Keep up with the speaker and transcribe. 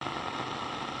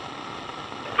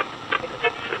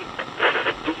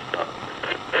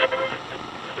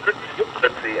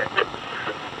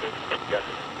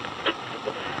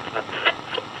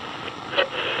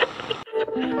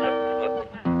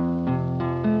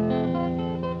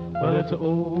it's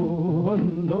over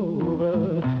and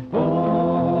over.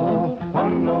 Oh,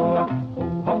 no,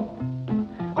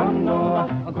 oh, no,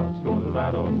 I got to go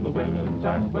right on the wheeling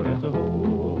tack, but it's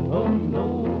over and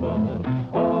over.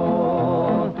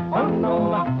 Oh, no,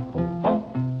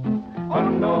 oh,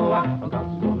 no, I got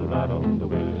to go right on the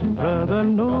wheeling tack. Brother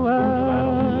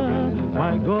Noah,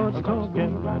 my God's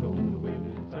talking right on the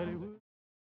wheeling tack.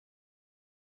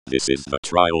 This is the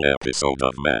trial episode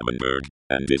of Mammonberg,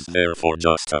 and is therefore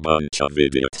just a bunch of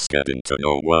idiots getting to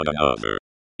know one another.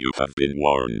 You have been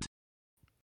warned.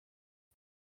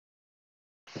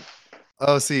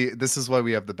 Oh, see, this is why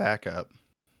we have the backup.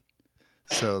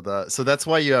 So that's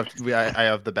why I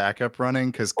have the backup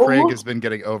running, because Craig has been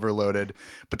getting overloaded.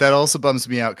 But that also bums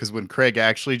me out because when Craig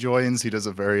actually joins, he does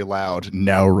a very loud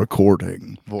 "now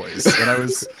recording" voice, and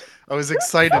I was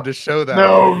excited to show that.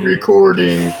 Now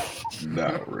recording.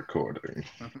 Now recording.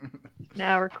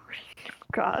 Now recording.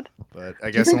 God. But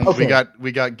I guess we got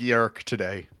Gyurk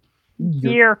today.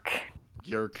 Yerk.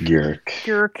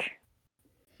 Gyurk.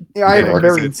 Yeah, I have a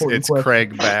very it's question.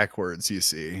 Craig backwards, you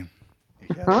see.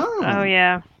 Oh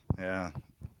yeah. Yeah.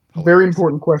 Very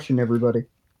important question, everybody.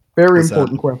 Very What's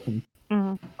important question.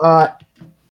 Mhm.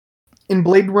 In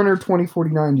Blade Runner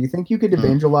 2049, do you think you could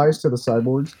evangelize to the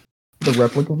cyborgs, the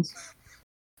replicants?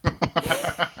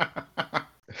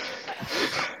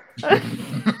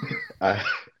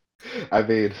 I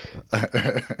mean,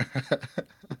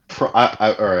 all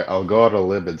right. I'll go on a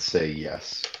limb and say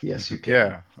yes. Yes, you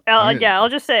can. Yeah. I'll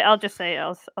just say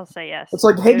yes. It's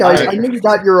like, hey guys, I know you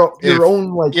got your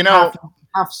own like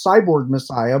half cyborg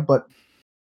messiah, but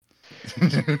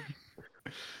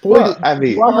boy, I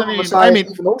mean,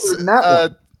 even older than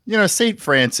that one. Saint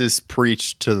Francis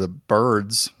preached to the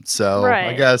birds, so I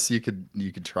Right. guess you could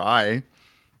try.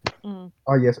 Mm.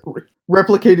 Oh yes,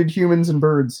 replicated humans and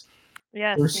birds.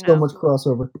 Yes. There's so much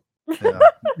crossover.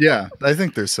 Yeah, I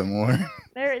think they're similar.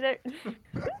 They're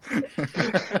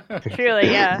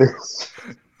truly, yeah.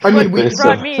 I mean, we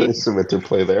there's some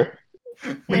interplay there.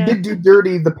 did do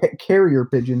dirty the carrier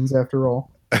pigeons after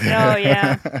all. Oh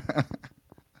yeah.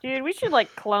 Dude, we should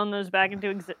like clone those back into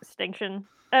extinction.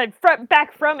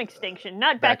 Back from extinction,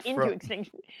 not back into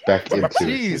extinction. Back into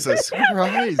Jesus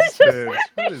Christ,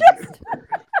 man.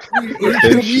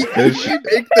 Can we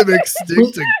make them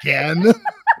extinct again?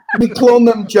 We clone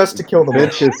them just to kill them.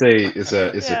 Mitch is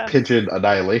a pigeon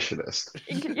annihilationist.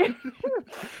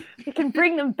 You can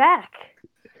bring them back,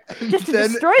 just to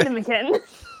destroy them again.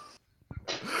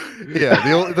 Yeah,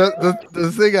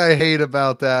 the thing I hate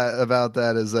about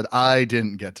that is that I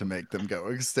didn't get to make them go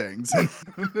extinct.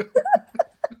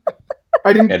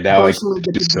 I didn't. And now I personally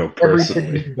get do to so do everything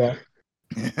personally. to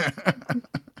do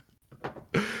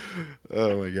that.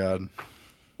 Oh my god.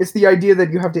 It's the idea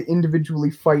that you have to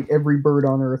individually fight every bird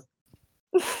on Earth.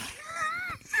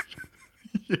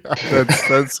 Yeah,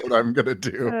 that's what I'm gonna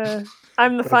do.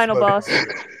 I'm the final boss.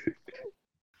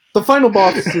 The final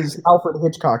boss is Alfred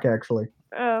Hitchcock, actually,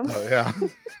 Oh yeah.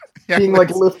 being like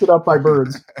lifted up by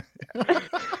birds.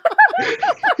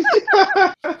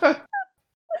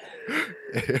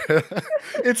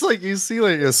 It's like you see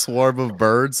like a swarm of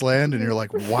birds land and you're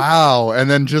like, wow, and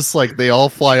then just like they all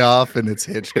fly off and it's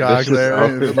Hitchcock It's just there.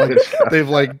 And Alfred like, Hitchcock. they've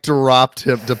like dropped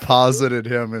him, deposited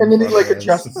him, And then he like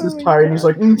adjusts his tie and he's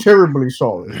like, terribly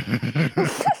sorry.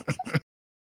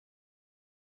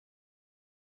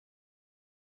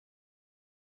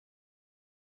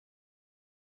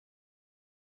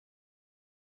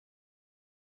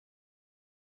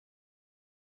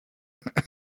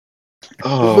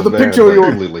 Oh, With a man, picture of your-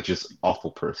 completely just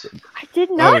awful person. I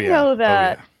did not know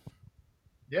that.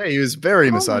 Yeah, he was very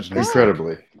Oh my misogynistic.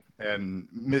 Incredibly. And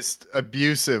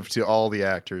abusive to all the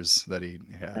actors that he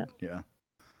had. Yeah.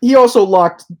 He also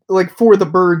locked, like, for the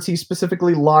birds, he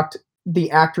specifically locked the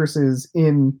actresses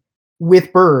in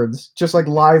with birds, just like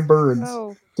live birds,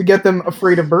 Oh. to get them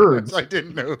afraid of birds. I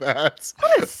didn't know that.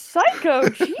 What a psycho!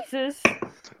 Jesus.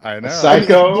 I know.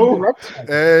 Psycho.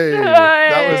 Hey,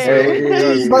 that was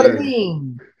really Hey. Bada good.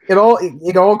 bing. It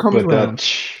all comes But around.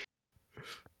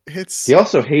 he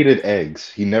also hated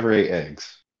eggs. He never ate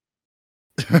eggs.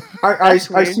 I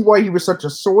see why he was such a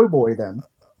soy boy then.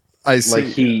 I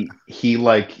see.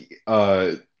 Like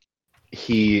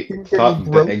he thought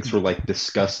the eggs were like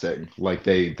disgusting. Like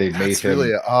they made That's him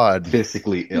really odd.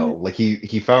 physically ill. Like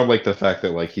he found like the fact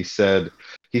that like he said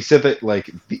that like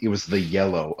it was the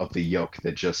yellow of the yolk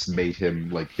that just made him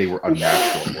like they were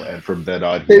unnatural, and from then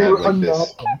on They were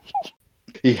unnatural.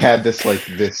 he had this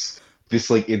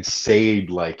like insane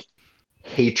like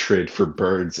hatred for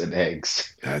birds and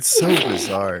eggs. That's so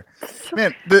bizarre.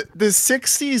 Man, the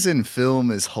 60s in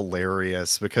film is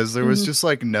hilarious because there was just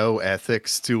like no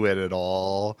ethics to it at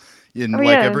all. And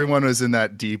like everyone was in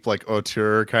that deep like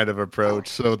auteur kind of approach.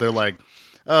 So they're like,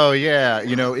 oh yeah,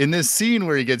 in this scene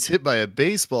where he gets hit by a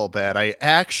baseball bat, I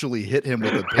actually hit him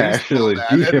with a baseball bat.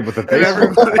 Beat him with a And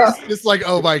baseball bat. everybody's just like,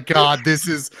 oh my god, this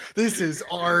is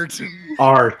art.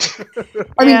 Art.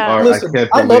 I mean, Yeah. listen, I can't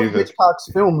I love believe it.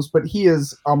 Hitchcock's films, but he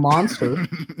is a monster.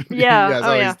 Yeah, Yes,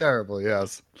 oh, he's yeah. terrible.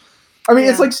 Yes. I mean,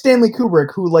 it's Yeah. like Stanley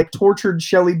Kubrick, who like tortured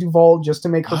Shelley Duvall just to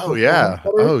make her. Oh yeah.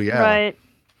 perform better. Oh yeah. Right.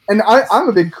 And I'm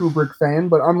a big Kubrick fan,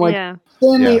 but I'm like, yeah.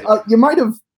 Stanley, Yeah. You might not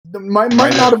have might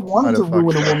wanted to have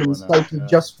ruin a fucked that woman's one up, psyche yeah.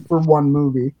 just for one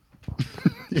movie.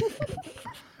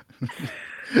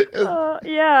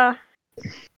 Yeah.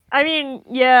 I mean,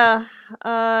 yeah.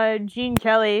 Gene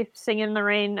Kelly singing in the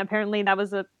rain. Apparently, that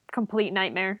was a complete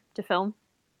nightmare to film.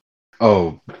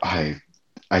 Oh, I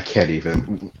can't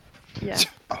even. Yeah.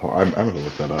 Oh, I'm gonna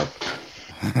look that up.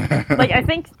 Like, I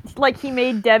think like he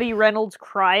made Debbie Reynolds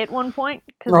cry at one point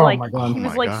because Oh like my God. he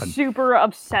was Oh my like God. super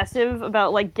obsessive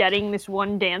about like getting this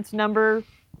one dance number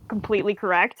completely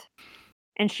correct,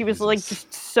 and she was like Jesus.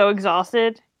 just so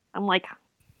exhausted. I'm like,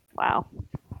 wow,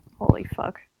 holy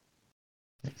fuck.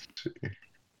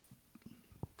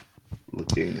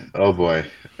 Looking. Oh boy.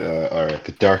 All right.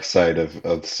 The dark side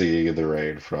of Singing in the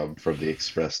Rain from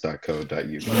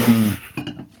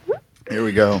theexpress.co.uk. Here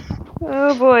we go.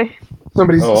 Oh boy.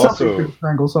 Somebody also- could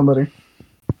strangle somebody.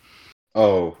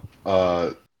 Oh,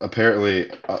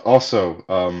 apparently, also,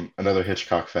 another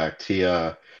Hitchcock fact.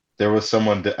 There was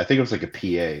someone that, I think it was like a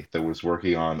PA that was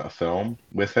working on a film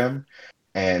with him,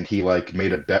 and he like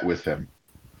made a bet with him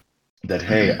that,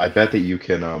 hey, I bet that you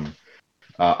can,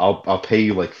 I'll pay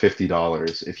you like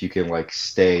 $50 if you can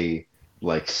stay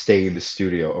in the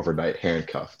studio overnight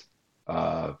handcuffed.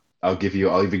 I'll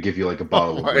even give you like a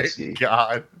bottle of whiskey.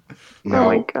 God. Now,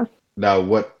 Oh my god. Now,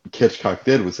 what Hitchcock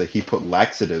did was that he put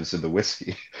laxatives in the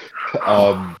whiskey,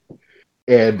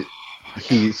 and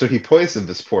he poisoned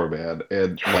this poor man.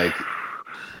 And like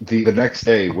the next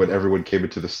day, when everyone came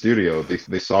into the studio,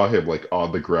 they saw him like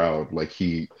on the ground, like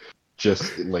he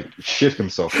just like shit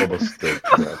himself almost to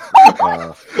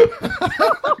death,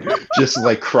 just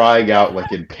like crying out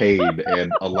like in pain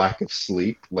and a lack of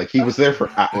sleep. Like he was there for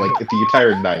like the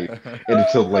entire night, and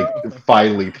until like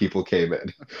finally people came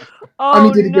in. Oh, I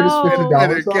mean, did he get his no. $50?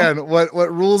 And again, what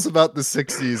rules about the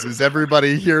 60s is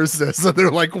everybody hears this and they're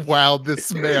like, wow,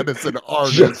 this man is an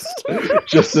artist.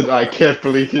 I can't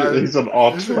believe he's an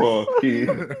auteur.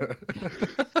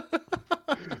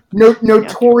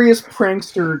 Notorious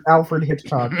prankster Alfred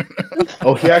Hitchcock.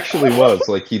 Oh, he actually was.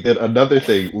 Like he did another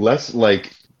thing less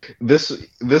like this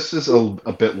is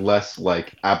a bit less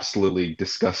like absolutely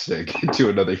disgusting to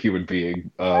another human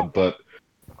being. But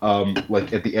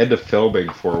like at the end of filming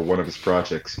for one of his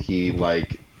projects, he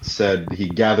like said he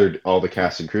gathered all the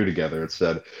cast and crew together and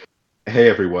said, "Hey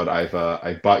everyone,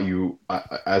 I bought you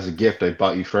as a gift. I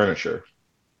bought you furniture."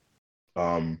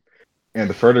 And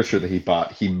the furniture that he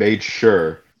bought, he made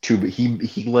sure to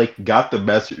he like got the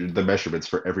measurements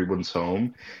for everyone's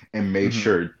home and made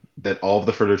sure that all of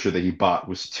the furniture that he bought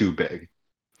was too big.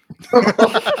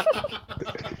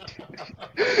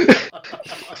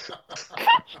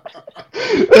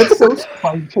 That's so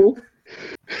spiteful.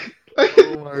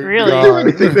 Oh my Really? Didn't do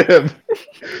anything to him.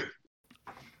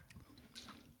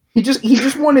 He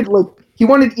just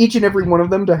wanted each and every one of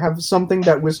them to have something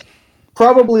that was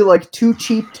probably like too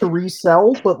cheap to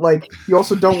resell, but like you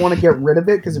also don't want to get rid of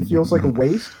it because it feels like a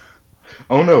waste.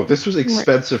 Oh no, this was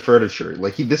expensive furniture.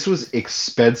 Like this was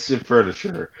expensive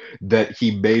furniture that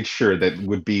he made sure that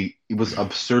it was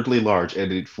absurdly large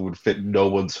and it would fit no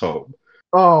one's home.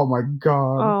 Oh my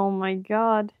god. Oh my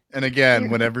god. And again,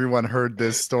 when everyone heard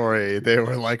this story, they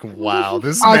were like, wow,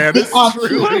 this I man is think-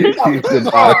 truly He's an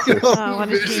artist. Oh, what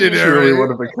a genius. Truly visionary.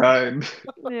 one of a kind.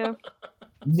 Yeah.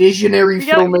 Visionary We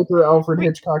gotta- filmmaker Alfred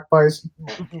Hitchcock buys.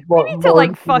 We need to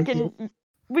like fucking.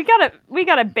 We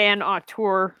gotta ban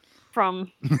auteur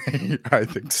from I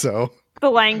think so. the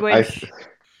language.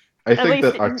 I think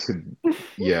least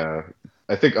that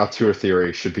I think auteur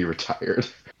theory should be retired.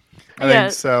 I Yeah,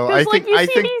 think so. 'Cause, I think you I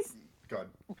see think these. God.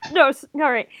 No,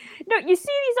 all right. No, you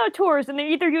see these auteurs, and they're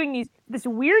either doing this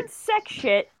weird sex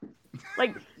shit,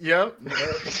 like Yep.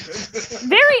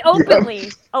 very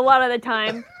openly a lot of the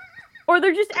time, or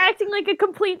they're just acting like a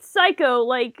complete psycho,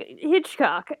 like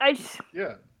Hitchcock.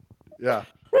 Yeah. Yeah.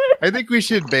 I think we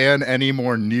should ban any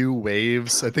more new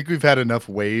waves. I think we've had enough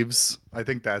waves. I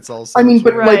think that's also. I mean,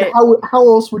 but Right. like, how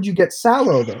else would you get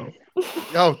Sallow though?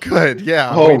 Oh, good.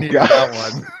 Yeah. Oh, we need God. that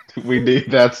one. We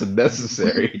need that's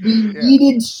necessary. We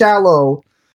needed Shallow,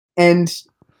 and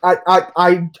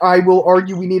I will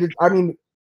argue we needed. I mean,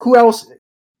 who else?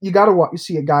 You gotta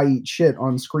see a guy eat shit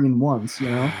on screen once,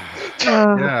 you know?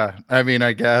 Yeah, I mean,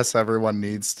 I guess everyone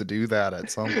needs to do that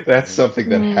at some point. That's something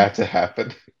that had to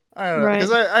happen. I don't know,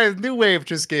 because New Wave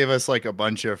just gave us like a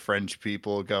bunch of French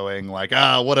people going like,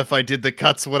 what if I did the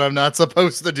cuts when I'm not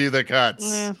supposed to do the cuts?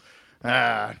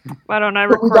 Yeah. Why don't I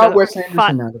But record we got Wes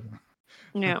Anderson out of it.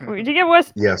 Yeah, did you get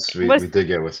Wes? Yes, we did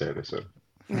get Wes Anderson.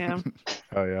 Yeah.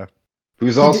 Oh yeah.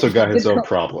 Who's also got his own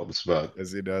problems, but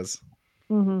as he does.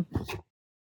 Mm-hmm.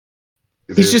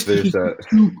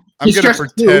 I'm gonna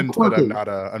pretend that I'm not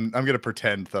I'm gonna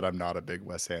pretend that I'm not a big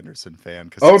Wes Anderson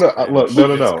fan. No.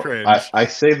 I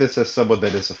say this as someone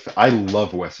that is I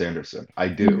love Wes Anderson. I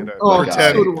do.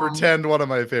 Pretend one of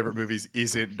my favorite movies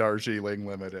isn't Darjeeling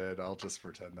Limited. I'll just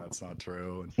pretend that's not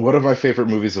true. One of my favorite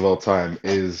movies of all time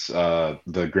is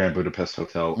the Grand Budapest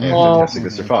Hotel and Fantastic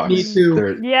Mr. Fox. Me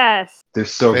too. Yes. They're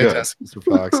so Fantastic Mr.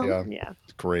 Fox. Yeah. Yeah.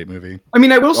 Great movie. I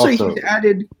mean, I will say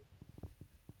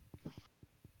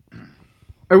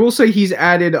he's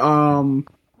added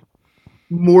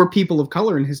more people of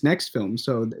color in his next film,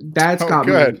 so that's got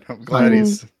good. me. I'm glad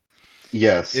he's.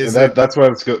 Yes, and that's why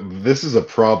it's good. This is a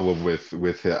problem with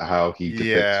how he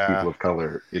depicts people of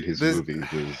color in his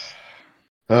movies.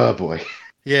 Oh boy.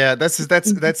 Yeah, that's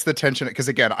the tension. Because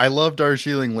again, I love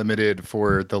Darjeeling Limited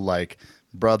for the like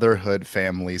brotherhood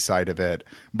family side of it,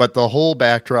 but the whole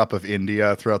backdrop of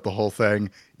India throughout the whole thing,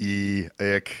 yeah,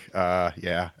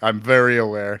 I'm very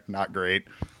aware, not great.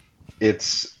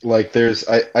 It's like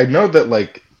I know that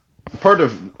like part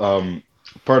of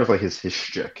like his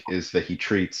shtick is that he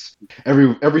treats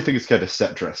everything is kind of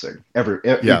set dressing,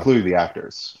 including the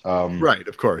actors. Right,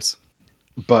 of course.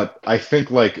 But I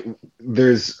think like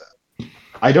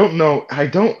I don't know. I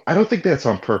don't think that's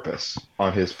on purpose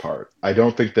on his part. I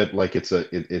don't think that like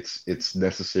it's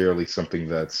necessarily something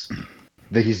that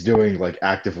he's doing like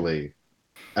actively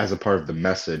as a part of the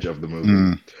message of the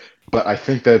movie. But I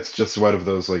think that's just one of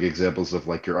those like examples of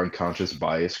like your unconscious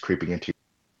bias creeping into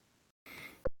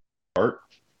your art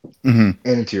and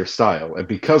into your style, and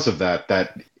because of that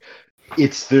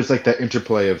there's like that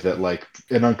interplay of that like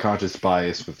an unconscious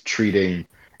bias with treating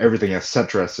everything as set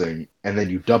dressing, and then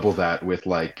you double that with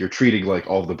like you're treating like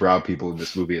all the brown people in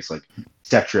this movie as like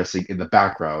set dressing in the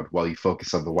background while you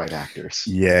focus on the white actors.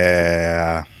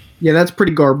 Yeah, that's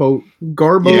pretty garbo.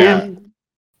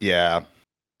 Yeah.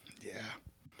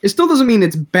 It still doesn't mean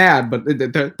it's bad, but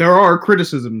there are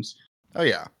criticisms. Oh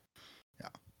yeah.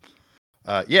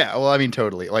 Well, I mean,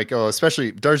 totally. Like,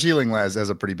 especially Darjeeling has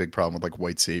a pretty big problem with like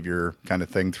white savior kind of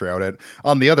thing throughout it.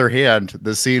 On the other hand,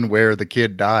 the scene where the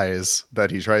kid dies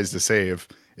that he tries to save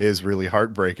is really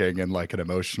heartbreaking and like an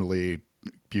emotionally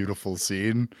beautiful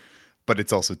scene, but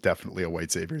it's also definitely a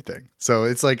white savior thing. So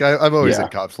it's like I'm always in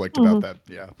conflict about that.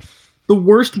 Yeah. The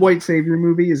worst white savior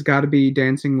movie has got to be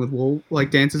Dances with Wolves.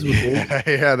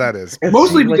 Yeah, that is.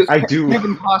 Mostly because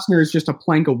Kevin Costner is just a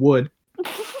plank of wood.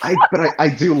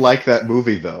 I do like that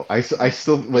movie though. I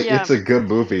still like it's a good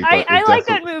movie. But I like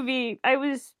that movie. I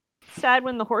was sad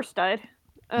when the horse died,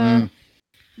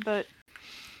 but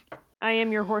I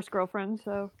am your horse girlfriend.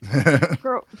 So,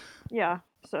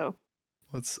 So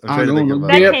I'm trying to think of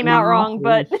that came out wrong,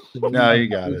 but no, you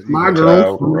got it. My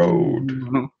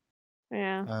girlfriend.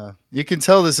 Yeah. You can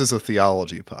tell this is a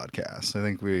theology podcast. I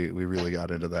think we really got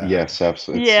into that. Yes,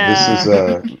 absolutely.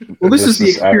 Yeah. This is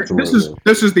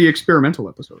this is the experimental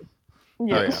episode.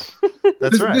 Yes. Oh, yeah.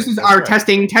 That's right. This is our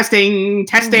testing.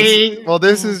 Well,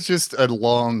 this is just a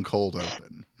long cold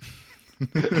open.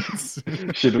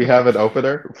 Should we have an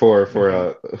opener for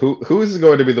who is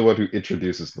going to be the one who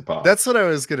introduces the pod? That's what I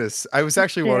was I was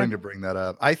actually wanting to bring that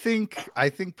up. I think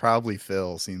probably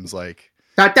Phil seems like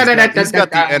he's got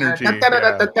the energy.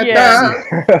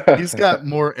 Yeah. He's got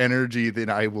more energy than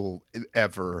I will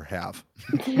ever have.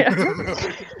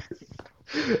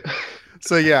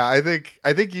 So yeah, I think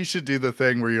you should do the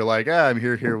thing where you're like, I'm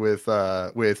here with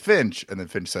Finch, and then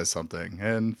Finch says something,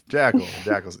 and Jackal's,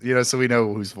 so we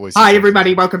know whose voice. Hi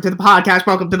everybody, welcome to the podcast.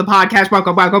 Welcome. Welcome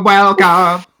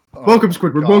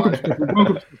Squidward. Welcome Squidward.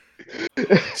 Welcome.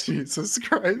 Jesus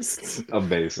Christ.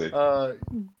 Amazing.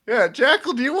 Yeah,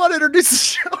 Jackal, do you want to introduce the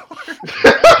show?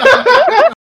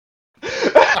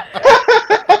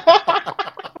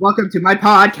 Welcome to my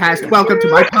podcast. Welcome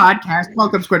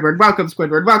Squidward. Welcome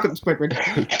Squidward.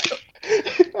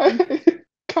 I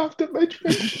coughed at my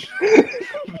drink.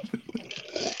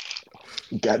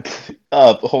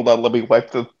 Hold on, let me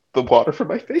wipe the the water from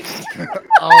my face.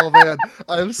 Oh man,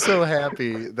 I'm so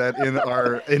happy that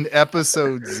in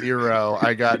episode 0,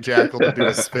 I got Jackal to do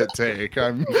a spit take.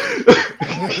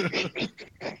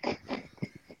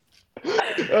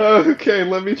 Okay,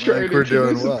 let me try Like and we're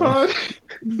doing introduce the well.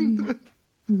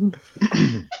 pod.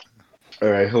 All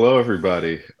right, hello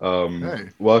everybody. Hey.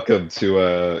 Welcome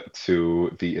to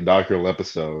the inaugural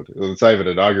episode. It's not even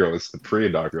inaugural; it's the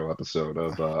pre-inaugural episode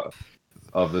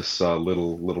of this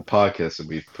little podcast that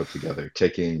we've put together,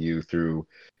 taking you through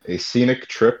a scenic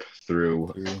trip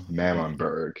through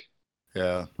Mammonburg.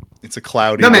 Yeah, it's a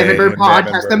cloudy The day Mammonburg in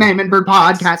podcast. The Mammonburg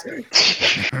podcast.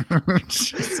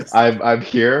 Jesus. I'm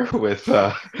here with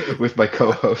my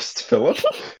co-host Philip.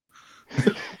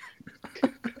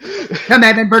 The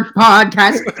Mammonburg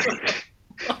podcast.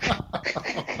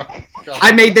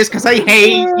 I made this because I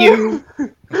hate you.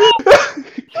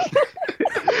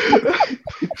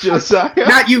 Josiah.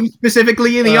 Not you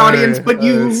specifically in the audience, but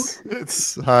you.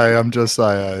 It's hi, I'm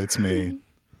Josiah. It's me.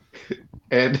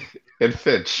 and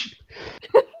Finch.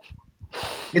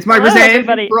 It's my Hello, revenge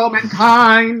everybody. for all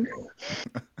mankind.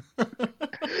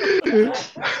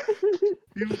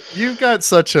 You've got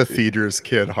such a theater's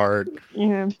kid heart.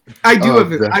 Yeah. I do Oh,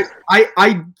 have it.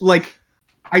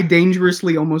 I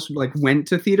dangerously almost went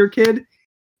to theater kid,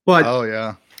 but Oh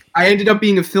yeah. I ended up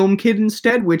being a film kid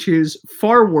instead, which is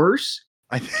far worse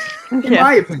in Yeah.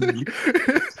 my opinion.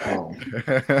 Oh.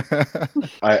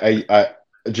 I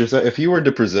just if you were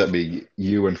to present me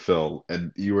you and Phil,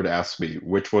 and you were to ask me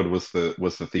which one was the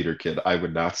theater kid, I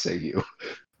would not say you.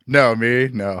 No, me,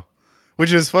 no.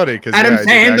 Which is funny because Adam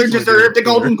Sandler deserved a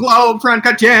Golden Globe for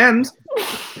Uncut Gems.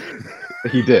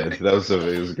 He did. It was a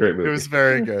great movie. It was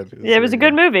very good. Yeah, it was a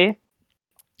good movie.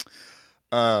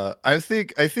 I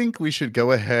think we should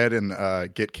go ahead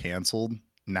and get canceled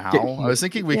now. I was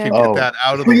thinking we Yeah. could get Oh. that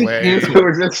out of the way. Pre-canceled.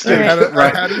 We're just Ahead of-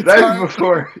 right, ahead of nice time.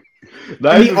 before. In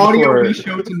Nice the audio before. we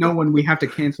show to no one, we have to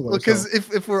cancel Because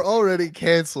ourselves. if we're already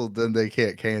canceled, then they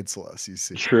can't cancel us. You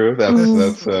see. True.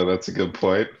 That's a good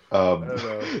point. I don't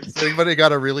know. Has anybody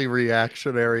got a really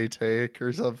reactionary take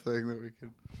or something that we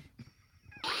could?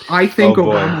 I think Oh,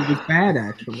 boy. Obama was bad,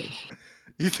 actually.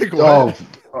 You think what?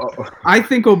 Oh, I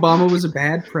think Obama was a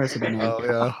bad president. Oh,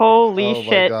 yeah. Holy Oh my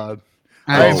shit. god.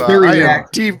 I was Oh, very I am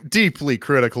reactive. deeply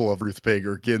critical of Ruth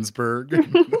Bader Ginsburg.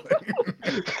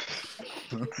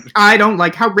 I don't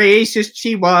like how racist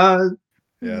she was.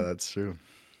 Yeah, that's true.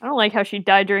 I don't like how she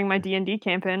died during my D&D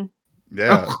campaign.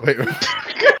 Yeah. Oh. Wait.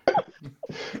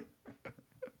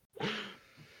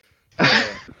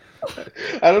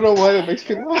 I don't know why it makes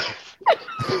me laugh.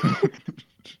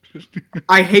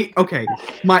 I hate. Okay,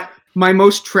 my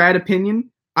most trad opinion.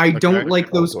 I Okay. don't like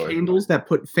Oh, those boy. candles that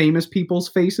put famous people's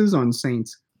faces on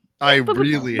saints. I Those-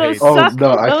 really those hate. Oh suck.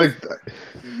 no, I Those- think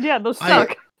Yeah, those I-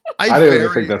 suck. I don't even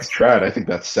very- think that's trad. I think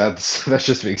that's sense. That's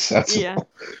just being sensible.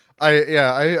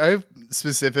 Yeah. I've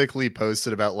specifically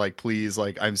posted about please,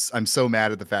 I'm so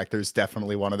mad at the fact there's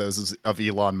definitely one of those of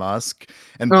Elon Musk,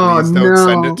 and Oh, please don't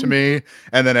send no. it to me.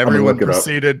 And then gonna everyone look it up.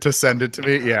 proceeded to send it to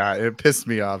me. Yeah, it pissed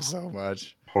me off so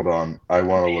much. Hold on, I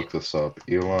want to look this up.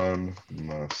 Elon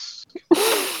Musk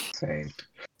saint.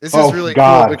 This Oh, is really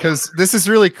God.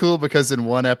 cool because in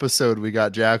one episode we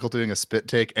got Jackal doing a spit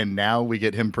take, and now we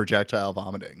get him projectile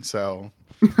vomiting. So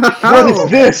What Oh, is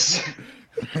this?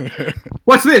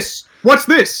 what's this? What's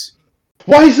this?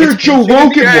 Why is there a It's Joe bullshit in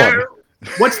Rogan the one? air.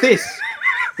 What's this?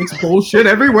 It's bullshit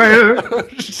everywhere.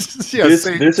 yeah,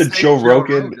 There's a Joe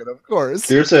Rogan- of course.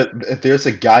 There's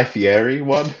a Guy Fieri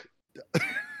one.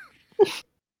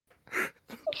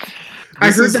 I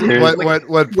This heard is that. what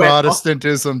Well-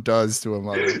 Protestantism does to a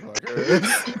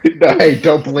motherfucker. No, hey,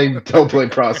 don't blame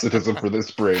Protestantism for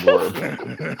this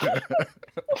brainworm.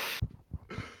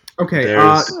 Okay.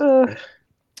 There's-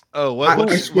 Oh,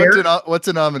 I swear- what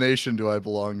denomination do I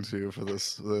belong to for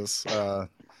this? Yeah,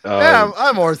 Um,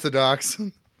 I'm Orthodox.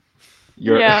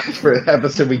 you're, Yeah. for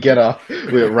episode we get off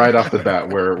right off the bat.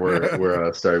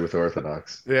 We're starting with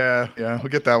Orthodox. Yeah, we'll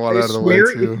get that one I out of the way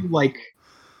swear, too.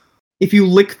 if you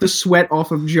lick the sweat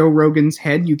off of Joe Rogan's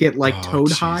head, you get Oh,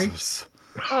 toad high. Jesus.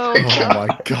 Oh, Oh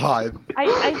my god. I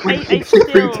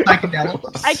still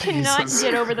Psychedelics. I cannot Jesus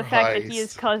get over the fact that he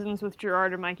is Christ. cousins with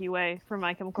Gerard and Mikey Way from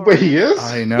My Chemical Wait, Romance. he is?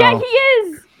 I know. Yeah, he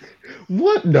is.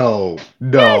 What? No,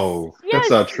 Yes, that's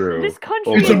not true. This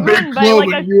country It's It's is a a big run by club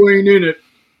like and a. you ain't in it.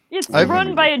 It's I've-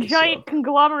 run by a giant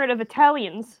conglomerate of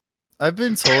Italians. I've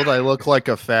been told I look like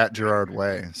a fat Gerard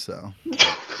Way, so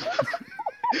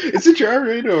Isn't your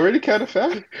already kind of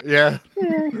fat? yeah.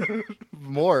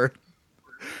 More.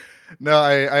 No,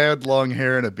 I had long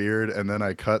hair and a beard, and then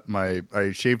I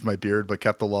shaved my beard but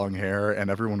kept the long hair, and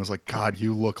everyone was like, God,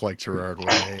 you look like Gerard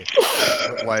Way.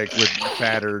 but like with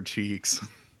fatter cheeks.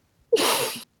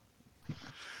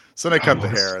 So then I cut the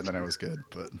hair, and then I was good.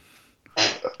 But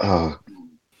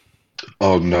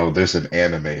oh no, there's an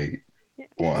anime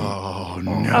one. oh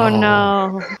no! Oh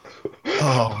no!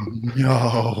 Oh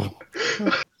no!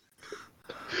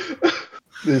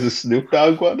 There's a Snoop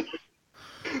Dogg one.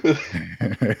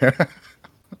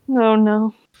 Oh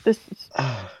no! This is.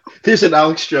 There's an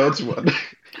Alex Jones one.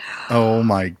 Oh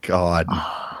my god!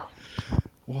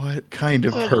 What kind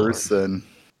of person?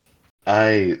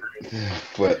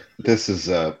 But this is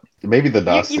maybe the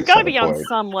Gnostics. You've got to have a be on point.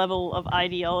 some level of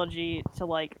ideology to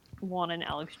like want an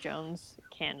Alex Jones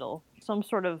candle, some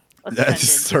sort of That's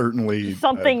ascended, certainly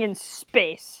something in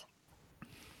space.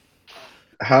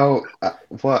 How?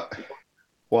 What?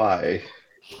 Why?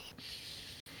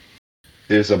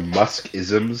 There's a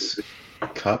Musk-isms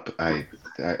cup. I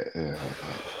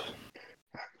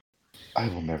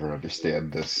will never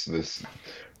understand this.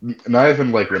 Not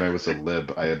even like when I was a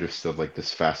lib, I understood like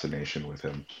this fascination with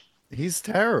him. He's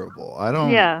terrible. I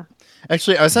don't. Yeah.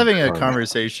 Actually, I was having a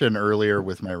conversation earlier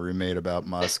with my roommate about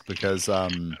Musk because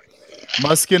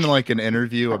Musk in like an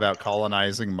interview about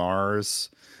colonizing Mars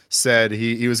said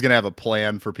he was going to have a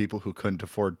plan for people who couldn't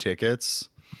afford tickets.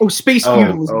 Oh, space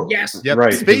feudalism. oh. Yes. Yep,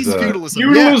 Right, space his, feudalism.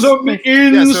 Feudalism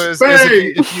in Yeah, so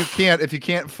space. if you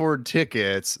can't afford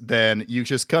tickets, then you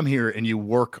just come here and you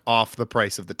work off the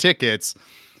price of the tickets.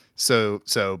 So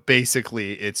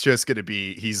basically, it's just going to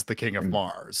be he's the king of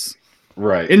Mars.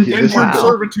 Right. Indentured Wow.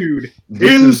 servitude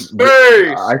This in is-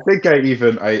 space. I think I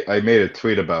made a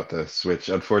tweet about this, which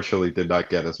unfortunately did not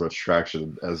get as much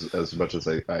traction as much as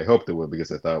I hoped it would because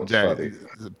I thought it was funny.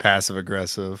 Passive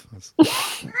aggressive.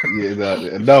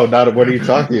 Yeah, no, not what are you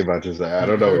talking about, Jose? I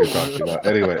don't know what you're talking about.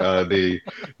 Anyway,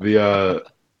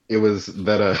 it was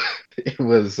that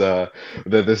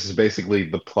that this is basically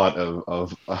the plot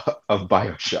of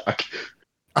BioShock.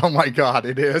 Oh my god,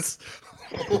 it is.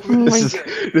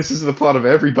 This is the plot of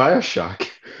every BioShock.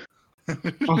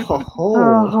 Oh.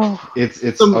 Oh. It's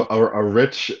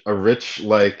a rich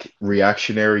like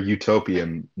reactionary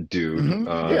utopian dude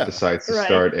yeah. decides to Right.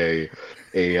 start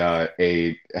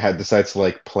decides to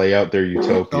like play out their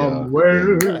utopia.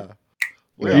 Somewhere. Yeah.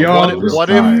 Yeah, Yeah, beyond what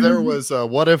the if time. there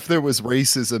was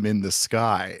racism in the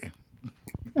sky?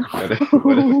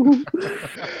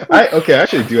 I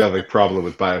actually do have a problem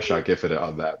with BioShock Infinite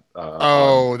on that.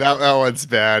 That one's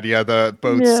bad. Yeah, the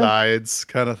both Yeah. sides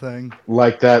kind of thing.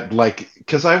 Like that, like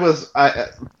because I was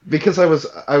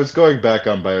going back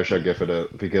on BioShock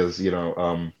Infinite because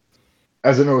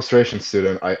as an illustration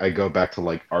student I go back to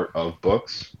like art of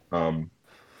books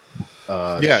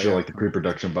Yeah. show like the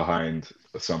pre-production behind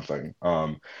something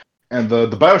and the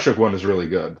BioShock one is really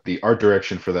good. The art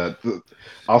direction for that,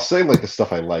 I'll say like the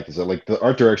stuff I like is that like the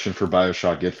art direction for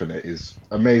BioShock Infinite is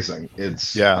amazing.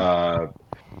 It's a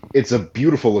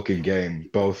beautiful looking game,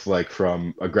 both like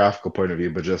from a graphical point of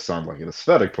view, but just on like an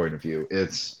aesthetic point of view.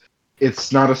 It's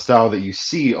not a style that you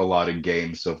see a lot in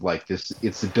games of like this.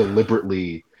 It's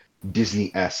deliberately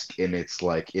Disney-esque in its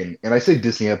like and I say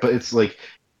Disney, but it's like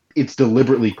it's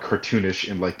deliberately cartoonish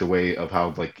in like the way of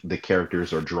how like the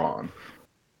characters are drawn.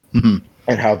 Mhm.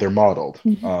 And how they're modeled.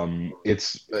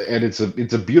 It's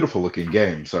a beautiful looking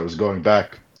game. So I was going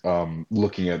back,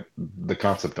 looking at the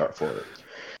concept art for it,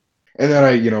 and then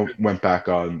I went back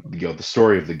on the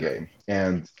story of the game,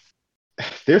 and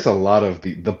there's a lot of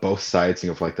the both sides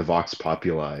of like the Vox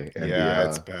Populi and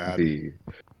It's bad.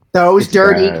 Those It's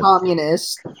dirty bad.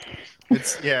 communists.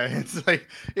 It's like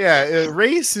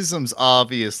racism's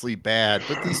obviously bad,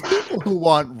 but these people who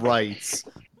want rights,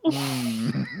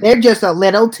 They're just a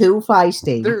little too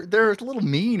feisty. they're a little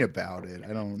mean about it.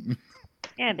 I don't.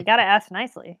 Yeah, they gotta ask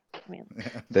nicely. I mean,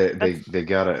 They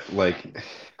gotta like.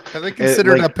 Have they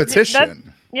considered like- a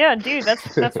petition? yeah, dude, that's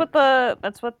what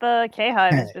the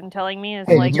K-Hive has been telling me is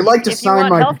Hey, like would you like to if you sign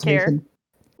want my healthcare, petition?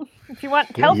 if you want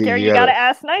You- healthcare, you you gotta- gotta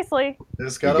ask nicely.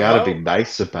 Just You gotta be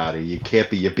nice about it. You can't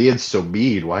be. You're being so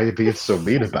mean. Why are you being so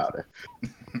mean about it?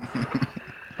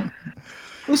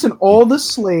 Listen, all the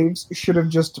slaves should have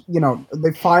just,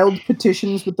 they filed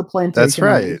petitions with the plantation. That's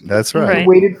right. That's right. Right. And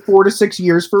waited 4 to 6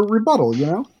 years for a rebuttal,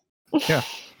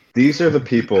 These are the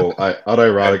people I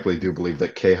unironically do believe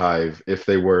that K-Hive, if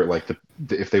they were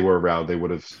if they were around, they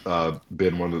would have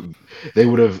been one of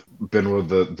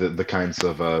the kinds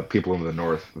of people in the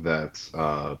North that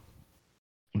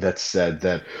said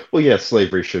that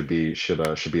slavery should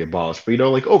be abolished, but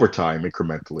like over time,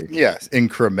 incrementally. Yes,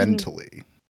 incrementally.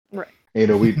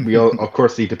 We all, of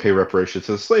course, need to pay reparations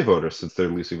to the slave owners since they're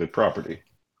losing their property.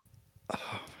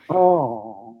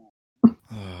 Oh.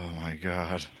 Oh my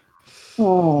god.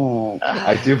 Oh.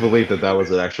 I do believe that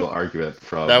was an actual argument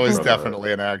from. That was from,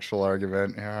 definitely an actual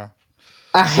argument. Yeah.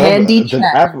 A Some- handy the check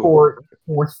Apple- for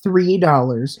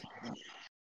 $3.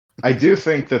 I do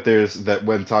think that there's that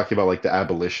when talking about like the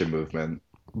abolition movement,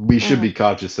 we should be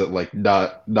conscious that like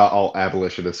not all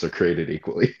abolitionists are created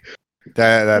equally.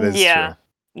 That is Yeah. true.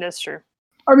 That's true.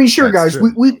 I mean, sure, That's guys,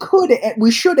 true.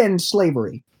 we should end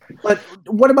slavery, but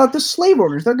what about the slave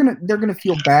owners? They're gonna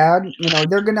feel bad.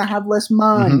 They're gonna have less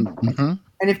money, Mhm.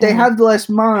 and if they have less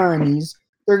monies,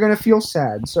 they're gonna feel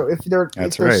sad. So if they're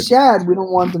That's right. right. sad, we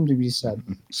don't want them to be sad.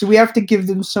 So we have to give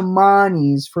them some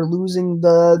monies for losing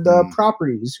the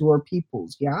properties who are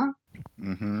peoples. Yeah,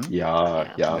 Mhm.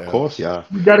 Yeah, Yeah. of course, yeah.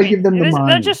 we gotta give them the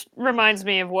money. That just reminds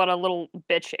me of what a little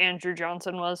bitch Andrew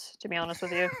Johnson was, to be honest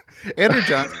with you. Andrew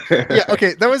Johnson. Yeah,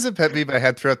 okay. That was a pet peeve I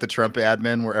had throughout the Trump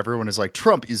admin where everyone is like,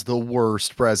 Trump is the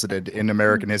worst president in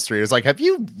American history. It's like, have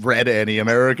you read any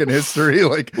American history?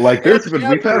 Like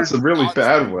We've had some really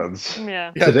bad ones.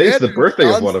 Yeah. Today's the Andrew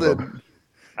birthday of one of them. Johnson-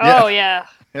 Oh, yeah.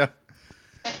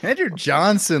 Andrew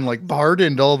Johnson like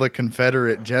pardoned all the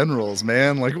Confederate generals,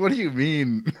 man. Like, what do you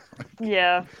mean?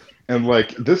 Yeah. And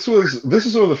like this is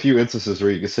one of the few instances where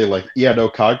you can say like, yeah, no,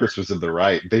 Congress was in the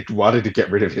right. They wanted to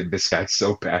get rid of him, this guy,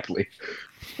 so badly.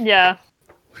 Yeah.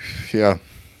 Yeah.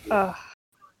 Ugh.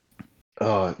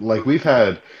 Like we've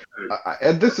had,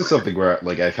 and this is something where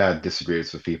like I've had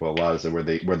disagreements with people a lot, is that where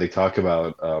they talk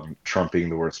about Trump being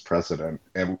the worst president,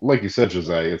 and like you said,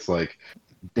 Josiah, it's like,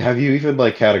 have you even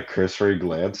like had a cursory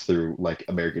glance through like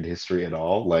American history at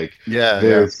all? Like,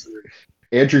 there's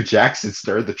Andrew Jackson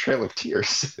started the Trail of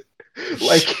Tears.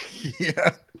 Like,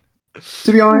 yeah.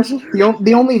 To be honest,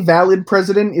 the only valid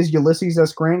president is Ulysses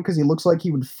S. Grant because he looks like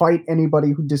he would fight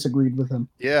anybody who disagreed with him.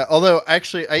 Yeah, although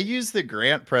actually I use the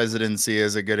Grant presidency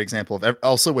as a good example of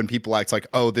also when people act like,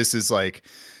 oh, this is like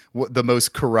the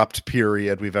most corrupt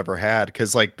period we've ever had,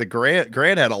 because like the Grant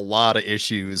had a lot of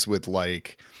issues with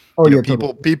like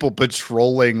people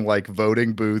patrolling like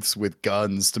voting booths with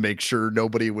guns to make sure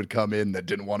nobody would come in that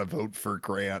didn't want to vote for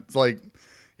Grant. It's like,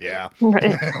 yeah.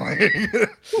 Right.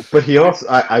 But he also,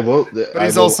 I will. But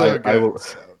he's also good,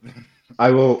 I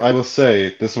will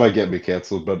say this might get me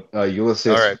canceled, but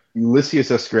Ulysses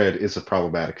S. Grant is a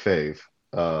problematic fave.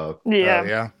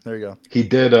 Yeah. There you go. He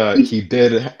did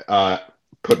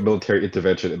put military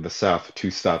intervention in the South to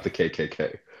stop the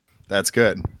KKK. That's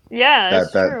good. Yeah.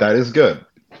 That's true. That is good.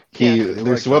 like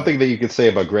There's one that. thing that you could say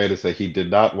about Grant is that he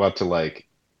did not want to like.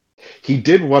 He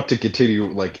did want to continue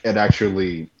like and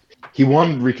actually. He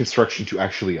wanted Reconstruction to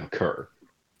actually occur,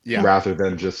 rather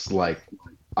than just like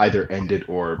either end it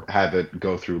or have it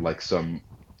go through like some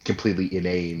completely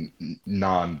inane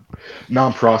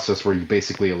non-process where you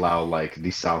basically allow like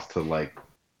the South to like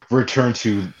return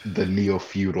to the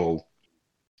neo-feudal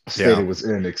state it was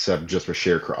in, except just for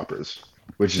sharecroppers,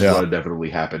 which is what inevitably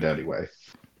happened anyway.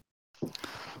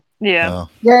 Yeah.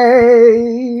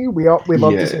 Yay! We love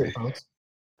to see it, folks.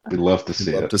 We love to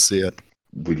see it.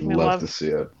 We love to see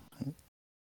it.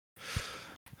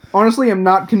 Honestly, I'm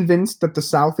not convinced that the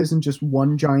South isn't just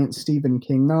one giant Stephen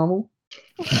King novel.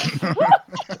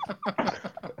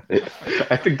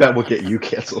 I think that will get you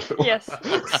canceled. Yes.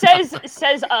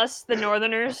 Says us, the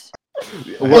Northerners.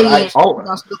 Well, all of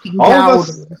us, we're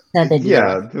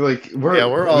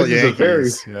all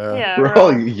Yankees. We're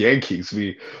all Yankees.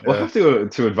 We'll have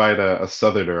to invite a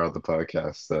Southerner on the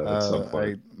podcast at some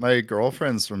point. My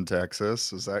girlfriend's from Texas.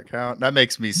 Does that count? That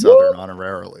makes me Southern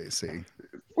honorarily. See.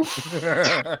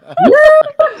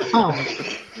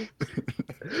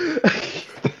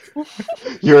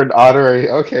 You're an honorary.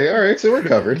 Okay, all right. So we're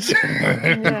covered.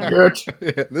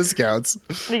 This counts.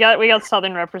 We got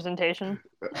Southern representation.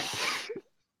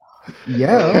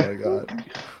 Yeah. Oh my god.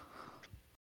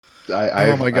 I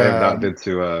have not been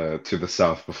to the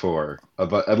South before,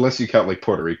 but unless you count like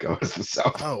Puerto Rico as the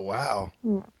South. Oh wow.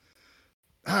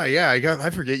 Oh yeah, I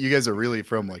forget you guys are really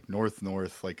from like north,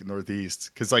 like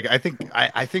northeast, because like I think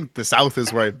the South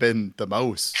is where I've been the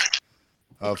most.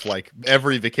 Of like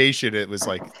every vacation, it was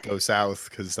like go south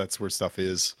because that's where stuff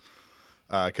is.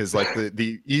 Because like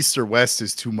the east or west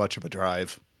is too much of a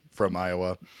drive from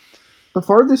Iowa. The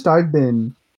farthest I've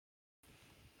been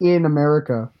in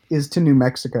America is to New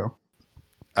Mexico.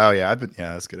 Oh yeah,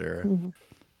 that's a good area. Mm-hmm.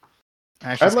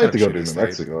 Actually, I'd like to go to New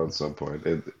Mexico at some point.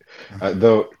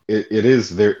 Though it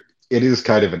is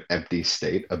kind of an empty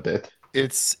state a bit.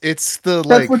 It's that's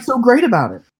what's so great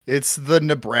about it. It's the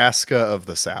Nebraska of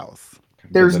the South.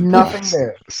 There's nothing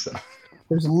there.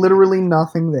 There's literally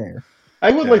nothing there.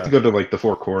 I would like to go to like the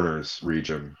Four Corners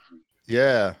region.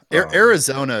 Yeah,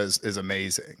 Arizona is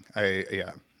amazing. I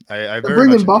They're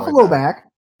bringing Buffalo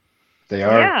back. They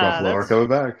are. Buffalo are coming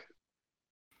back.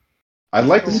 I'd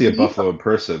like to see a buffalo in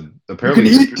person. Apparently,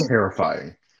 eat it's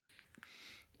terrifying.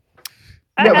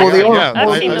 Yeah, well, they are. I've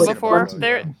I- seen I've them seen before.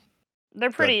 them,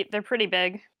 They're pretty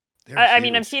big. They're I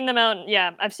mean, I've huge. seen them out.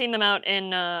 Yeah, I've seen them out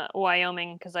in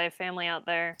Wyoming because I have family out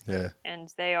there, Yeah, and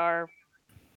they are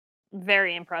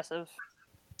very impressive.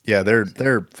 yeah,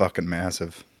 they're fucking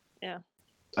massive.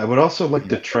 I would also like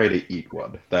to try to eat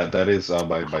one. That is on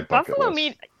my bucket Buffalo list.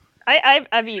 meat.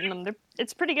 I've eaten them.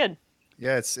 It's pretty good.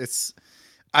 Yeah, it's.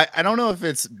 I don't know if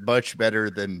it's much better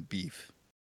than beef.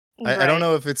 I don't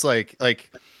know if it's like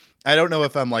I don't know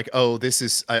if I'm like, oh, this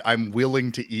is I'm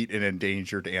willing to eat an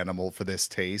endangered animal for this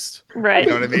taste. Right. You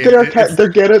know what I mean?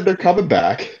 They're coming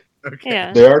back. Okay.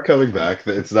 Yeah. They are coming back.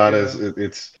 It's not as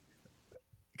it's.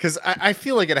 Because I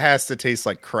feel like it has to taste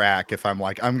like crack if I'm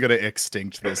like, I'm going to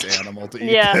extinct this animal to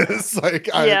eat Yeah. this. Like,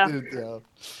 Yeah.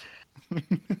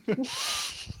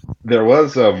 There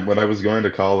was when I was going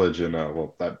to college and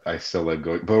well I still like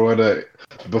going, but when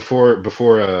before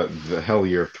the hell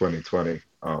year of 2020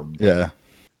 yeah.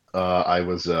 I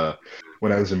was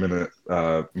when I was in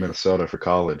Minnesota for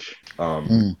college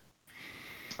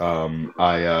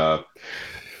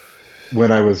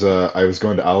when I was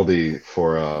going to Aldi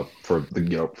for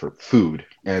for food,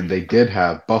 and they did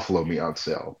have buffalo meat on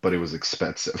sale, but it was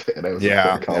expensive, and I was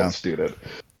a college student,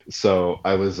 so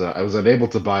I was unable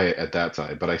to buy it at that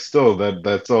time. But I still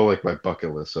that's all like my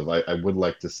bucket list of I would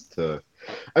like to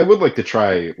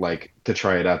try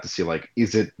it out to see like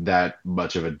is it that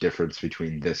much of a difference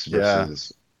between this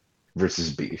versus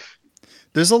beef.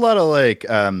 There's a lot of like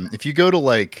if you go to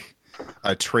like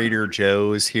a Trader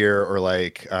Joe's here or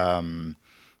like I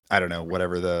don't know,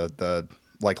 whatever the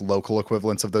like local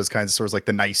equivalents of those kinds of stores, like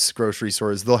the nice grocery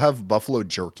stores, they'll have buffalo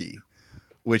jerky,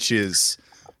 which is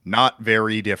not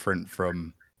very different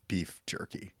from beef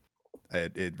jerky.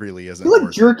 It really isn't. I feel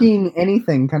like jerking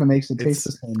anything kind of makes it taste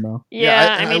the same though.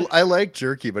 Yeah, I I mean, I like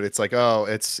jerky, but it's like, oh,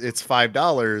 it's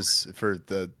 $5 for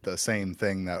the same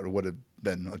thing that would have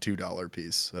been a $2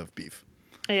 piece of beef.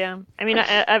 yeah. I mean,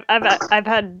 I've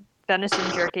had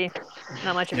venison jerky.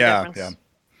 Not much of a difference.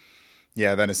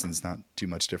 Yeah, venison's not too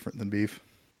much different than beef.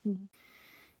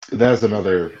 That's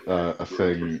another a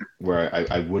thing where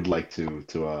I would like to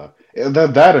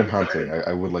that and hunting.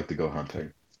 I would like to go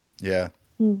hunting. Yeah.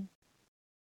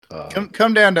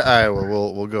 Come down to Iowa.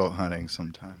 We'll go hunting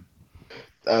sometime.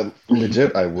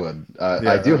 Legit, I would.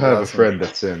 I do have a friend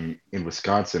that's in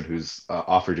Wisconsin who's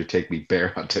offered to take me bear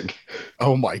hunting.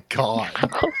 Oh my god,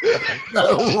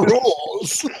 that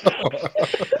rules!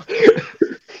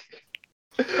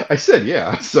 I said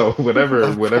yeah. So whenever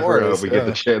Of course, we get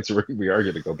the chance, we are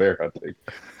going to go bear hunting.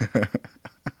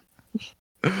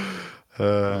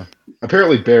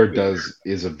 Apparently, bear is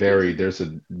there's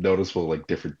a noticeable like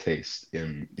different taste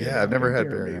in. Yeah, I've never had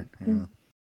bear. Yeah.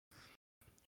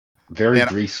 Very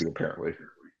greasy, apparently.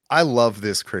 I love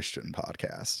this Christian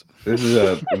podcast. This is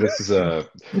a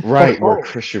right. We're a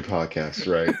Christian podcast,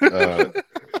 right?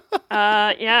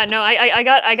 Yeah, no,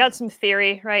 I got some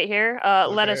theory right here.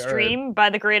 Let Us Dream by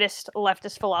the greatest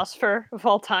leftist philosopher of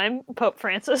all time, Pope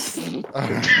Francis.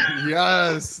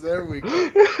 Yes, there we go.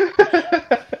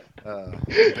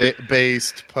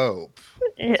 Based Pope.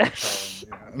 Yeah.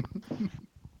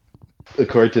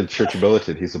 According to the Church of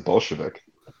Militant, he's a Bolshevik.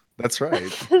 That's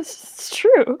right. It's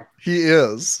true. He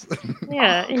is.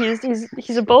 Yeah,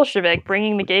 he's a Bolshevik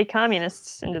bringing the gay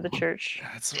communists into the church.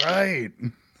 That's right.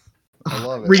 I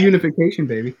love it. Reunification,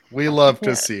 baby. We love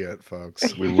to see it,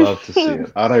 folks. We love to see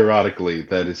it. Unironically,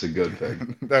 that is a good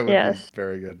thing. That would be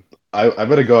very good. I'm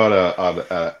going to go out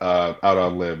on a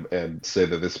limb and say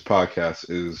that this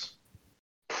podcast is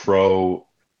pro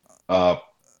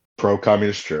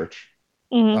communist church.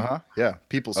 Mm-hmm. Yeah,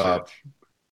 People's Church.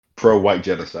 Pro white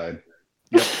genocide.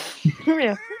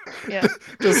 Yeah.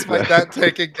 Despite that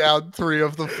taking down 3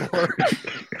 of the 4.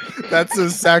 That's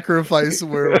a sacrifice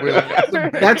we're willing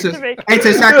to make. It's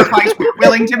a sacrifice we're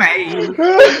willing to make.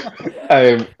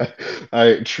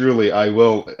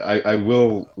 I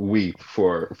will weep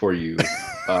for you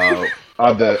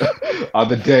on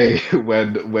the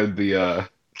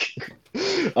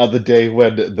day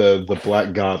when the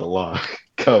black god Allah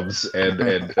comes and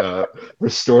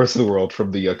restores the world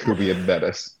from the Yakubian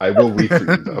menace. I will weep for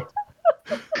you though.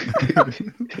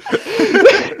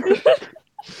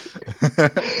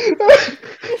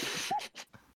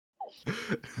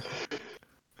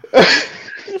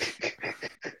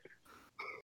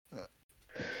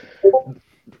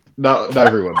 Not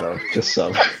everyone though, just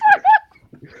some.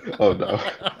 Oh no.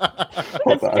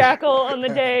 That's Jackal on the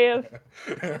day of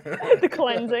the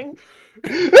cleansing.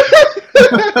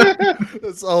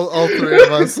 It's all 3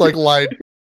 of us like lied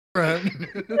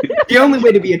The only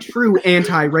way to be a true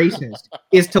anti-racist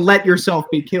is to let yourself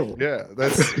be killed. Yeah,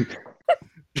 that's.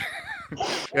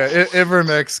 Yeah,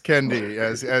 Ivermex Kendi,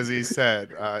 as he said,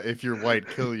 if you're white,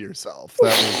 kill yourself.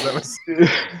 That was.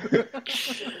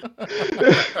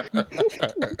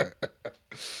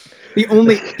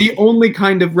 The only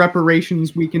kind of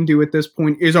reparations we can do at this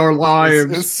point is our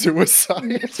lives. It's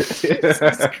suicide.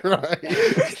 Jesus Christ.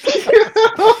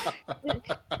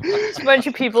 It's a bunch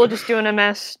of people just doing a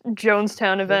mass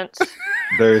Jonestown event.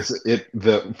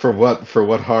 For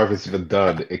what harm has been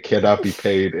done, it cannot be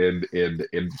paid in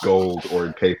gold or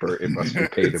in paper. It must be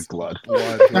paid in blood.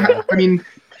 Yeah. I mean,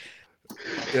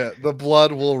 yeah, the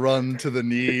blood will run to the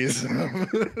knees.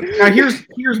 now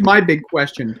here's my big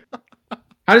question.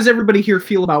 How does everybody here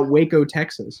feel about Waco,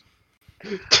 Texas?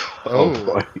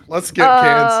 Oh, let's get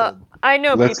canceled. I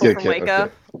know people from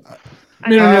Waco.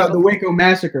 Okay. No, the Waco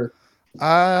massacre.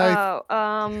 Well,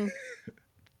 from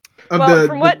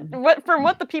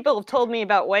what the people have told me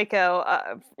about Waco,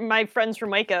 my friends from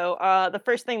Waco, the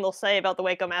first thing they'll say about the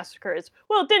Waco massacre is,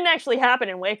 "Well, it didn't actually happen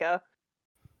in Waco."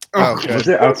 Oh, okay. Was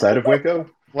it outside of Waco?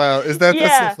 Wow, that's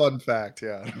a fun fact?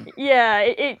 Yeah.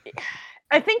 Yeah,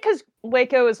 I think because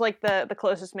Waco is like the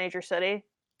closest major city,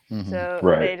 so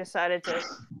they decided to,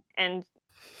 and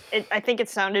I think it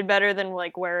sounded better than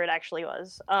like where it actually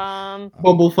was.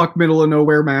 Bumblefuck middle of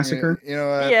nowhere massacre. You know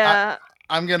what? Yeah.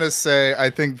 I'm gonna say I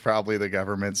think probably the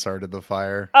government started the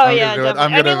fire. Oh, yeah,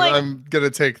 definitely. I'm gonna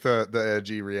take the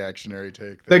edgy reactionary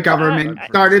take. The government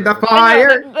started the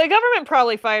fire. The government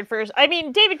probably fired first. I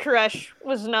mean, David Koresh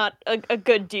was not a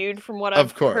good dude from what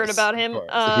I've heard about him.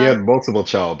 He had multiple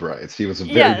child brides. He was a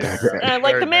very bad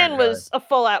like the man was a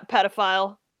full-out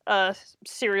pedophile,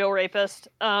 serial rapist.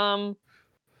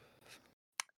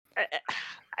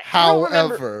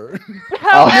 However,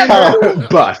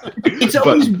 but it's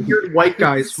always weird white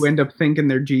guys who end up thinking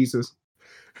they're Jesus.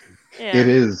 Yeah. It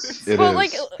is.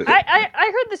 Like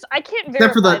I heard this. I can't verify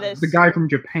Except for this. the guy from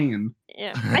Japan.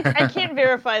 Yeah, I can't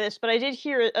verify this, but I did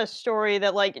hear a story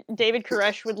that like David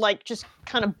Koresh would like just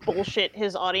kind of bullshit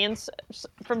his audience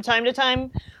from time to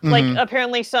time. Like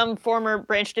apparently some former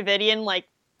Branch Davidian, like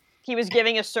he was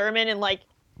giving a sermon and like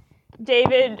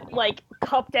David like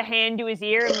cupped a hand to his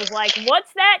ear and was like,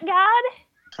 "What's that, God?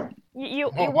 You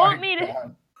want me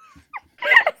to?"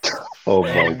 Oh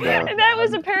my God! And that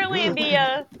was apparently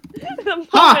the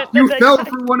moment. You fell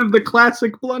for one of the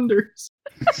classic blunders.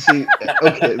 See,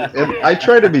 okay, and I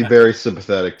try to be very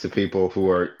sympathetic to people who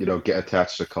are, get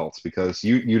attached to cults, because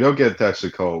you don't get attached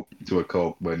to a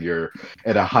cult when you're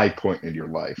at a high point in your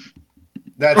life.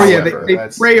 They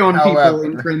prey on people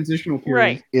in transitional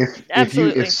periods. Right.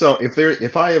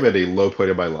 If I am at a low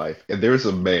point in my life and there's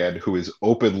a man who is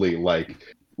openly like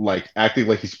acting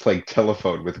like he's playing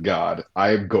telephone with God,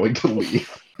 I am going to leave.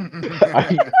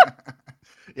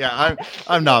 Yeah,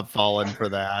 I'm not falling for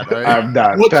that. I'm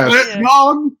not. What's that,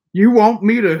 dog? You want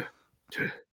me to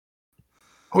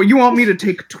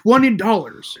take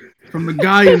 $20 from the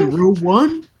guy in row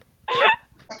 1?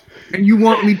 And you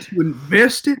want me to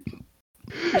invest it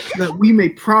so that we may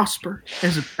prosper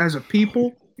as a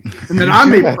people, and that I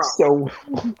may prosper.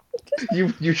 So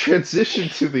you transition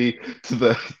to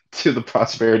the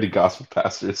prosperity gospel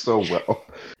pastor so well.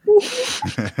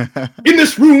 In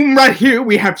this room right here,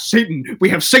 we have Satan. We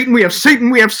have Satan. We have Satan.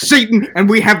 We have Satan, and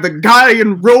we have the guy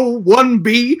in row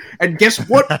 1B. And guess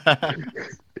what?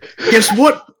 Guess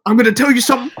what? I'm going to tell you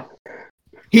something.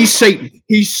 He's Satan.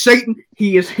 He's Satan.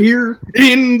 He is here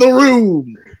in the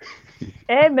room.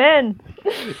 Amen.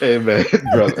 Amen,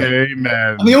 brother.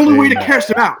 Amen. And the only way to cast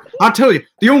him out, I'll tell you,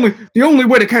 the only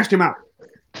way to cast him out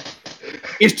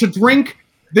is to drink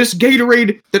this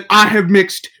Gatorade that I have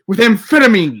mixed with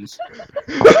amphetamines.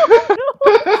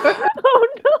 Oh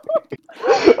no!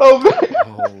 Oh man!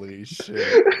 Holy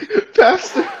shit!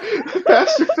 Pastor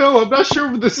Phil, I'm not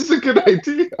sure if this is a good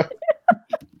idea.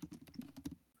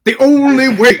 The only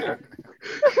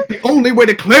way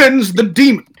to cleanse the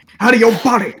demon out of your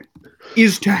body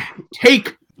is to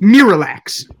take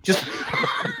Miralax. Just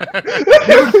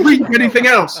don't drink anything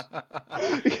else.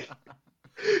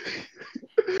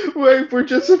 Wait, we're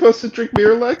just supposed to drink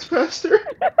Miralax, Pastor?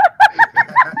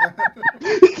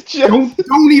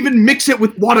 Don't even mix it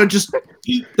with water. Just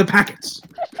eat the packets.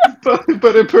 But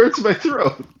it hurts my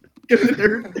throat.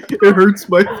 It hurts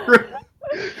my throat.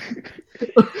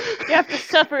 You have to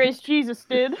suffer as Jesus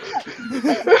did.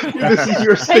 This is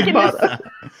your stigmata.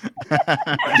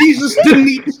 Jesus didn't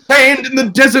eat sand in the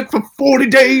desert for 40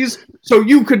 days, so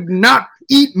you could not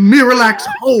eat Miralax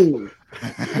whole.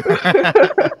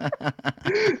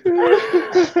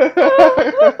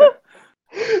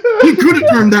 He could have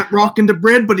turned that rock into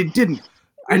bread, but he didn't.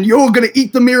 and you're gonna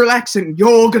eat the Miralax, and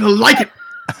you're gonna like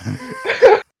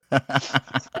it.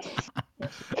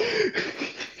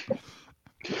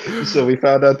 So we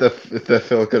found out that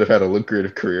Phil could have had a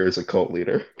lucrative career as a cult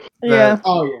leader. Yeah.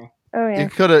 Oh yeah. Oh yeah. You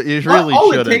could have. You really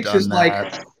All it should have takes done is,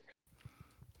 that.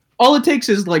 All it takes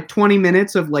is like 20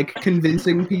 minutes of like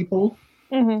convincing people.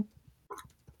 Mm-hmm.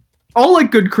 All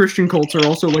like good Christian cults are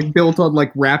also like built on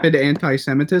like rapid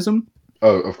anti-Semitism,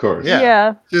 Oh, of course. Yeah.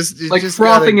 Yeah. You like just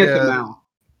frothing gotta at the get- mouth.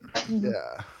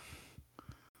 Yeah.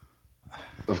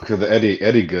 Of course,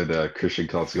 any good Christian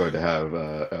cult's going to have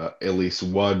at least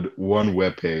one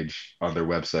web page on their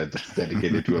website that's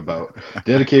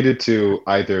dedicated to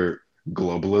either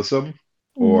globalism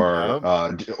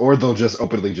or they'll just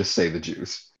openly just say the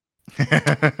Jews.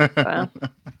 Wow.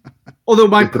 Although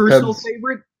my It personal depends.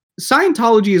 favorite,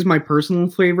 Scientology is my personal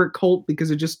favorite cult because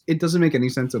it doesn't make any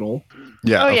sense at all.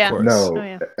 Yeah, Oh, of yeah. course. No, Oh,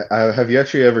 yeah. have you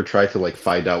actually ever tried to like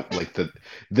find out like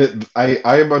I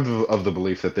am of the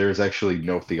belief that there is actually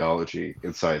no theology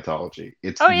in Scientology.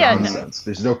 It's Oh, yeah, no. nonsense.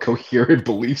 There's no coherent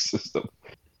belief system.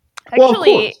 Well, of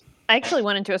Actually, course. I actually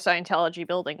went into a Scientology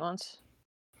building once.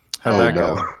 How'd that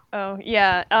go? Oh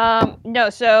yeah. No.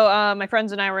 So my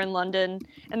friends and I were in London,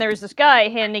 and there was this guy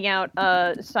handing out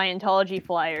Scientology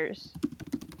flyers,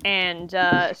 and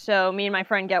so me and my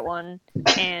friend get one,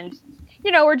 and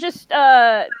we're just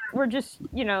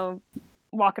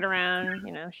walking around,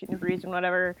 shooting the breeze and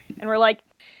whatever, and we're like,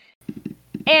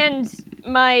 and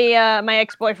my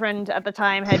ex-boyfriend at the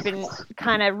time had been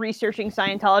kind of researching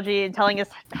Scientology and telling us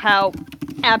how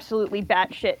absolutely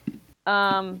batshit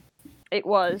it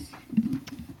was.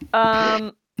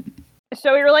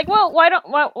 So we were like, well, why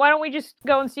don't we just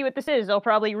go and see what this is? It'll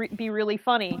probably be really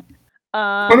funny.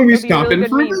 Why don't we it'll be stop really in good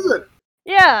for a memes. visit?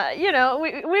 Yeah,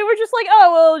 we were just like,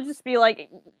 oh, well, it'll just be like,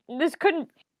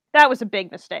 that was a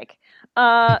big mistake.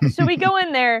 So we go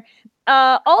in there.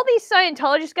 All these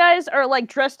Scientologist guys are like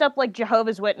dressed up like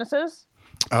Jehovah's Witnesses.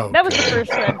 Oh, That was the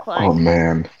first red flag. Oh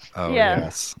man. Oh, Yeah.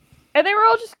 yes. And they were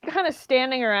all just kind of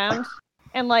standing around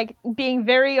and like being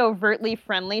very overtly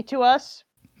friendly to us.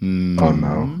 Oh,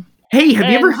 no. Hey, have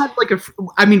you ever And- had like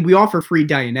I mean, we offer free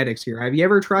Dianetics here. Have you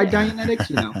ever tried Dianetics?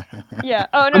 Yeah.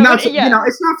 Oh no. I'm not, but, yeah.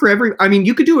 it's not for every. I mean,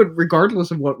 you could do it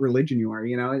regardless of what religion you are.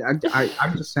 I'm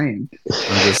just saying.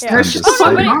 Yeah. That's just Oh, no,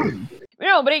 so but it- common.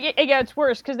 No, but it gets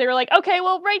worse because they were like, okay,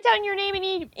 well, write down your name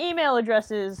and email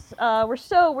addresses. We're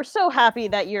so happy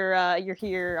that you're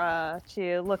here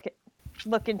to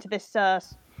look into this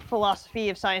philosophy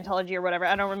of Scientology or whatever.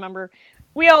 I don't remember.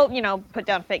 We all put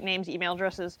down fake names, email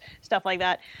addresses, stuff like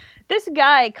that. This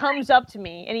guy comes up to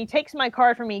me and he takes my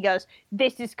card from me. He goes,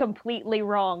 "This is completely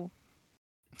wrong."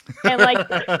 And like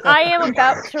I am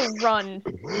about to run.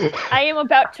 I am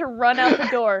about to run out the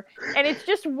door, and it's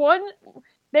just one.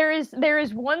 There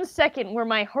is 1 second where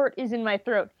my heart is in my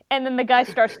throat, and then the guy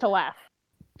starts to laugh.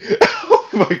 Oh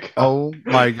my god. Oh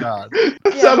my god.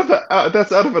 That's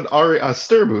Yeah. out of an Ari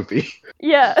Aster movie.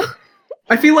 Yeah.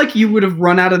 I feel like you would have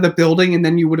run out of the building, and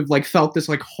then you would have like felt this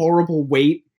like horrible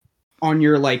weight on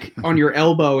your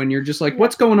elbow, and you're just like,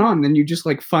 "What's going on?" And then you just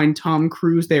like find Tom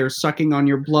Cruise there sucking on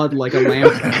your blood like a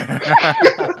lamb.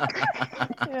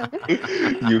 Yeah.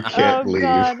 You can't leave.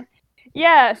 God.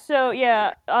 Yeah. So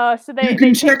yeah. So they You can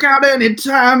they check out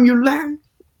anytime you like.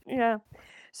 Yeah.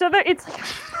 So there, it's like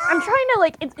I'm trying to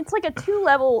like it's like a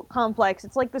 2-level complex.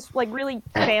 It's like this like really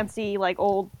fancy like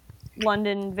old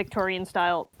London Victorian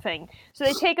style thing. So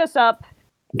they take us up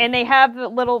and they have the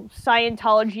little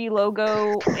Scientology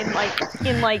logo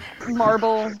in like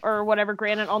marble or whatever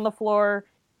granite on the floor.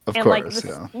 Of And course, like this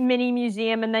yeah. mini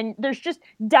museum, and then there's just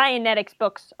Dianetics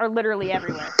books are literally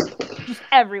everywhere. Just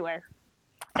everywhere.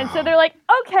 And so they're like,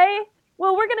 okay,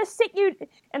 well, we're gonna sit you,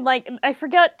 and like, I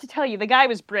forgot to tell you, the guy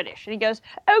was British, and he goes,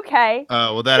 okay,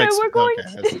 Oh, well, that so we're going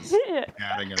okay, this is yeah,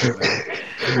 adding everything.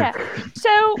 yeah.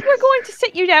 So we're going to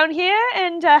sit you down here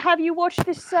and have you watch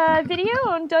this video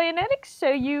on Dianetics,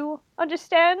 so you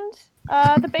understand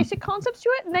the basic concepts to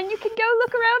it, and then you can go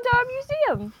look around our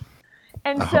museum.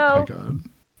 And Oh so my god.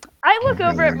 I look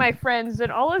over at my friends,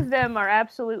 and all of them are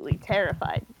absolutely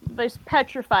terrified. They're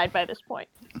petrified by this point.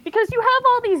 Because you have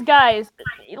all these guys,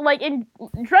 like,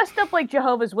 dressed up like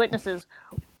Jehovah's Witnesses,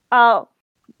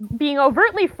 being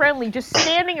overtly friendly, just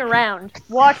standing around,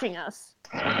 watching us.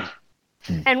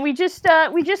 And we just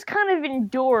kind of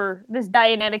endure this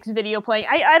Dianetics video playing.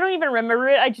 I don't even remember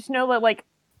it, I just know that, like,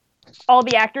 all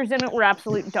the actors in it were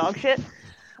absolute dog shit.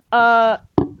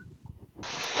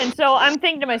 And so I'm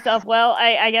thinking to myself, well,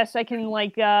 I guess I can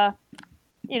like,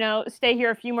 stay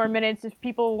here a few more minutes if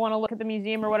people want to look at the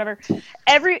museum or whatever.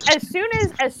 As soon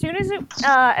as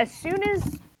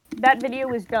that video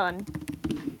was done,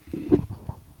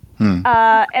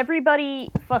 Everybody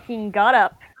fucking got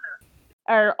up,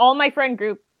 or all my friend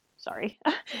group. Sorry,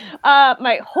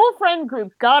 my whole friend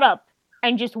group got up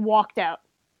and just walked out.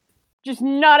 Just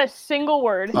not a single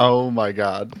word. Oh my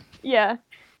god. Yeah.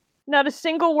 Not a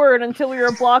single word until we were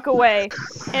a block away.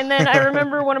 And then I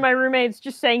remember one of my roommates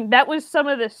just saying, that was some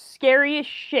of the scariest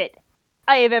shit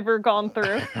I have ever gone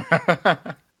through.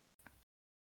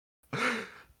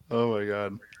 Oh my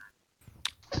god.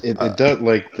 It does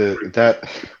like that.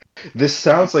 This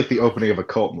sounds like the opening of a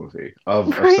cult movie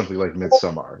of something like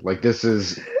Midsommar. Like this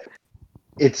is.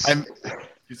 I'm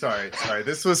sorry.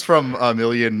 This was from a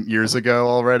million years ago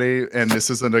already, and this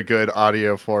isn't a good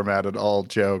audio format at all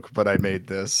joke, but I made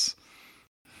this.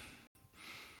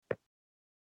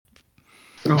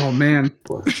 Oh man.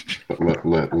 Let's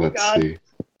see.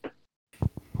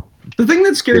 The thing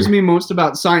that scares me most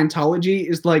about Scientology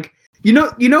is like, you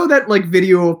know that like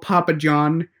video of Papa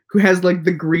John who has like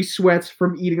the grease sweats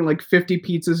from eating like 50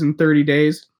 pizzas in 30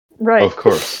 days? Right. Of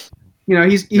course. You know,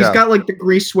 he's got like the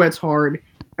grease sweats hard,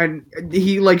 and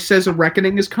he like says a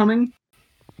reckoning is coming.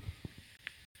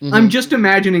 Mm-hmm. I'm just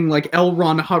imagining like L.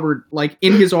 Ron Hubbard like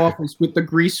in his office with the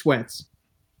grease sweats,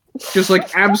 just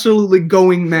like absolutely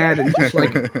going mad and just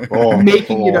like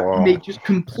making it up, just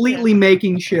completely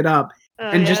making shit up,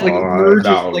 and just like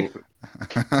emerges like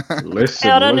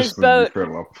out on his boat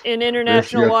in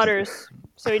international waters,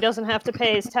 so he doesn't have to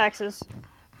pay his taxes.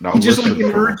 Now, he just like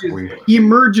emerges. He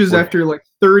emerges after like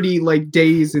 30 like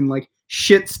days in like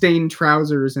shit-stained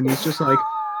trousers, and he's just like,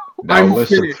 "I'm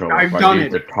finished. I've done it." I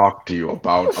need to talk to you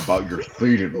about your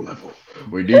thetan level.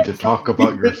 We need to talk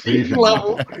about your thetan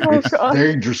level. It's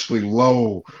dangerously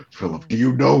low, Philip. Do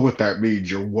you know what that means?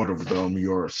 You're one of them.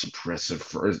 You're a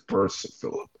suppressive person,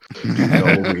 Philip. You know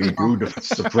what we do to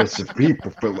suppressive people,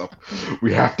 Philip?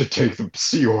 We have to take them to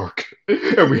Sea Org,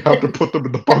 and we have to put them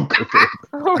in the bunker,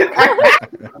 Philip.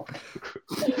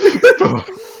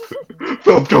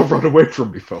 Philip, don't run away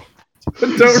from me, Philip.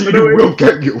 We'll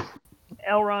get you.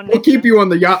 Elrond. We'll keep you on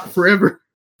the yacht forever.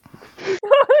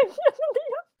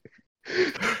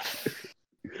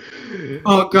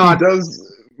 Oh God! He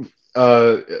does.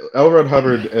 L. Ron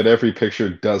Hubbard in every picture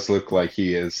does look like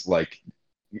he is like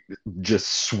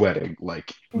just sweating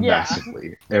like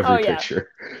massively every picture.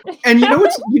 And you know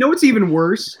what's even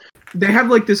worse? They have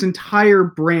like this entire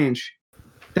branch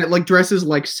that like dresses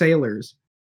like sailors.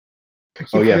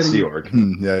 Oh yeah, Sea Org.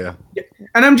 Yeah.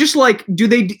 And I'm just like, do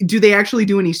they actually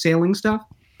do any sailing stuff?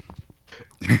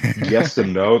 Yes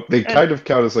and no. They kind of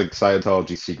count as like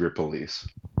Scientology secret police.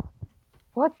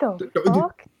 What the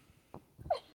fuck?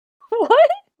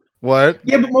 What?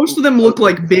 Yeah, but most of them look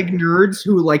like big nerds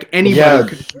who like anybody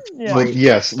could. Yeah. Like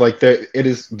yes, like they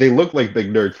look like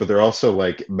big nerds, but they're also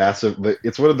like massive.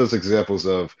 It's one of those examples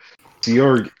of Sea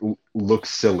Org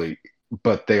looks silly,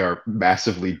 but they are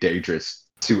massively dangerous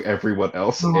to everyone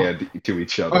else and to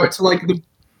each other. Oh, it's like the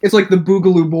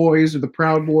Boogaloo Boys or the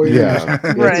Proud Boys. Yeah,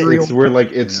 Right. It's where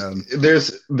like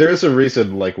there's a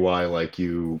reason like why like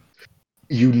you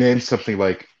name something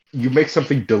like you make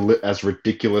something as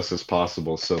ridiculous as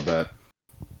possible so that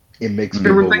it makes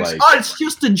people like, oh, it's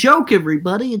just a joke,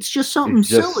 everybody. It's just something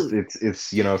silly.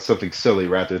 It's something silly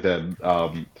rather than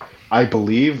I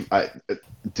believe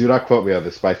do not quote me on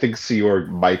this, but I think Sea Org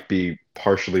might be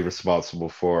partially responsible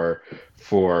for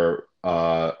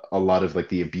a lot of like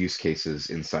the abuse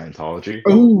cases in Scientology.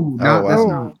 That's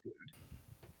not.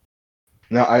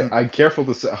 Now, I'm careful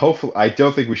to say. Hopefully, I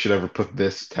don't think we should ever put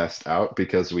this test out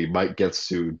because we might get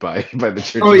sued by the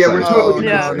Church. Oh yeah, of we're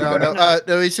Scientology. totally.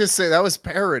 No. Let's just say that was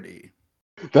parody.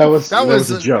 That was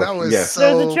a joke. That was yes.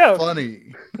 so a joke.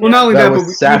 funny. Well, not only That that, was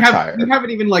but satire. we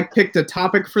haven't even like picked a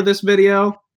topic for this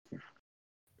video.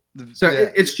 So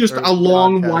it's just a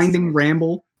long, winding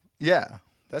ramble. Yeah,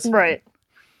 that's right.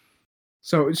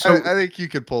 So I think you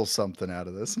could pull something out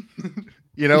of this.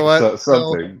 You know what?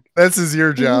 Something. This is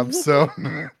your job. So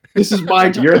this is my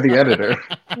job. You're the editor.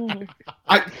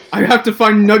 I have to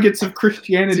find nuggets of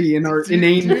Christianity in our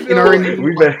inane. We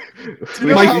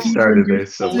started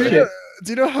this. Do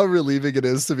you know how relieving it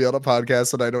is to be on a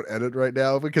podcast and I don't edit right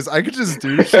now? Because I could just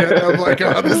do shit. I'm like,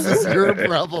 oh, this is your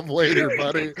problem later,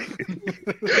 buddy.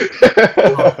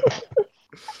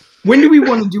 When do we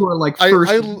want to do our like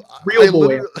first real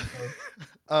boy?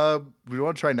 We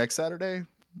want to try next Saturday.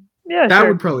 Yeah, that sure.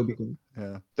 would probably be good.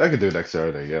 Yeah, I could do it next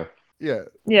Saturday. Yeah. Yeah.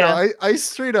 Yeah. No, I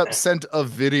straight up sent a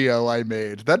video I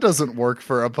made. That doesn't work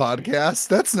for a podcast.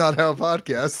 That's not how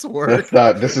podcasts work. That's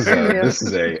not. This is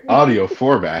a audio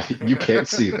format. You can't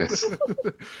see this.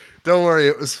 Don't worry,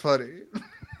 it was funny.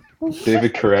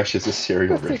 David Koresh is a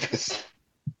serial rapist.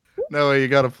 No, you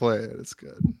got to play it. It's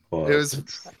good. Well, It was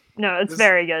No, it's This-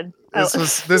 very good.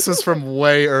 This was from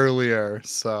way earlier,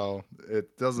 so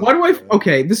it doesn't. Why do I?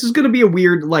 Okay, this is gonna be a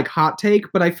weird like hot take,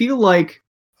 but I feel like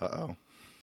Uh-oh.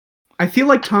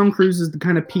 Tom Cruise is the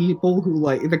kind of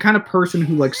the kind of person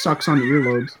who like sucks on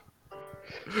earlobes.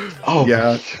 Oh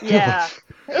Yeah. Yeah.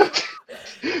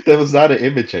 That was not an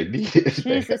image I needed.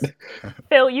 Jesus.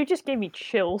 Phil, you just gave me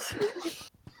chills.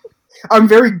 I'm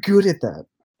very good at that.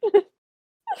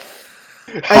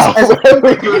 How? As a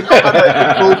filmmaker,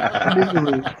 I know how to evoke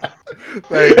misery.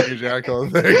 Thank you, Jackal.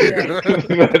 Thank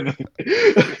you.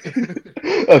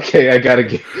 Okay,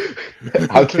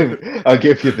 I'll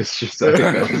give you this just I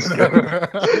think that was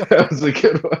good. That was a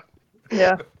good one.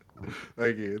 Yeah.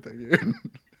 Thank you.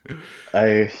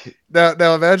 I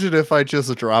Now imagine if I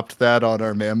just dropped that on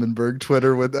our Mammonberg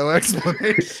Twitter with no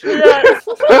explanation. Yes.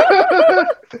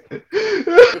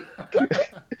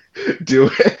 do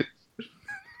it.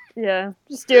 Yeah.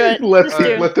 Just do it. Let Just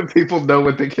do it. the people know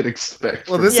what they can expect.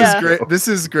 Well, from this Yeah. is great. This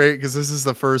is great because this is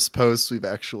the first post we've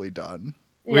actually done.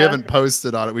 We Yeah. haven't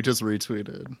posted on it. We just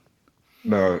retweeted.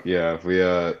 No, yeah, we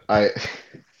I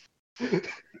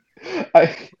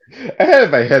had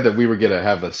in my head that we were gonna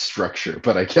have a structure,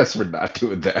 but I guess we're not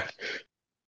doing that.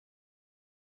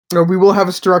 No, we will have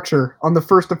a structure on the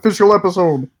first official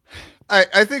episode.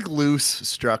 I think loose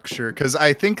structure because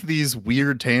I think these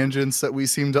weird tangents that we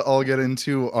seem to all get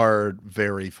into are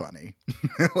very funny.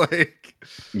 Like,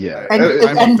 Yeah, And,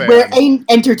 I'm a and fan. we're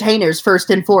entertainers first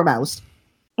and foremost.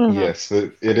 Mhm. yes,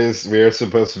 it is. We are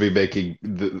supposed to be making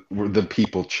the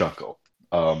people chuckle.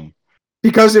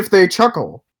 Because if they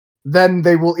chuckle, then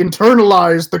they will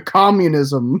internalize the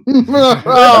communism. Yes,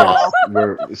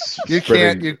 we're you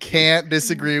spreading- can't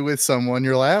disagree with someone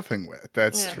you're laughing with.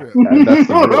 That's Yeah. true. That's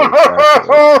the rules.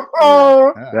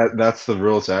 Actually. Yeah. That's the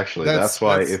rules. Actually, That's- that's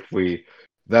why that's- if we.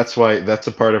 That's why that's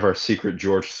a part of our secret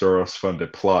George Soros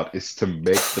funded plot is to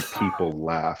make the people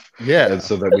laugh, Yeah. and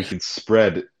so that we can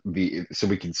spread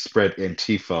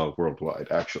Antifa worldwide.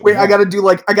 Actually, Wait, I gotta do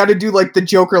like the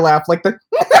Joker laugh, like the.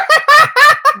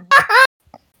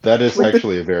 that is like the-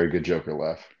 actually a very good Joker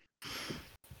laugh.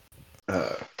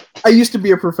 I used to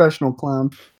be a professional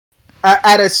clown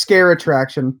at a scare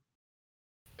attraction.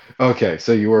 Okay,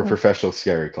 so you were a professional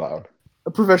scary clown.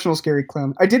 A professional scary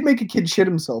clown. I did make a kid shit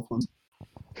himself once.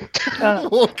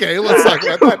 Okay, let's talk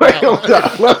about that Wait, now.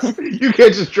 hold on. You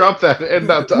can't just drop that and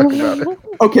not talk about it.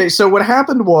 Okay, so what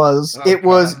happened was Oh, it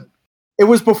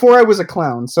was before I was a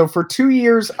clown. So for 2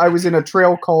 years I was in a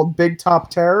trail called Big Top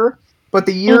Terror, but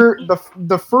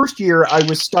the first year I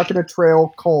was stuck in a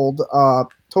trail called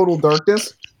Total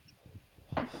Darkness.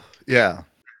 Yeah.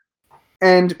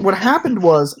 And what happened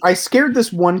was I scared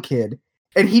this one kid,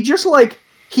 and he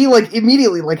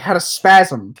immediately had a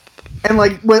spasm, and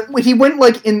when he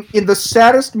went in the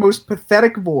saddest, most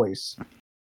pathetic voice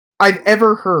I've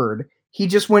ever heard. He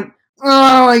just went,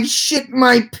 "Oh, I shit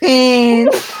my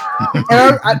pants,"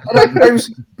 and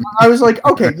I was like,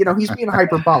 okay, he's being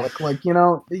hyperbolic,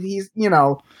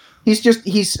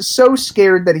 he's so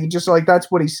scared that he just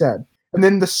that's what he said, and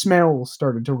then the smell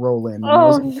started to roll in. And I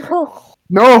was Oh like,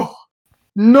 no.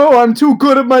 No, I'm too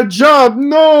good at my job.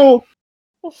 No.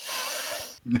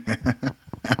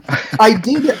 I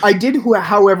did,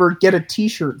 however, get a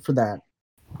T-shirt for that.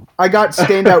 I got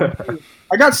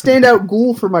standout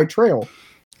ghoul for my trail,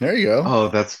 There you go. Oh,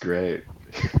 that's great.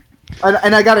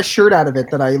 and I got a shirt out of it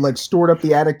that I stored up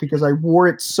the attic because I wore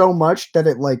it so much that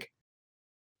it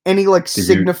any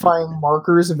signifying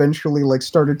markers eventually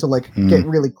started to get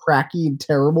really cracky and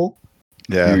terrible.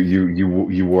 Yeah.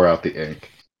 You wore out the ink.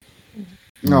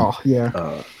 Oh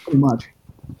yeah, pretty much.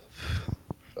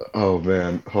 Oh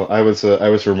man, I was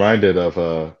reminded of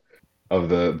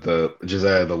the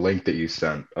Josiah, the link that you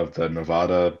sent of the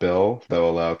Nevada bill that will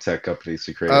allow tech companies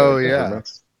to create. Oh, yeah.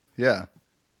 governments. Yeah.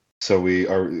 So we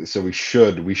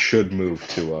should move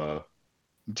to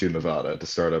Nevada to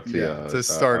start up the to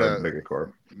start our a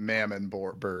megacorp.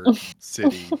 Mammonberg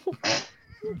City.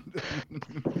 It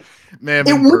would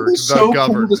Mammonberg, be the so cool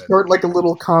government. to start a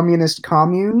little communist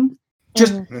commune.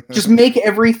 Just make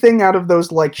everything out of those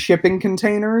shipping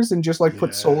containers and just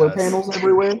put solar Yes. panels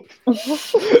everywhere.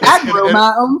 I grow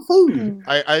my own food.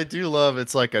 I do love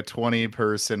it's like a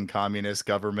 20-person communist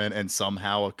government and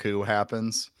somehow a coup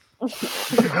happens.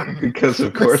 Because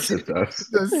of course it does.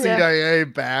 The CIA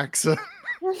backs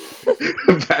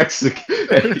Backs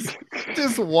the-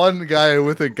 just one guy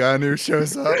with a gun who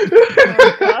shows up.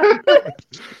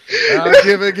 I'm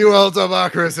giving you all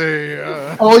democracy.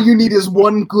 All you need is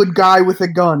one good guy with a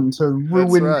gun to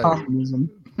ruin right.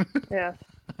 communism. Yeah.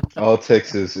 All it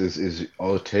takes is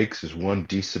one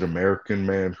decent American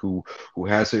man who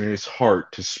has it in his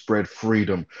heart to spread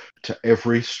freedom to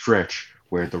every stretch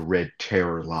where the Red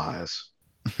Terror lies.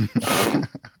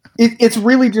 It's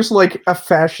really just like a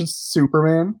fascist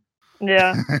Superman.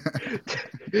 Yeah.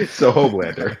 So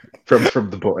Homelander from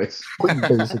The Boys.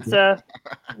 It's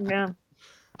yeah.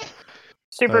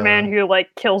 Superman who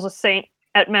like kills a saint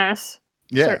at mass.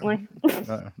 Yeah. Certainly.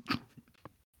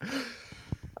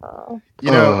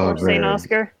 You know, or Saint man.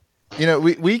 Oscar. You know,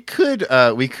 we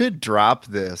could drop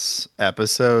this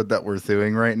episode that we're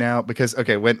doing right now because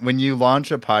when you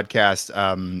launch a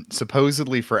podcast,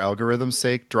 supposedly for algorithm's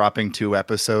sake, dropping 2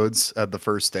 episodes the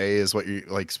first day is what you're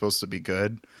like supposed to be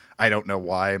good. I don't know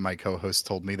why. My co-host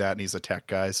told me that, and he's a tech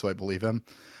guy, so I believe him.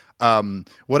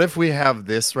 What if we have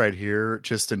this right here,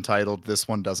 just entitled "This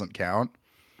One Doesn't Count"?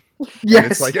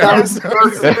 Yes, It's like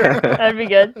That'd be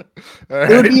good.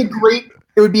 it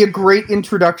would be a great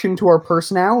introduction to our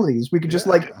personalities. We could just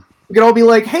we could all be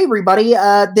like, "Hey, everybody,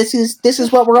 this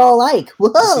is what we're all like." Whoa!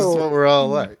 This is what we're all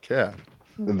like. Yeah.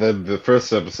 And then the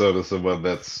first episode is the one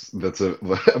that's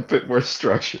a bit more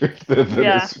structured than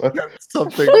this one.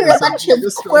 Something. We're a bunch of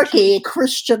quirky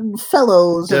Christian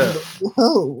fellows. Yeah.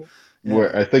 Whoa!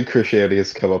 Where I think Christianity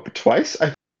has come up twice.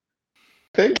 I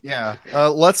think. Yeah.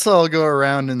 Let's all go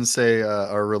around and say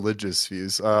our religious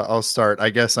views. I'll start. I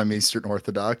guess I'm Eastern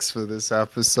Orthodox for this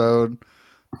episode.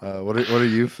 What are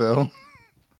you, Phil?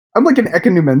 I'm like an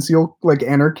ecumenical, like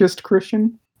anarchist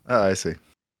Christian. Oh, I see.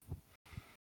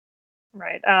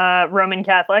 Right. Roman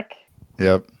Catholic.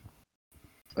 Yep.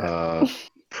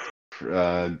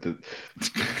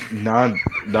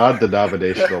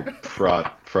 Non-denominational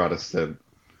Protestant.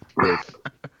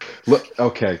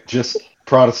 Just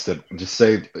Protestant. Just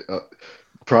say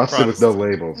Protestant with no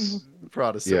labels.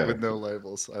 Protestant with no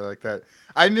labels. I like that.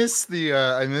 I miss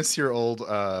your old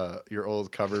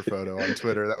cover photo on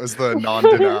Twitter. That was the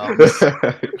non-denoms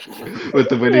with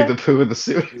the Winnie the Pooh in the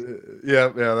suit. Yeah,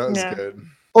 that was good.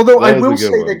 Although That I was a will good say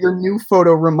one. that your new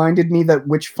photo reminded me that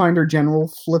Witchfinder General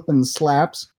flippin'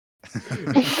 slaps.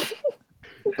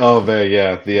 Oh man,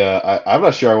 yeah. I'm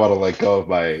not sure I want to let go of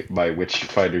my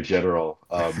Witchfinder General.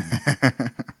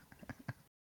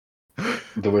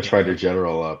 The Witchfinder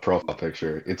General profile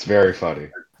picture. It's very funny.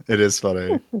 It is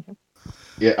funny.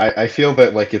 Yeah, I feel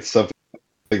that like it's something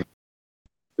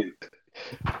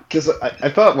because I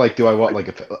thought like, do I want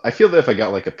like I feel that if I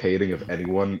got like a painting of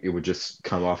anyone, it would just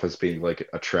come off as being like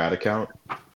a trad account.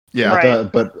 Yeah.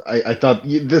 Right. But I thought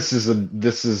this is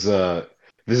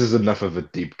enough of a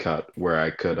deep cut where I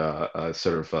could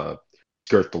sort of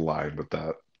skirt the line with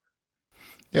that.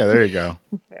 Yeah, there you go.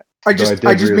 I Though just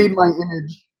really- made my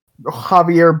image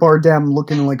Javier Bardem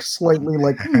looking like slightly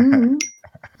like.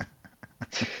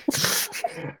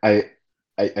 I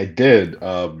did.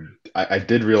 I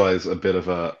did realize a bit of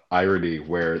a irony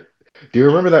where. Do you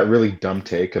remember that really dumb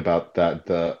take about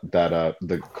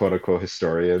the quote unquote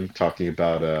historian talking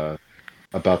about the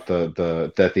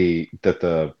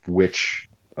witch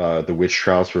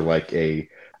trials were like a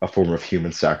form of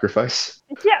human sacrifice?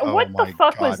 Yeah, what Oh the my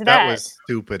fuck God, was that? That was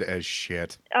stupid as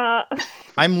shit. Uh,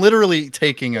 I'm literally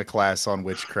taking a class on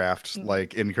witchcraft,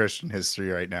 like in Christian history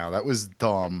right now. That was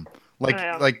dumb.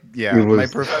 Yeah. It was- My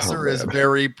professor is man.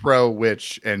 very pro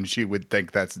witch, and she would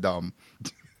think that's dumb.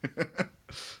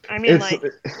 I mean, like,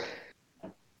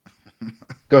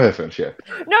 Go ahead, Finch. Yeah.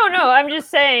 no, I'm just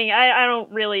saying, I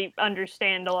don't really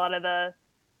understand a lot of the,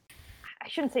 I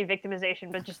shouldn't say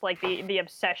victimization, but just like the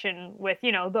obsession with,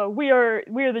 we are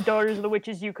the daughters of the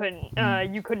witches you couldn't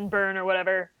burn or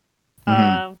whatever.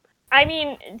 Mhm. I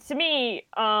mean, to me,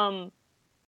 I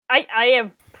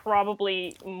have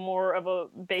probably more of a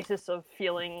basis of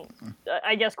feeling,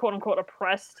 I guess, quote unquote,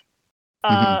 oppressed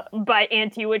by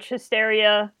anti-witch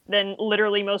hysteria than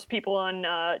literally most people on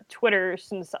Twitter,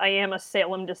 since I am a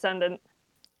Salem descendant.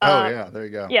 Oh yeah, there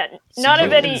you go. Yeah, So not you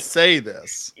of can any. say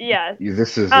this. Yeah,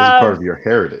 This is part of your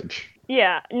heritage.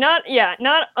 not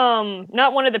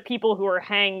one of the people who were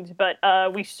hanged, but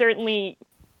we certainly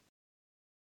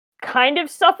kind of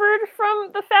suffered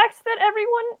from the fact that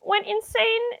everyone went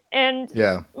insane, and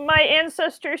Yeah. my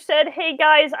ancestor said, "Hey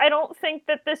guys, I don't think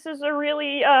that this is a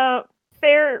really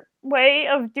fair way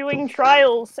of doing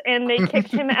trials," and they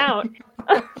kicked him out.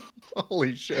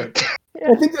 Holy shit.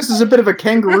 I think this is a bit of a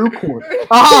kangaroo court.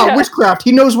 Aha, witchcraft.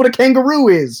 He knows what a kangaroo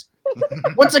is.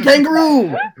 What's a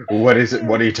kangaroo? What is it?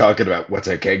 What are you talking about? What's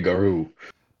a kangaroo?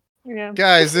 Yeah.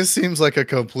 Guys, this seems like a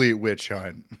complete witch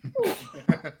hunt.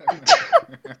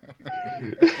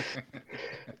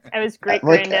 I was great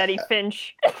Like- granddaddy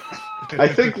Finch. I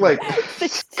think like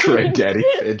Granddaddy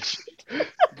Finch.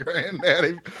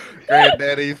 Granddaddy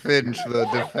Finch, the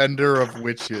defender of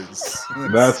witches.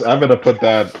 I'm gonna put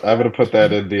that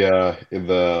in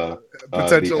the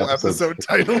Potential episode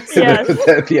titles. Yes.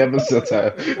 The episode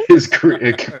title is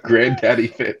Granddaddy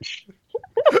Finch.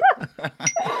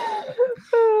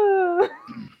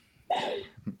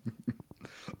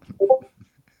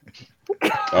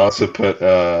 I also put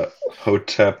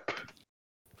Hotep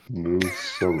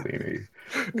Mussolini.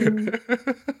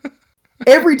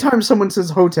 Every time someone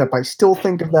says Hotep, I still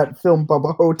think of that film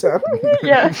Bubba Hotep.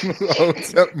 Yeah.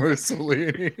 Hotep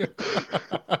Mussolini.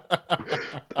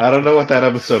 I don't know what that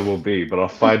episode will be, but I'll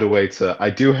find a way to.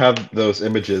 I do have those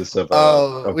images of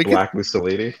we Black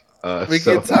Mussolini. We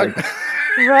so could talk.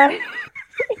 Right.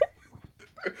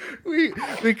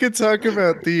 We could talk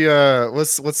about the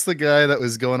what's the guy that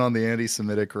was going on the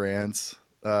anti-Semitic rants?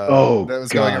 That was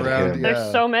going God, around. him. Yeah.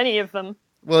 There's so many of them.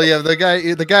 Well, yeah,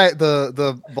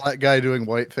 the black guy doing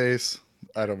whiteface.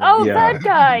 I don't know. Oh, that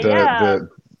guy. Yeah.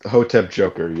 The Hotep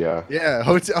Joker. Yeah. Yeah,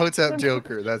 Hotep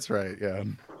Joker. That's right. Yeah.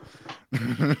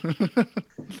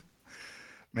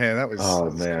 Man, that was. Oh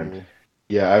that's man. cool.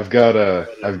 Yeah, I've got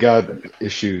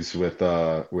issues with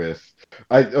I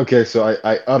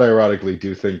unironically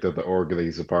do think that the org that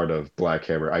he's a part of, Black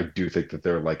Hammer, I do think that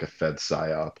they're like a Fed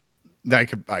psyop. I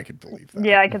could believe that.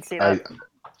 Yeah, I can see that.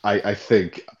 I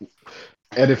think,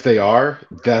 and if they are,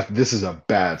 that this is a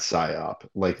bad psyop.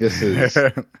 Like this is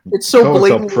It's so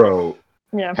blatant. Pro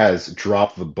Yeah. has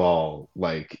dropped the ball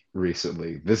like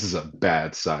recently. This is a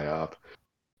bad psyop.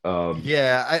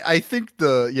 Yeah, I think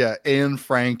Anne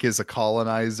Frank is a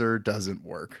colonizer doesn't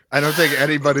work. I don't think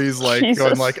anybody's like going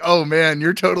Jesus. like, oh man,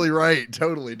 you're totally right.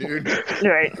 Totally, dude.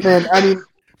 Right. Man, I mean,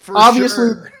 For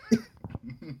Obviously- sure.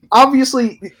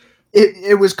 obviously,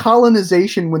 it was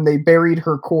colonization when they buried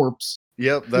her corpse.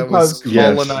 Yep, that Because was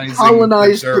Yes.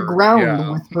 colonized The ground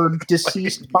Yeah. with her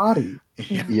deceased body.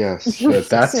 Yes,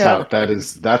 that's Yeah.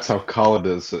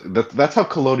 how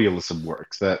colonialism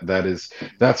works.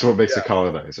 That's what makes a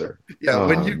colonizer. Yeah,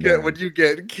 when Oh, you man.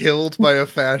 get killed by a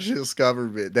fascist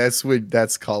government, that's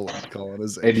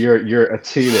colonization. And you're a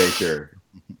teenager.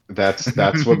 That's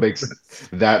what makes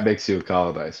you a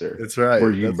colonizer. That's right.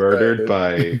 Were you that's murdered right.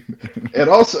 by? And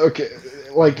also, okay,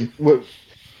 like what?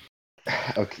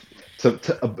 Okay,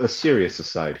 a serious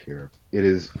aside here.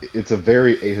 It's a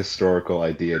very ahistorical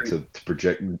idea to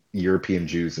project European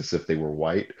Jews as if they were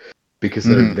white, because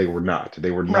Mhm. they were not.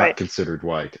 They were not Right. considered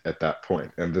white at that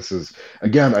point. And this is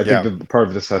again, I Yeah. think that part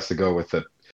of this has to go with that.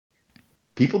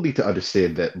 People need to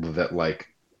understand that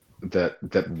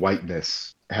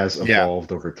whiteness has Yeah.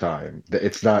 evolved over time. That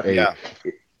it's not a Yeah.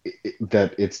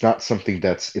 that it's not something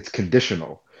it's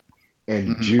conditional.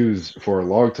 And Mhm. Jews for a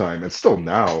long time, and still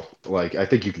now, like I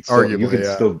think you can still Arguably,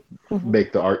 yeah. Mhm.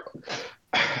 make the art.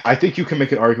 I think you can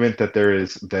make an argument that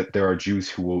there are Jews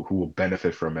who will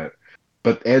benefit from it,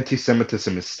 but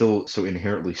anti-Semitism is still so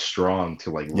inherently strong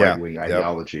to like Yeah, right-wing yep.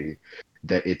 ideology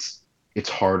that it's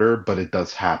harder, but it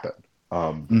does happen.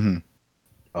 Mhm.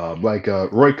 Like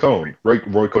Roy Cohn,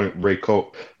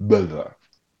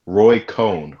 Roy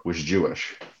Cohn was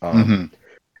Jewish. Mhm.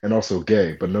 And also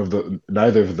gay, but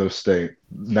neither of those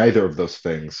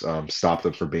things stopped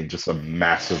him from being just a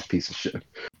massive piece of shit.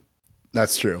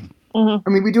 That's true. Hmm. I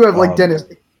mean, we do have like Um,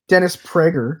 Dennis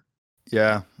Prager.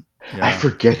 Yeah. Yeah. I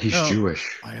forget he's No.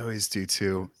 Jewish. I always do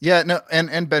too. Yeah, no,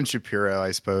 and Ben Shapiro,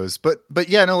 I suppose. But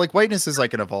yeah, no, like whiteness is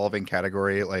like an evolving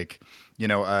category. Like,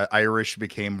 Irish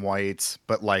became white,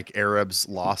 but like Arabs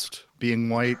lost being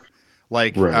white.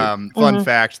 Like, Right. fun Mhm.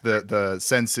 fact, the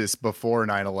census before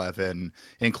 9/11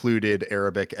 included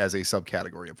Arabic as a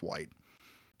subcategory of white.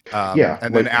 Yeah,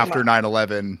 And then like- after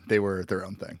 9/11, they were their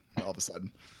own thing all of a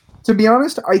sudden. To be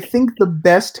honest, I think the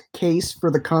best case for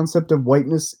the concept of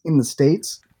whiteness in the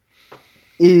States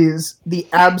is the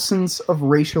absence of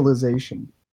racialization.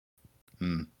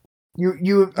 Hmm.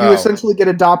 You Oh. essentially get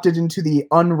adopted into the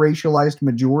unracialized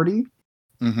majority,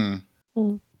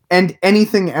 Mm-hmm. and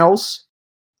anything else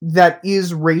that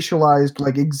is racialized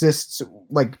like exists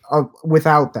like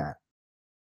without that.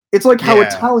 It's like how Yeah,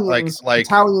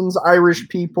 Italians, Irish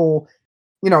people,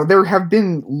 there have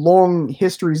been long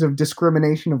histories of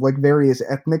discrimination of like various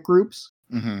ethnic groups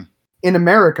Mm-hmm. in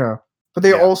America, but they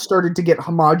Yeah. all started to get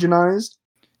homogenized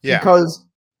Yeah. because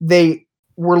they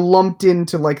were lumped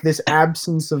into like this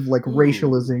absence of like Ooh.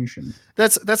 racialization.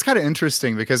 That's kind of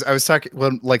interesting because I was talking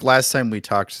like last time we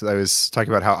talked, I was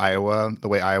talking about how the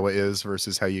way Iowa is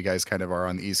versus how you guys kind of are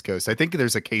on the East Coast. I think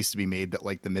there's a case to be made that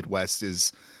like the Midwest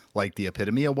is like the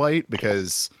epitome of white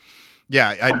because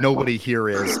nobody here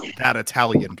is that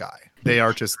Italian guy. They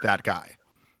are just that guy.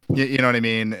 You know what I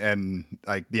mean? And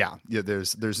like,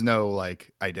 there's no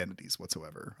like identities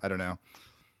whatsoever. I don't know.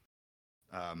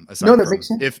 Aside No, that from makes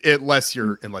sense. if unless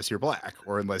you're black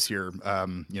or unless you're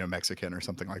Mexican or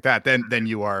something like that, then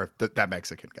you are that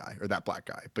Mexican guy or that black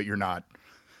guy, but you're not.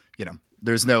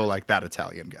 There's no like that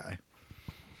Italian guy.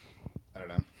 I don't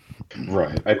know.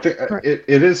 Right. I think Right.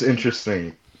 it is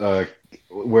interesting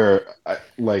where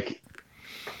like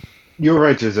you're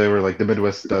right, Jose, where like the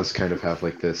Midwest does kind of have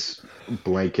like this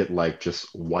blanket like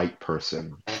just white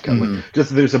person. Kind of like,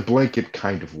 just there's a blanket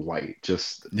kind of white.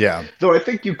 Just Yeah. though I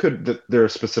think you could there are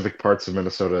specific parts of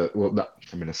Minnesota, well not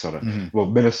Minnesota. Mhm. Well,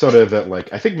 Minnesota that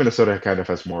like I think Minnesota kind of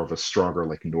has more of a stronger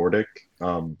like Nordic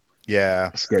Yeah.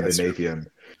 That's true. Scandinavian.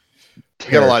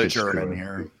 We got a lot of heritage to German it.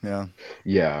 here. Yeah.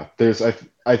 Yeah, there's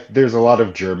a lot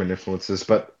of German influences,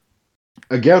 but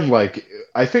again, like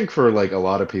I think for like a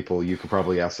lot of people, you could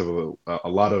probably ask them a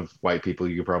lot of white people.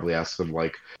 You could probably ask them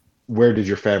like, "Where did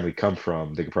your family come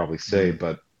from?" They could probably say,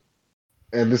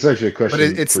 and this is actually a question.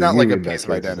 But it's for not you like a in that piece of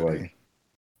case, is identity. like,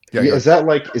 Yeah. is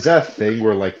that a thing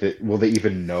where like will they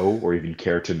even know or even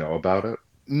care to know about it?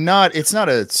 It's not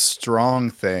a strong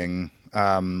thing.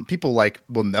 People like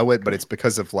will know it, but it's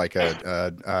because of like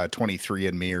a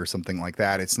 23andMe or something like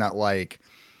that. It's not like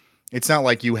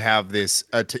you have this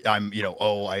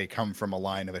I come from a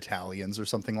line of Italians or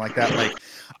something like that. Like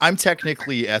I'm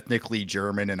technically ethnically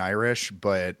German and Irish,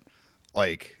 but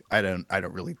like I don't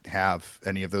really have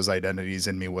any of those identities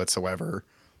in me whatsoever.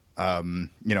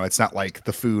 It's not like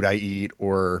the food I eat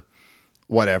or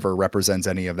whatever represents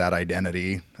any of that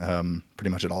identity pretty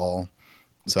much at all.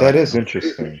 So That is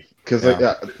interesting because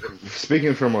Yeah. like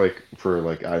speaking from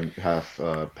like I'm half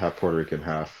Puerto Rican,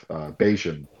 half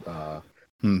Bayesian,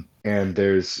 and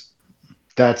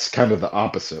that's kind of the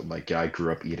opposite. Like I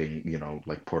grew up eating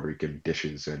like Puerto Rican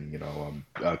dishes and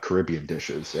Caribbean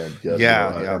dishes and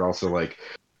and also like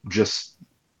just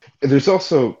there's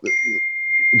also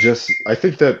just I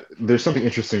think that there's something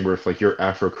interesting where if like you're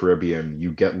Afro-Caribbean,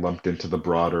 you get lumped into the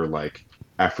broader like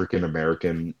African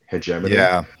American hegemony.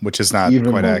 Yeah, which is not Even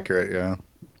quite though- accurate. Yeah.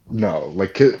 No,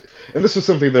 like, and this was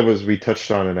something that we touched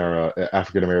on in our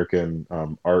African American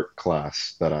art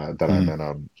class that I'm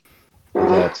in.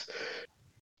 That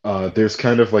there's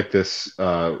kind of like this,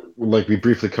 like we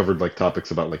briefly covered like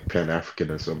topics about like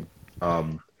Pan-Africanism,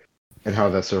 and how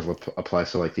that sort of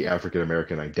applies to like the African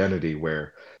American identity,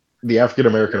 where the African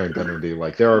American identity,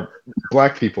 like there are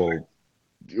black people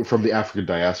from the African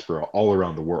diaspora all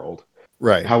around the world.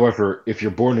 Right. However, if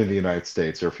you're born in the United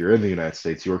States or if you're in the United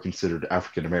States, you're considered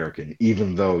African American,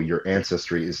 even though your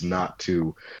ancestry is not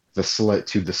to the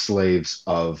slaves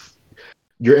of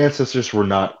your ancestors were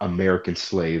not American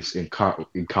slaves in cotton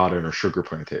or sugar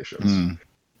plantations.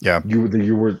 Yeah.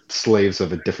 You were slaves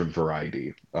of a different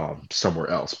variety somewhere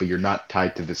else, but you're not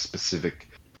tied to this specific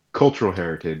cultural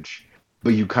heritage.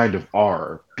 But you kind of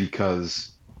are,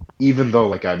 because even though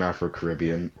like I'm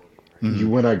Afro-Caribbean.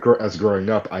 As growing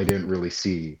up, I didn't really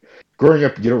see. Growing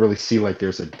up, you don't really see like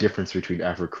there's a difference between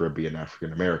Afro-Caribbean and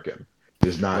African American.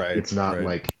 There's not. Right, It's not right.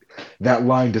 like that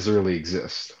line doesn't really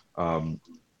exist.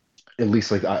 At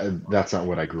least like that's not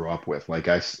what I grew up with. Like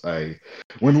I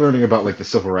when learning about like the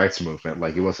civil rights movement,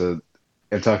 like it was and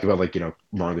talking about like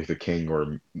Martin Luther King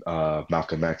or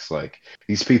Malcolm X, like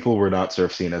these people were not sort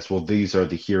of seen as, well, these are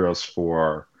the heroes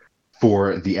for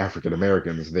the African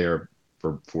Americans. They're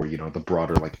for the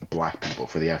broader like black people,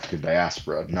 for the African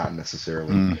diaspora, not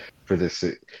necessarily for this.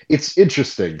 It's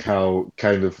interesting how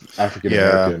kind of African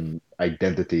American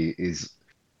identity is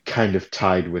kind of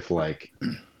tied with like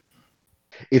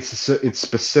it's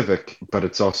specific, but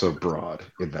it's also broad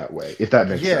in that way, if that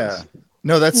makes sense.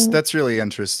 No, that's really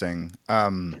interesting. I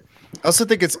also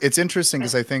think it's interesting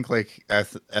because I think like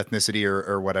ethnicity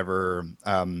or whatever,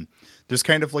 there's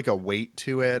kind of like a weight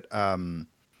to it.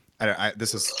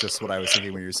 This is just what I was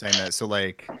thinking when you were saying that. So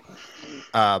like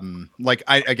I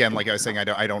was saying,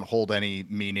 I don't hold any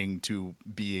meaning to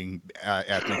being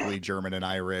ethnically German and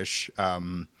Irish.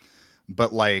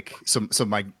 But like, so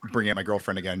bringing up my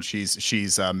girlfriend again,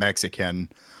 she's Mexican.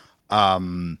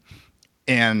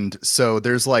 And so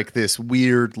there's like this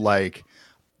weird, like,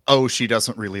 oh, she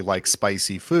doesn't really like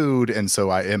spicy food. And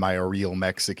so am I a real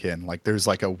Mexican? Like there's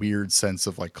like a weird sense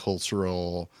of like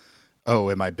cultural,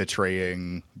 oh, am I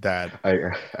betraying that? I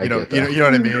you know get that.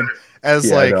 what I mean? As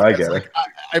Yeah, like, no, I as get like it.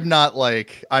 I'm not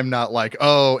like,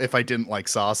 oh, if I didn't like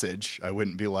sausage, I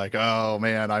wouldn't be like, oh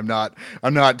man, I'm not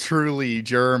truly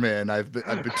German. I've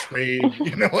betrayed,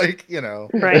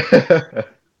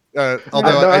 Right.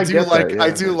 Although No, I I do get like that, yeah.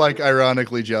 I do like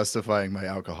ironically justifying my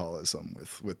alcoholism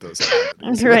with those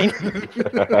identities. Right.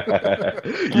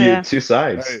 Yeah. Two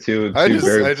sides, two I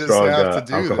very just strong have to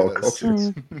do alcohol this.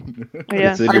 cultures.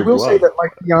 Yeah. It's in I your will say blood. that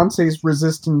like Beyonce's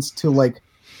resistance to like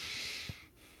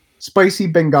spicy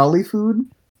Bengali food.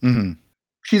 Hmm.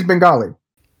 She's Bengali.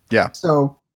 Yeah.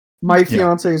 So my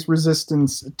fiance's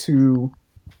resistance to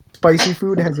spicy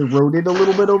food has eroded a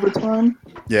little bit over time.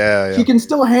 Yeah. She can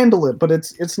still handle it, but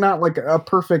it's not like a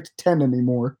perfect 10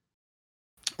 anymore.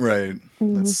 Right.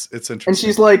 Mhm. It's interesting. And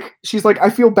she's like, I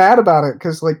feel bad about it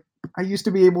because like I used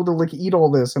to be able to like eat all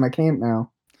this and I can't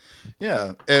now.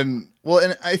 Yeah, and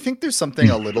I think there's something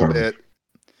a little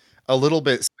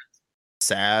bit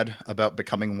sad about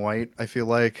becoming white. I feel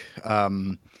like,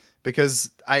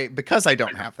 because I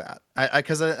don't have that.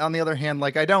 Because on the other hand,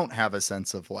 like I don't have a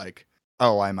sense of like,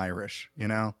 oh, I'm Irish. You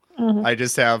know, Mhm. I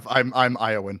just have I'm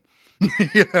Iowan.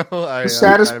 You know, The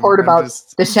saddest part about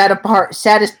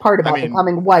mean-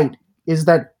 becoming white is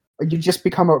that you just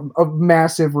become a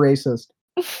massive racist.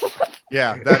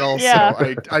 Yeah, that also. Yeah.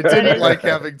 I That didn't is- like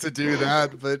having to do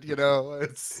that, but you know,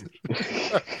 it's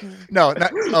no.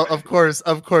 Of course.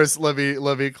 Let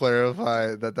me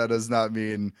clarify that does not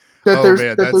mean. That Oh there's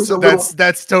man, that there's a little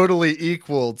that's totally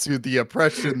equal to the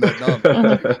oppression that. No, I'm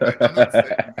not saying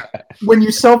that. when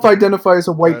you self-identify as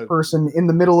a white Uh, person in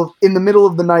the middle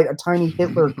of the night, a tiny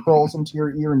Hitler crawls into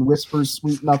your ear and whispers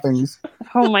sweet nothings.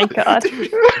 Oh my god.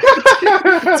 It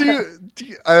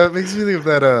makes me think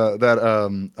of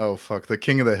the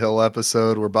King of the Hill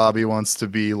episode where Bobby wants to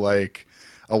be like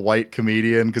a white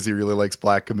comedian because he really likes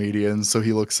black comedians, so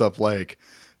he looks up like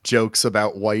jokes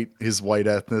about his white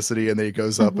ethnicity, and then he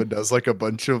goes up and does like a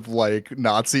bunch of like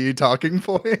Nazi talking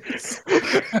points.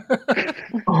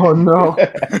 Oh no.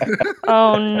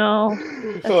 Oh no.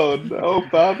 Oh no,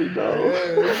 Bobby, no.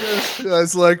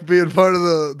 It's like being part of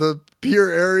the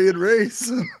pure Aryan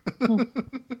race.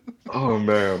 Oh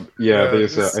man, yeah.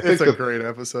 There's I think it's a that great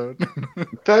episode.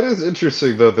 that is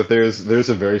interesting though. That there's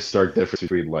a very stark difference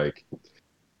between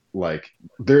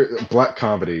black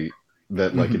comedy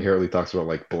that like Mhm. inherently talks about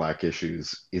like black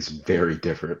issues is very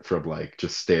different from like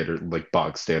just standard like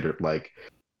bog standard like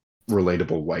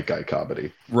relatable white guy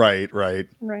comedy. Right. Right.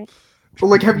 Well,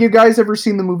 like, have you guys ever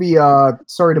seen the movie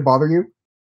Sorry to Bother You?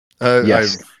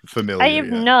 Yes. I'm familiar. I have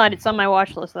yeah. not. It's on my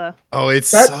watch list though. Oh,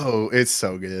 it's That-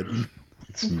 so good.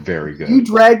 It's very good. You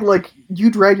drag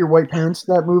your white parents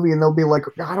to that movie and they'll be like,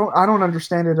 I don't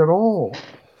understand it at all.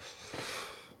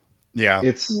 Yeah.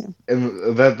 It's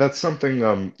and that's something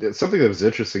it's something that was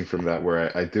interesting from that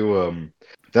where I do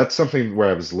that's something where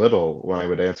I was little when I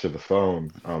would answer the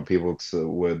phone people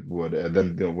would and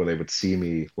then when they would see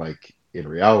me like in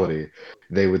reality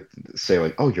they would say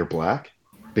like, oh, you're black,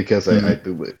 because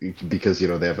because you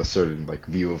know they have a certain like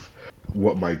view of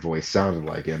what my voice sounded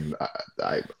like, and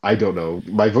I don't know,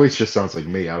 my voice just sounds like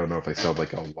me. I don't know if I sound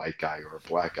like a white guy or a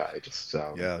black guy. I just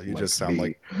sound You just sound me.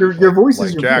 like Your voice like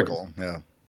is your Jackal. voice. Yeah.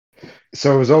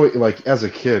 So it was always like as a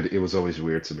kid it was always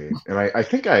weird to me, and I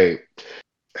think I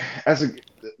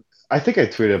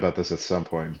tweeted about this at some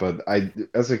point, but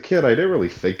as a kid I didn't really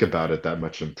think about it that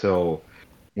much until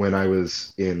when I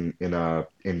was in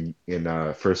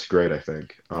first grade, I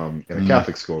think, in a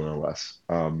Catholic school no less.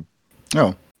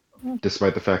 Oh.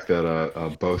 Despite the fact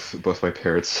that both my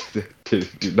parents do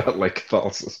not like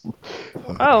Catholicism.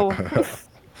 Oh.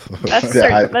 That's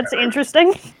Yeah, that's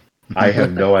interesting. I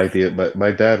have no idea, but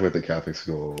my dad went to Catholic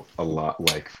school a lot.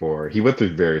 He went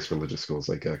through various religious schools,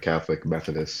 like a Catholic,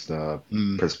 Methodist,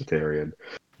 Presbyterian,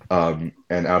 and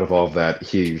out of all of that,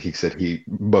 he said he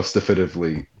most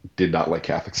definitively did not like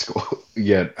Catholic school.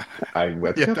 Yet I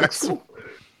went to Catholic school.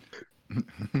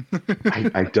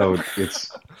 I don't.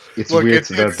 It's Look, weird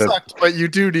it sucked, but you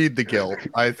do need the guilt,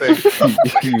 I think.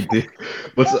 you did.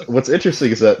 What's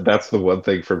interesting is that that's the one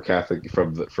thing from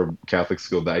Catholic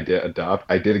school that I did adopt.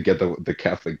 I didn't get the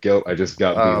Catholic guilt. I just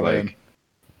got the like. Man.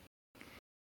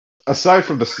 Aside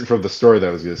from the story that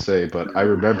I was gonna say, but I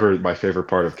remember my favorite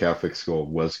part of Catholic school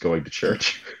was going to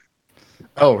church.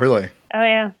 Oh, really? Oh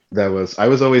yeah. I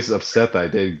was always upset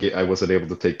that I wasn't able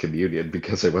to take communion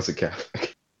because I wasn't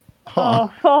Catholic.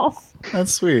 Oh.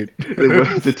 That's sweet.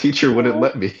 The teacher wouldn't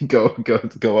let me go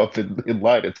up in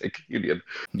line and take communion.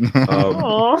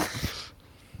 Oh.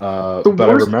 The But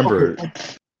I worst remember.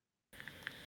 part-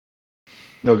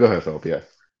 No, go ahead, Philip. Yeah.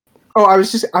 Oh, I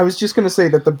was just gonna say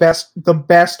that the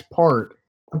best part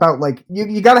about like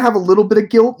you gotta have a little bit of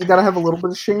guilt, you gotta have a little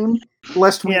bit of shame,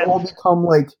 lest we Yeah. all become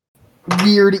like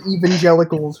weird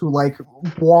evangelicals who like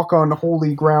walk on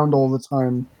holy ground all the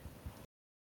time.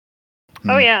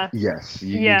 Oh yeah. Yes,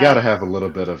 you Yeah. gotta have a little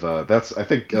bit of that's I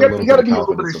think a You little gotta bit be of a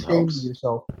little bit confidence ashamed of helps.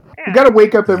 yourself. Yeah. You gotta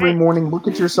wake up every morning, look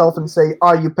at yourself, and say,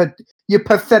 "Oh, you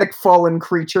pathetic fallen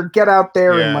creature! Get out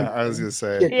there and Yeah, like." I was gonna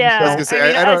say. get Yeah. I was gonna yourself." say I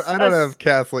mean, I don't us- have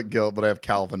Catholic guilt, but I have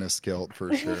Calvinist guilt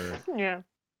for sure. Yeah.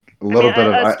 A little bit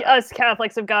of us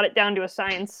Catholics have got it down to a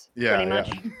science, Yeah, pretty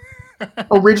much.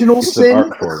 Original It's an sin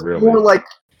art form, is really. more like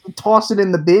toss it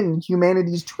in the bin.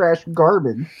 Humanity's trash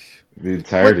garbage. The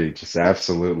entirety, just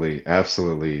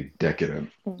absolutely decadent.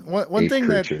 One Ape thing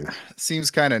creatures. that seems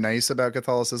kind of nice about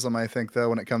Catholicism, I think, though,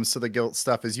 when it comes to the guilt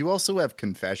stuff, is you also have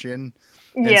confession.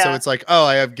 And so Yeah. it's like, oh,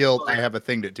 I have guilt. I have a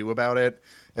thing to do about it.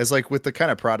 As like with the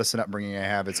kind of Protestant upbringing I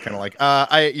have, it's kind of like,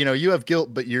 you have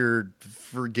guilt, but you're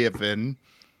forgiven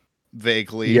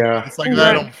vaguely. Yeah. It's like, Right.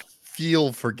 I don't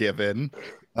feel forgiven.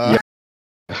 I think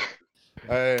Yeah.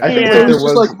 that It's there just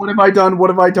was like, what have I done? What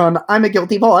have I done? I'm a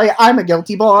guilty boy. I'm a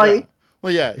guilty boy.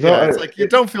 Well, yeah. No, It's like, you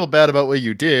don't feel bad about what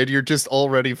you did. You're just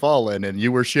already fallen and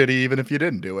you were shitty even if you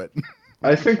didn't do it.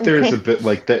 I think there's a bit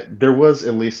like that. There was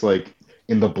at least like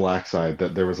in the black side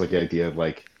that there was like the idea of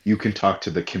like you can talk to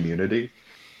the community.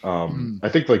 I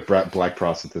think like black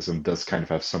Protestantism does kind of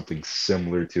have something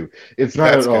similar to. It's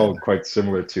not That's at all good. quite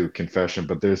similar to confession,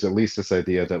 but there's at least this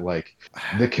idea that like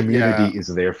the community is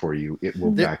there for you. It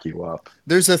will There- back you up.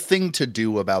 There's a thing to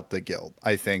do about the guilt.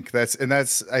 I think that's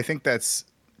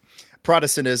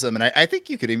Protestantism, and I think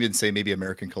you could even say maybe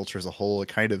American culture as a whole. It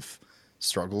kind of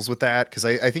struggles with that because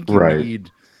I think you Right.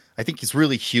 need. I think it's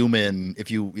really human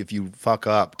if you fuck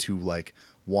up to like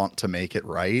want to make it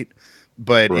right,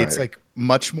 but it's Right. like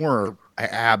much more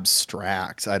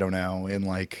abstract. I don't know in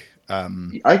like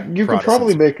You could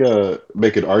probably make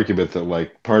an argument that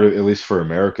like part of, at least for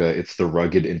America, it's the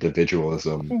rugged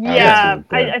individualism. Yeah, attitude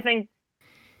that- I think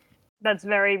that's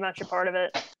very much a part of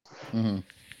it. mhm.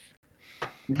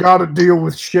 You gotta deal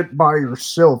with shit by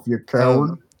yourself, you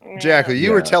coward. Jackie,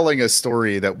 you were Yeah. telling a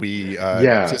story that we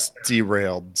just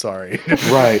derailed. Sorry.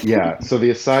 Right, yeah. So the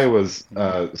Asai was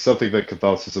something that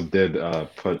Catholicism did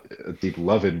put a deep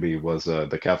love in me was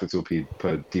the Catholics will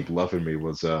put a deep love in me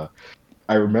was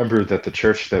I remember that the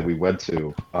church that we went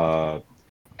to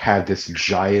had this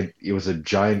giant a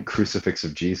giant crucifix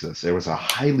of Jesus. It was a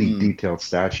highly detailed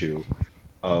statue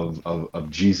of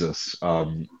Jesus.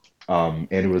 And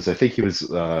it was, I think he was,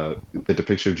 the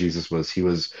depiction of Jesus was, he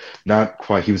was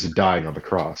dying on the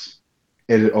cross.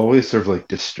 And it always sort of like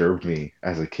disturbed me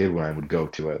as a kid when I would go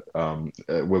to it,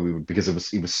 when we would, because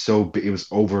it was so big, it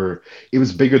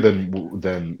was bigger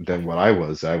than what I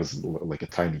was. I was like a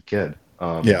tiny kid.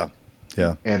 Yeah.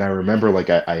 And I remember like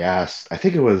I asked, I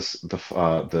think it was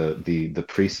the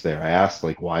priest there. I asked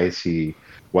like, why is he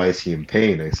in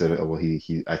pain? And he said, oh, well,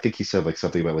 I think he said like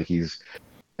something about like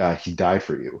he died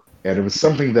for you. And it was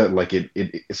something that like it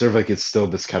sort of like it's still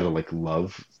this kind of like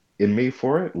love in me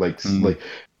for it. Like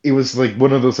it was like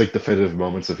one of those like definitive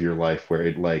moments of your life where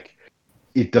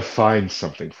it defined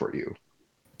something for you.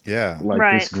 Yeah. Like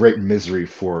Right. this great misery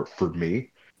for me.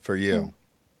 For you.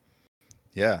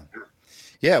 Yeah.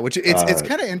 Yeah, which it's Uh,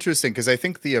 kind of interesting because I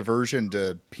think the aversion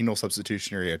to penal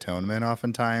substitutionary atonement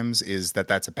oftentimes is that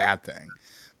that's a bad thing.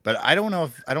 But I don't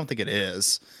think it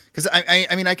is. Because I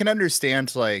mean I can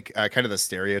understand like kind of the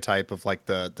stereotype of like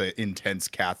the intense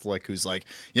Catholic who's like,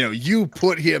 you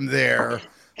put him there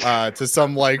to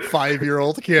some like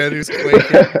 5-year-old kid who's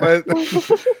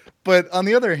quaking. But on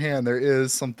the other hand, there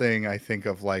is something I think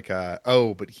of like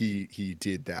but he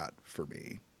did that for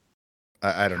me.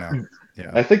 I don't know.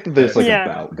 Yeah. I think that there's like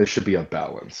Yeah. there should be a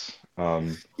balance.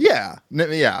 Yeah. I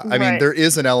mean, Right. there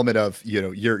is an element of,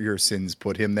 your sins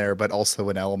put him there, but also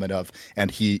an element of, and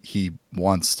he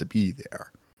wants to be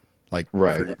there. Like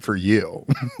Right. for you.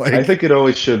 Like I think it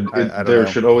always should. I don't There know.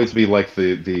 should always be like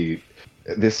the.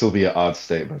 This will be an odd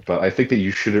statement, but I think that you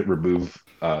shouldn't remove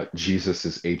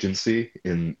Jesus's agency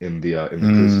in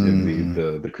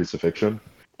the crucifixion.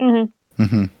 Mm-hmm.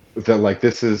 Mhm. That like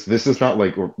this is not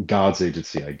like God's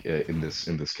agency in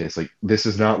this case. Like this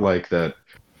is not like that.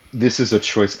 This is a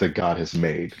choice that God has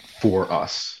made for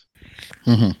us.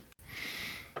 Mhm.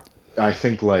 I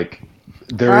think like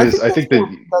there is. I think that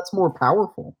that's more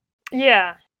powerful.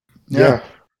 Yeah. yeah.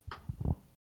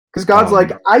 Because God's Um,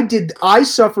 like, I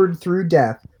suffered through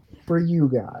death for you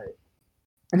guys.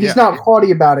 And he's Yeah. not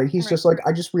haughty about it. He's Right. just like,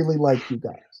 I just really like you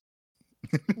guys.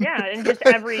 Yeah, and just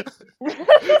every I like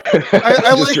Just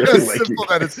how really like you simple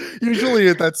that is.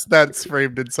 Usually that's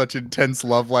framed in such intense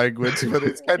love language, but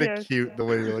it's kind of Yeah. cute the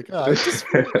way you're like, I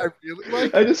really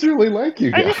like I just really like you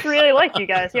I guys. just really like you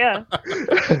guys, yeah.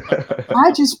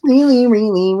 I just really,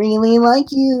 really, really like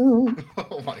you.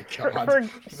 Oh my For, god. for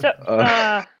so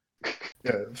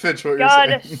Yeah, Finch, what God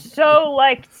you're saying. so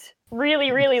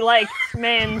really liked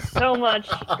man so much.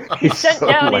 He He's sent so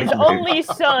down his like me. only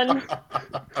son.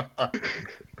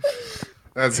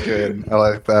 That's good. I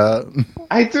like that.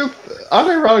 I do.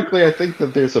 Unironically, I think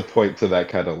that there's a point to that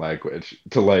kind of language.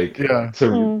 To like, Yeah.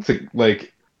 to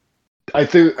like, I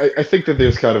think that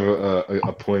there's kind of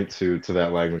a point to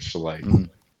that language to like, Mm.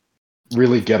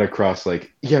 really get across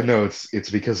like, yeah, no, it's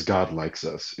because God likes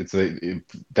us.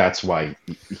 That's why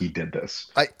he did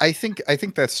this. I think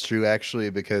that's true actually,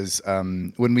 because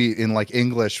when we in like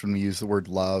English, when we use the word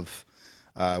love,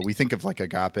 we think of like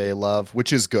agape love,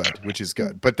 which is good.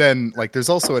 But then like there's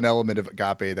also an element of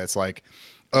agape that's like,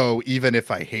 oh, even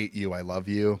if I hate you, I love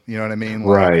you. You know what I mean?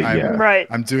 Like, Right, I'm, yeah. Right.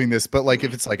 I'm doing this, but like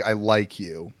if it's like I like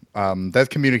you, that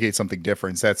communicates something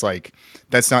different. That's like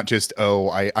that's not just, oh,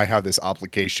 I have this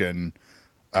obligation,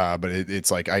 but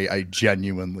it's like I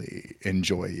genuinely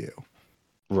enjoy you.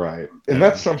 Right. And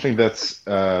that's something that's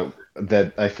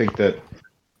that I think that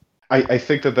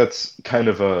that's kind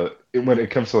of when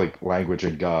it comes to like language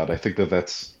and God, I think that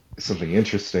that's something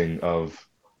interesting of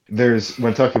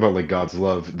when talking about like God's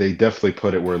love, they definitely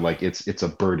put it where like it's a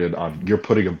burden on, you're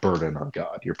putting a burden on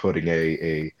God. You're putting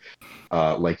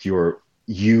like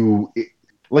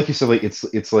like you said, like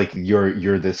it's like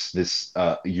you're this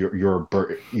you're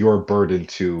a burden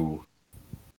to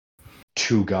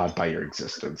God by your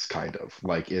existence, kind of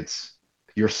like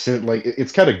you're like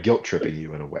it's kind of guilt tripping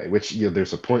you in a way, which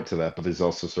there's a point to that, but there's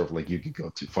also sort of like you could go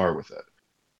too far with it.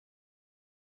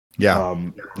 Yeah.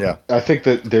 Yeah. I think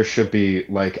that there should be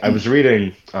like I was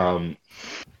reading I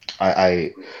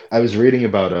was reading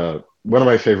about one of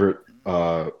my favorite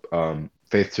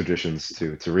faith traditions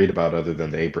to read about other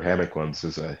than the Abrahamic ones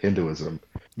is Hinduism.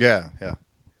 Yeah.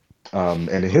 And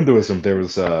in Hinduism,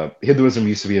 Hinduism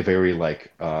used to be a very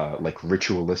like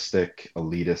ritualistic,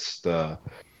 elitist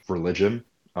religion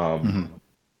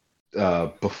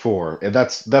before, and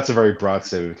that's a very broad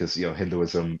statement because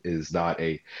Hinduism is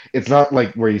it's not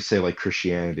like where you say like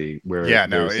Christianity, where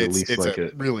there's at least it's like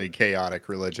a really chaotic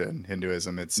religion.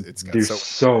 Hinduism, it's got there's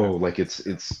so like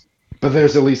it's but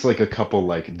there's at least like a couple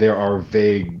like there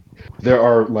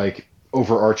are like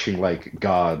overarching like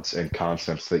gods and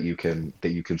concepts that you can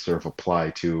sort of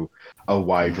apply to a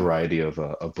wide variety of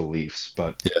beliefs.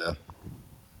 But yeah,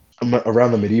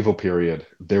 around the medieval period,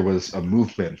 there was a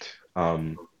movement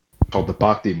called the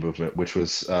Bhakti movement, which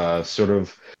was sort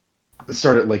of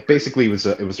started like basically it was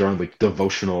around like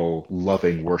devotional,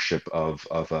 loving worship of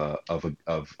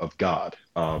God.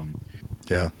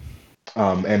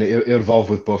 And it evolved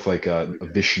with both like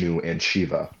Vishnu and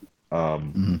Shiva.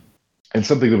 And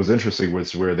something that was interesting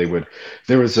was where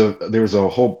there was a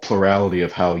whole plurality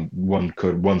of how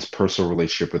one's personal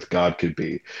relationship with God could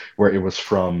be, where it was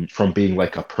from being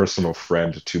like a personal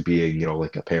friend to being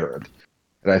like a parent.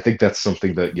 And I think that's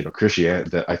something that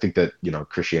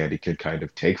Christianity can kind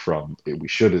of take from it. We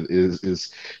should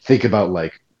is think about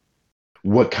like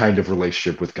what kind of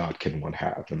relationship with God can one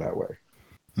have in that way.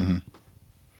 Mm-hmm.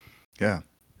 Yeah.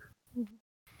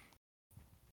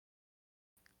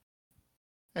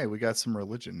 Hey, we got some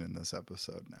religion in this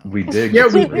episode now. We did. Yeah,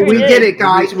 we did it,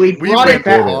 guys. We brought it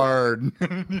back. Hard.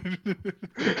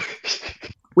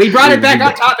 We brought it back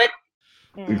on topic.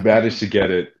 We managed to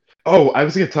get it. Oh, I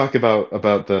was going to talk about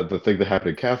the thing that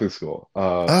happened in Catholic school.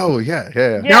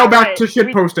 Yeah. Now back to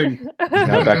shit posting.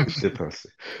 Now back to shit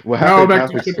posting. What Now happened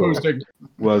back in to shit Catholic posting. school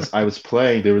was I was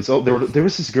playing. There was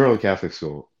this girl in Catholic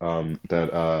school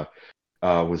that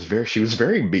she was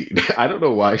very mean. I don't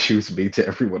know why she was mean to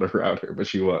everyone around her, but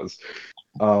she was.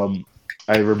 I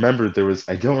remember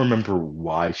I don't remember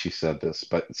why she said this,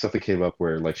 but something came up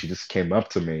where like she just came up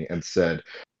to me and said,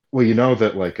 well, you know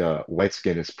that like white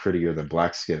skin is prettier than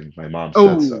black skin. My mom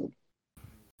said so.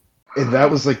 And that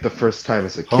was like the first time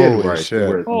as a kid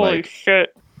Holy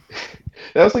shit.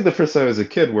 That was like the first time as a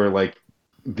kid where like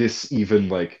this even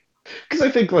like, because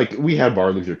I think like we had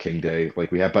Martin Luther King Day,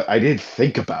 like we had, but I didn't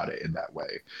think about it in that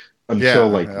way until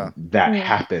that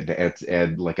happened,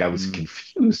 and like I was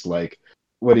confused. Like,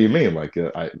 what do you mean? Like,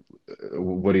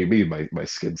 what do you mean? My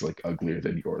skin's like uglier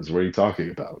than yours? What are you talking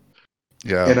about?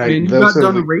 Yeah, and you got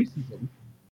done with racism.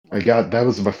 That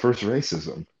was my first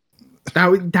racism. That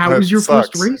was your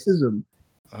sucks. first racism.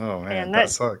 Oh man, that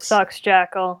sucks. Sucks,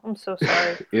 Jackal. I'm so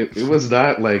sorry. It was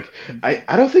not like I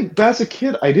don't think as a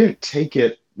kid I didn't take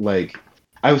it like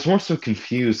I was more so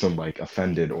confused than like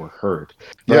offended or hurt.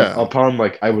 But upon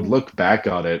like I would look back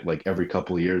on it like every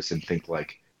couple of years and think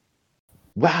like,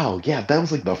 wow, yeah, that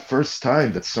was like the first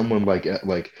time that someone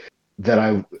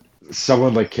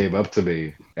someone like came up to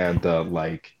me and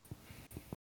like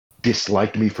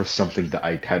disliked me for something that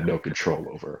I had no control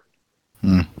over.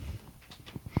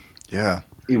 Yeah.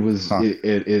 It was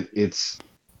it's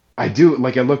I do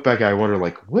like I look back, I wonder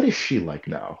like what is she like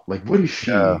now? Like what is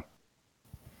she? And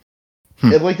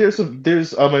like there's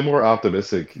on my more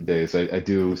optimistic days, I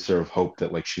do sort of hope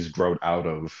that like she's grown out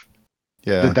of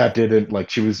that didn't like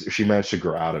she managed to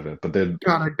grow out of it, but then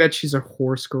God, I bet she's a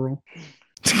horse girl.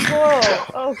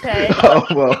 Whoa. Okay. Oh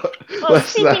well. Well,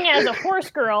 let's not- speaking as a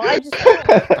horse girl, I just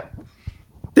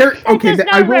that Okay, does I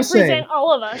not will represent say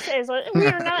all of us. We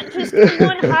are not just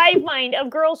one hive mind of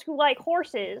girls who like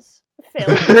horses. Phil.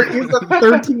 there is a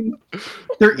 13.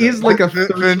 There is like a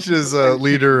Finch is a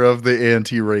leader of the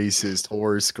anti-racist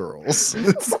horse girls.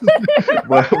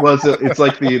 What was it? It's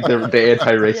like the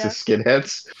anti-racist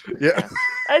skinheads. Yeah.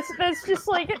 That's just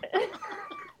like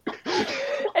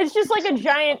it's just like a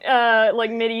giant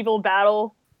like medieval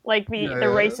battle. Like the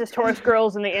racist horse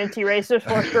girls and the anti-racist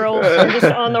horse girls are just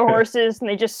on their horses and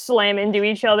they just slam into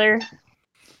each other.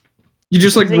 You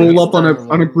just like roll up on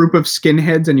a group of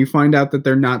skinheads and you find out that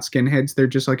they're not skinheads. They're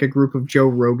just like a group of Joe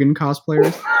Rogan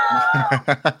cosplayers.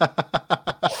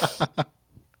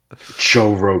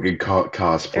 Joe Rogan A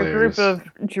cosplayers. group of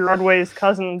Gerard Way's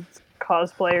cousins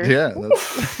cosplayers. Yeah.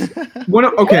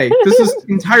 Okay, this is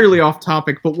entirely off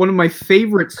topic, but one of my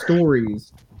favorite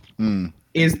stories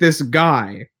is this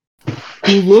guy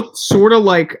who looked sort of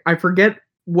like, I forget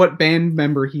what band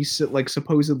member he like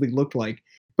supposedly looked like,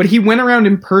 but he went around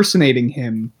impersonating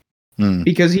him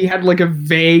because he had like a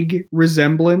vague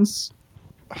resemblance.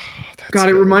 God,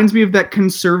 it reminds me of that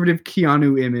conservative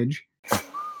Keanu image.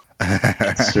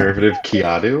 Conservative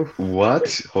Keanu?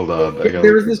 What? Hold on.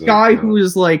 There was this guy who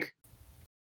was like,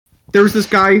 there was this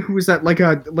guy who was at like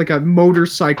a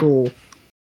motorcycle,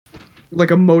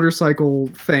 like a motorcycle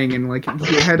thing, and like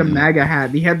he had a MAGA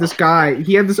hat. He had this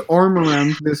arm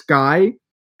around this guy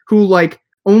who like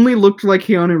only looked like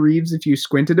Keanu Reeves if you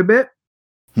squinted a bit.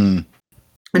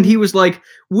 And he was like,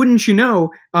 wouldn't you know,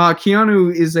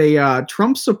 Keanu is a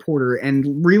Trump supporter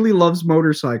and really loves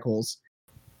motorcycles.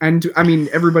 And I mean,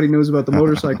 everybody knows about the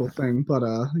motorcycle thing, but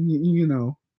you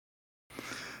know.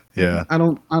 Yeah. I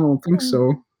don't think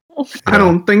so. I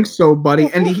don't think so, buddy.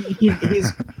 And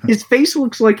his face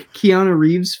looks like Keanu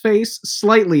Reeves' face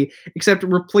slightly, except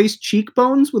replace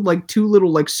cheekbones with like two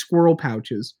little like squirrel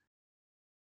pouches.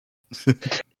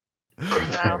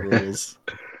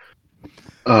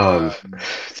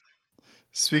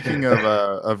 Speaking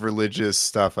of religious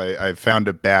stuff, I found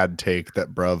a bad take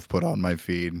that Bruv put on my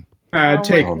feed. Bad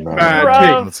take. Oh, no.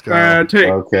 Let's go. Bad take.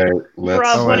 Okay, let's.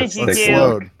 Rob, what did you let's do?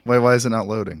 load. Why is it not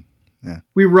loading?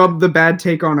 We rub the bad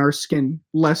take on our skin,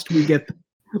 lest we get.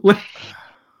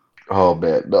 Oh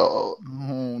man, no.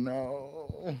 Oh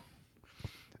no.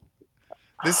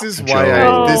 This is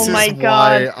Joe. why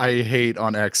God. I hate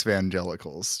on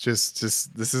ex-evangelicals. Just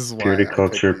this is why. Purity I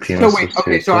culture, picked penis. So wait,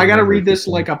 okay, so I gotta read this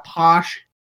like a posh.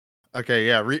 Okay,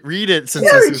 yeah, read it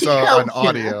since this is on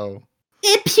audio.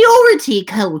 A purity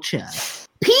culture,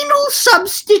 penal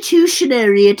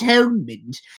substitutionary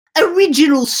atonement,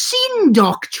 original sin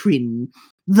doctrine,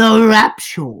 the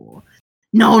rapture,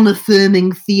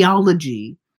 non-affirming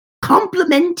theology,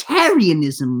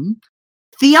 complementarianism,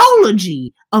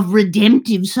 theology of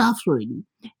redemptive suffering,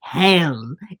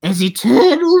 hell as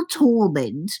eternal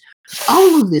torment.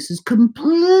 All of this is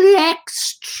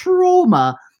complex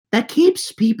trauma that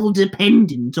keeps people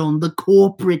dependent on the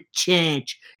corporate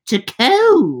church to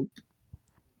cope.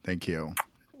 Thank you.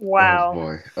 Wow. Oh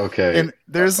boy. Okay. And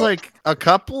there's like a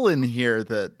couple in here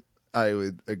that I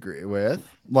would agree with.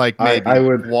 Like I maybe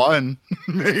would- one.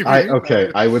 Maybe.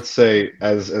 I would say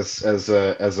as a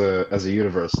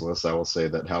universalist, I will say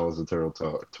that hell is eternal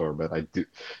torment. I do.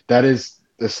 That is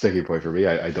a sticking point for me.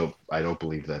 I don't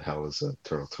believe that hell is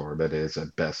eternal torment. It is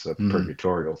at best a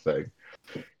purgatorial thing.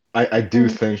 I do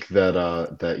think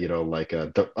that that you know like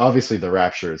obviously the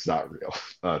rapture is not real.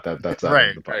 That's out of the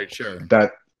Bible. Right, sure.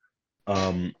 That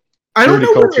I don't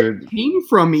know culture- where it came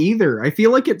from either. I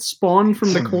feel like it spawned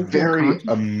from the cultural very context.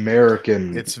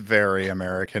 American. It's very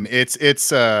American. It's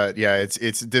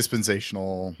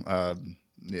dispensational.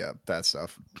 Yeah, that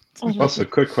stuff. Also,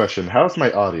 quick question: how's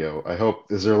my audio? I hope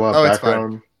is there a lot of it's fine.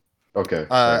 background? Okay.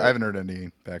 I haven't heard any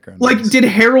background. Like, noise. did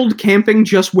Harold Camping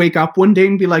just wake up one day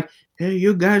and be like, "Hey,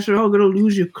 you guys are all gonna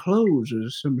lose your clothes or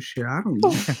some shit"? I don't know.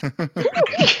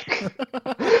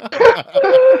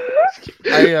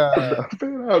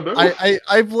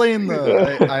 I blame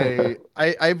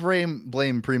I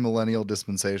blame premillennial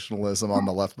dispensationalism on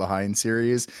the Left Behind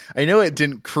series. I know it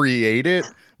didn't create it,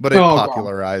 but it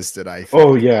popularized it. I think.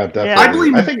 Oh yeah,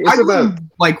 definitely. I think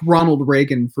blame like Ronald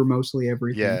Reagan for mostly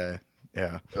everything.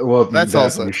 Yeah. Well, That's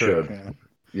also you true. should.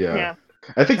 Yeah. Yeah.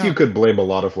 I think you could blame a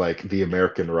lot of like the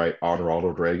American right on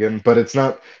Ronald Reagan, but it's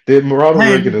not. Ronald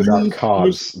Reagan did not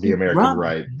cause the American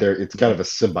right. It's kind of a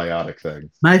symbiotic thing.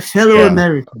 My fellow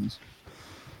Americans,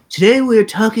 today we're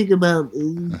talking about.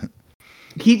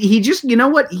 He just, you know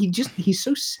what? He's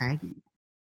so saggy.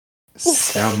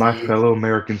 Now, my fellow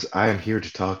Americans, I am here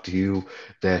to talk to you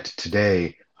that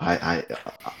today,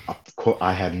 quote,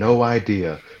 I had no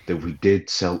idea that we did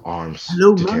sell arms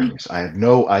Hello, to mommy? terrorists. I had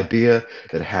no idea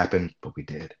that it happened, but we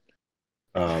did.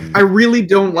 I really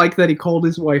don't like that he called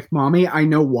his wife mommy. I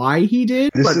know why he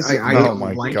did, This but is- I oh don't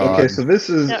my like God. Okay, so this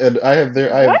is, Yeah. and I have there.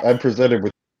 What? I'm presented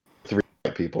with 3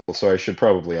 people, so I should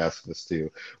probably ask this to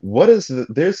you. What is the?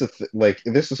 There's a like.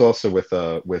 This is also with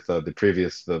the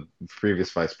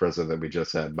previous vice president that we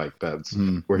just had, Mike Pence,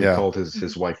 where he yeah. called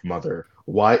his wife mother.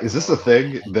 Why is this a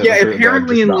thing? That Yeah, that I'm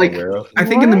apparently just in, not like- aware of? I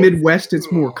think in the What? Midwest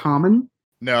it's more common.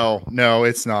 No,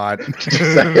 it's not.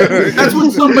 That's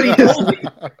what somebody told me.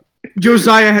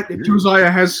 Josiah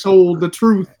has sold the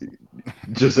truth.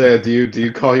 Josiah, do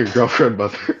you call your girlfriend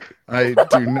mother? I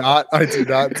do not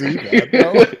do that.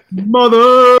 No.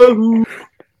 Mother.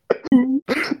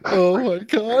 Oh my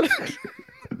God.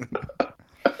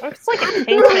 It's like a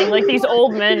kink thing. Like these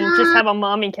old men just have a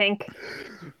mommy kink.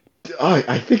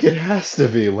 I think it has to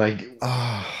be like.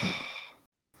 I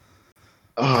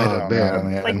Oh don't man. know,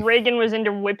 man. Like Reagan was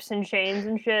into whips and chains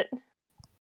and shit.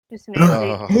 Just Oh.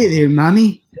 nasty. Hey there,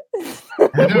 mommy.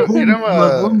 You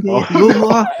know, One day, oh.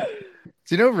 you'll,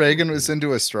 do you know Reagan was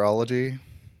into astrology?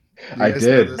 You I guys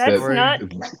know did. this That's story? not-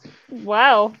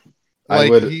 Wow. I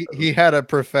Like would- he had a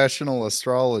professional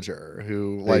astrologer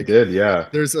who They like did, yeah.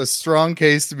 there's a strong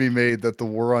case to be made that the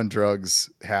war on drugs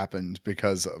happened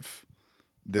because of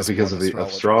this Because one of the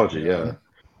astrology, yeah.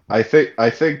 I think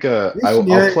I'll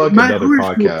listen, plug my another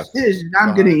horoscope podcast. says that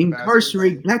I'm going to Behind the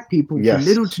incarcerate black people Yes. for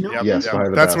little to no Yep, Yes, yep.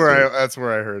 behind the That's bastards.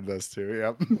 where I heard this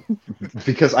too. Yep.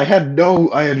 Because I had no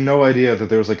idea that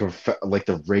there was like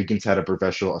the Reagans had a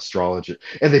professional astrologer,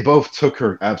 and they both took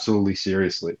her absolutely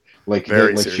seriously. Like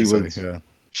Very like seriously. Yeah.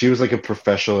 she was like a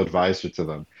professional advisor to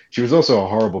them. She was also a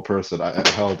horrible person. I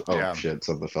held Yeah. shit,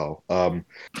 something fell.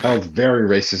 Held very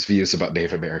racist views about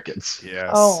Native Americans.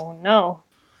 Yes. Oh no.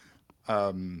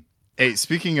 Hey,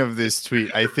 speaking of this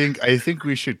tweet, I think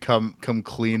we should come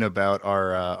clean about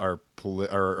our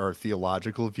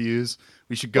theological views.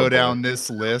 We should go Oh, boy. down this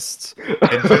list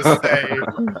and just say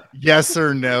yes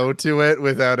or no to it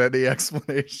without any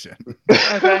explanation.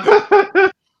 Okay.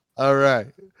 All right.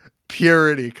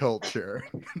 Purity culture.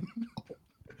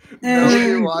 No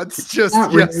nuance, just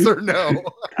not yes really. or no.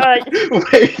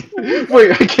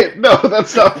 wait, I can't. No,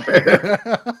 that's not fair.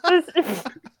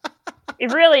 You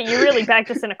really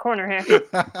backed us in a corner here.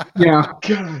 Yeah,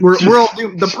 we're all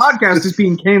doomed. The podcast is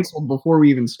being canceled before we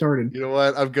even started. You know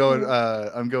what? I'm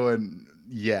going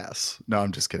yes. No,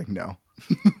 I'm just kidding. No.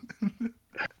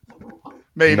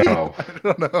 Maybe. No. I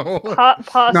don't know.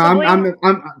 Possibly.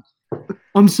 No,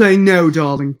 I'm saying no,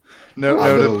 darling. No,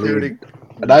 I'm no gonna to purity. leave.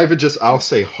 And I'll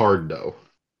say hard no.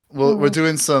 Well, we're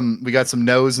doing we got some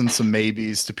no's and some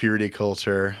maybes to purity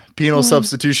culture. Penal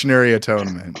substitutionary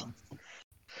atonement.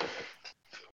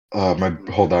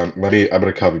 Hold on. I'm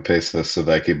gonna copy paste this so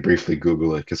that I can briefly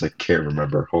Google it because I can't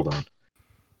remember. Hold on.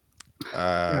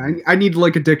 I need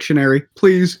like a dictionary,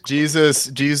 please. Jesus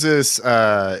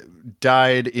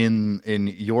died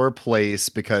in your place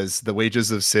because the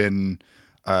wages of sin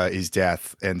is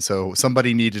death, and so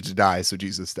somebody needed to die, so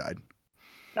Jesus died.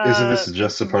 Isn't this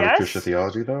just a part yes. of Christian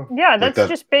theology, though? Yeah, that's that-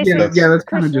 just basic. Yeah, that's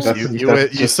kind of Christian- just.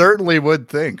 That's- You certainly would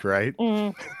think, right?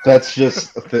 Mm. That's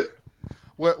just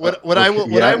What I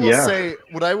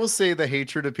will say the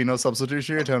hatred of penal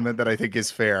substitutionary atonement that I think is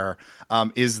fair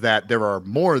is that there are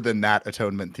more than that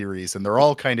atonement theories, and they're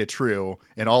all kind of true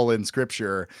and all in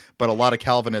scripture, but a lot of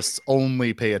Calvinists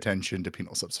only pay attention to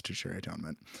penal substitutionary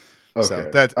atonement. So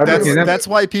Okay. that's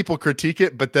why people critique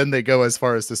it, but then they go as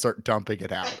far as to start dumping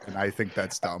it out, and I think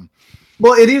that's dumb.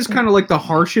 Well, it is kind of like the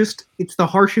harshest. It's the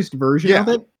harshest version of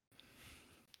it.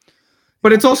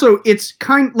 But it's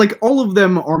kind like all of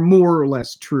them are more or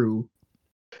less true.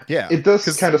 Yeah, It does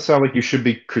kind of sound like you should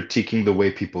be critiquing the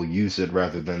way people use it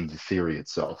rather than the theory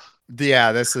itself.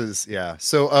 Yeah, this is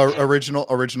So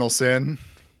original sin.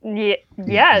 Yes.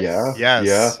 Yeah. Yes.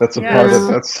 Yeah. That's a Yes. part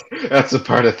of that's a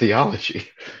part of theology.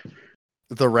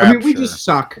 The rapture. I mean, we just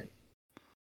suck.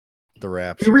 The We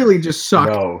rapture. really just suck.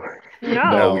 No.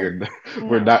 No.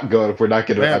 We're not gonna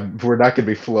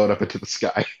be flown up into the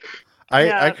sky.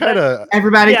 Yeah, I kind of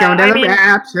Everybody Yeah, come to I the mean,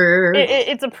 rapture.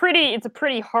 It's a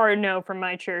pretty hard no from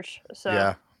my church.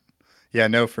 So yeah,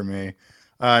 no for me.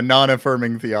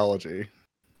 Non-affirming theology.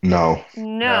 No.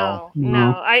 no.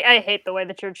 No. I hate the way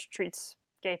the church treats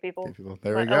gay people. Okay, people.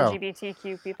 There we go.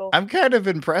 LGBTQ people. I'm kind of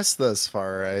impressed thus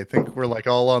far. I think we're like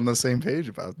all on the same page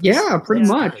about this. Yeah, pretty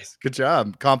Yeah. much. Nice. Good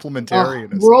job. Oh,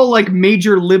 Complementarianism. we're all like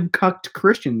major lib cucked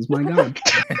Christians. My God.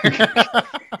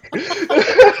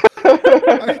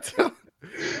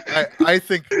 I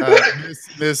think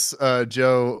Miss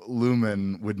Joe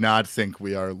Lumen would not think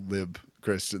we are lib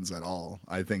Christians at all.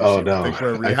 I think Oh, she would think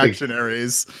we're no. I think-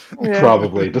 reactionaries. Yeah.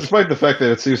 Probably, despite the fact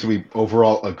that it seems to be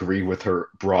overall agree with her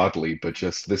broadly, but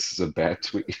just this is a bad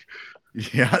tweet.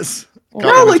 Yes.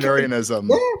 No, like- Complementarianism.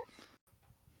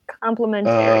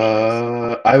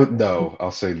 Complementarianism. I would no.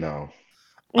 I'll say no.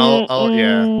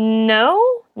 yeah.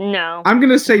 No. I'm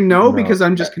gonna say no No, because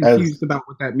I'm just as- confused about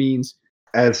what that means.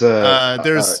 As a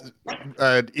There's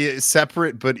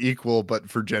separate but equal, but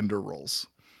for gender roles.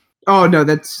 Oh no,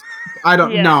 that's I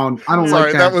don't Yeah. no, I don't Sorry,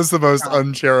 like that that. was the most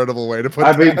uncharitable way to put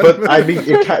I mean,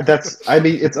 that.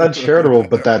 it's uncharitable,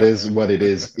 but that is what it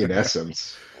is in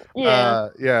essence. Yeah.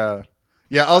 Yeah.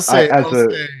 I'll say as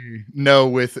say no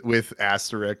with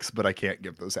asterisks, but I can't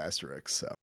give those asterisks.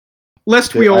 So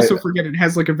Lest we I- also forget it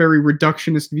has like a very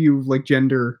reductionist view of like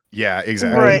gender. yeah,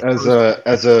 exactly. Right.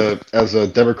 As a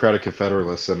Democratic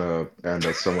Confederalist and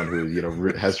as someone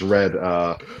who has read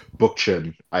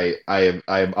Bookchin, I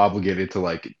am obligated to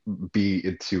like be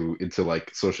into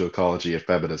like social ecology and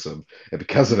feminism, and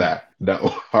because of that, no,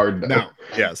 hard no. No.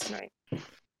 Yes.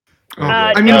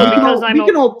 Right. I mean, no, we, can because all, I'm we a-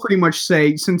 can all pretty much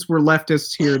say, since we're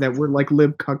leftists here, that we're like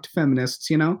lib-cucked feminists,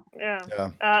 you know? Yeah.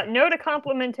 No to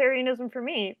complementarianism for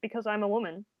me because I'm a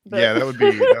woman. But... Yeah, that would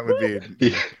be.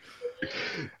 Yeah.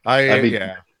 I mean,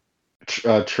 yeah.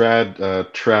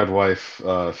 Trad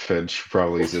wife Finch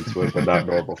probably is into it, but not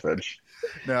normal Finch.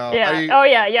 No. Yeah.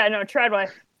 I, yeah. No,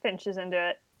 Tradwife Finch is into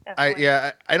it. Definitely.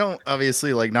 I don't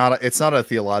obviously like it's not a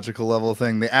theological level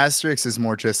thing. The asterisk is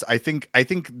more just I think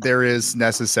there is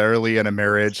necessarily in a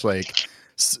marriage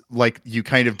like you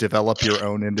kind of develop your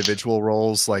own individual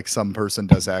roles. Like some person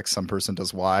does X, some person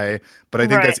does Y, but I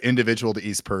think Right. that's individual to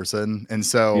each person. And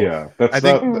so Yeah, that's I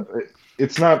think- not.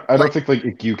 It's not. I don't Like- think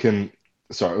like you can.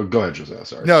 Sorry, go ahead, Jose.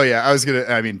 Sorry. No, yeah,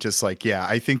 I mean, just like, yeah,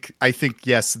 I think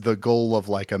yes, the goal of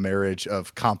like a marriage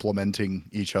of complementing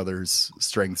each other's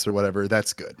strengths or whatever,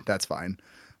 that's good, that's fine.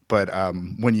 But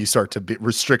when you start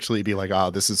to strictly be like,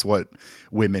 this is what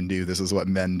women do, this is what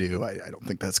men do, I don't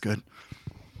think that's good.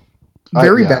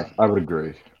 Very bad. I would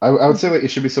agree. I would say like it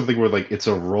should be something where like it's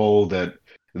a role that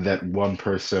one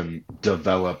person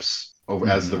develops over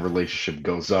as the relationship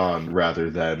goes on, rather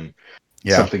than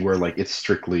Yeah, something where like it's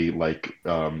strictly like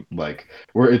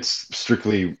where it's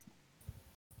strictly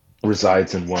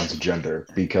resides in one's gender,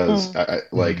 because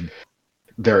like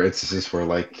there are instances where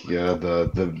like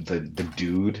the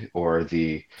dude or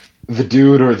the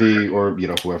dude or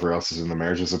whoever else is in the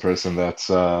marriage is a person that's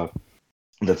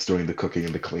doing the cooking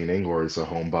and the cleaning, or is a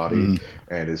homebody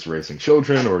and is raising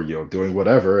children, or doing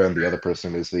whatever, and the other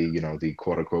person is the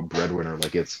quote unquote breadwinner.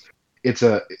 Like it's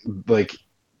a like.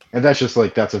 And that's just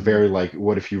like that's a very like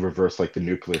what if you reverse like the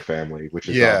nuclear family, which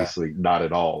is obviously not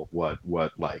at all what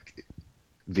like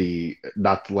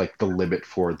not like the limit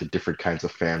for the different kinds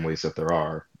of families that there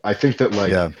are. I think that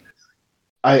like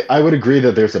I would agree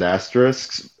that there's an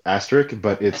asterisk,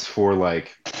 but it's for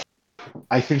like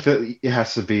I think that it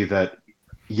has to be that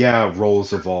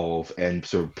roles evolve and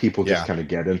so people just kind of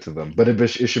get into them, but it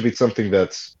should be something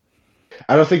that's.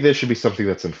 I don't think there should be something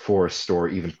that's enforced or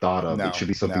even thought of. It should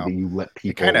be something that you let people.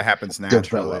 it kind of happens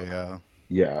naturally. develop.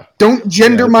 Yeah. Don't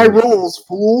gender Yeah, my agree. roles,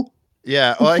 fool.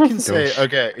 Yeah, well, I can say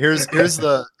okay. Here's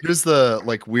the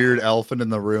like weird elephant in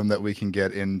the room that we can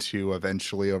get into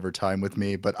eventually over time with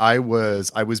me. But I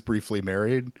was briefly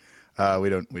married. We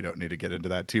don't need to get into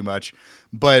that too much.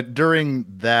 But during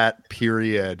that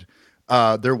period,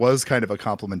 there was kind of a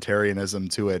complementarianism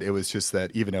to it. It was just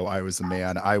that even though I was the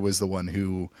man, I was the one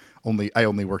who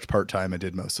only worked part-time and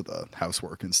did most of the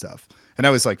housework and stuff. And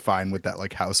I was like fine with that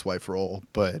like housewife role,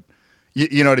 but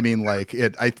you know what I mean? Like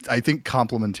I think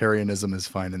complementarianism is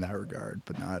fine in that regard,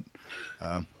 but not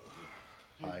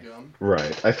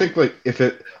Right. I think like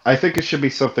I think it should be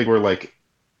something where like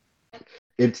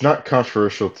it's not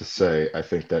controversial to say, I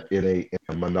think, that in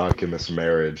a monogamous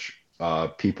marriage,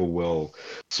 people will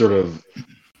sort of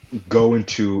go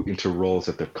into roles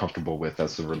that they're comfortable with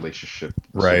as the relationship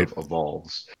sort of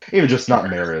evolves. Even just not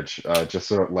marriage, just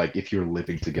sort of like if you're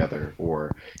living together,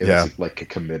 or if it's like a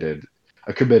committed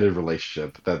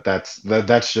relationship,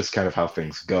 that's just kind of how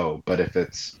things go. But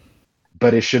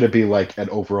it shouldn't be like an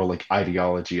overall like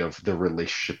ideology of the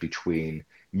relationship between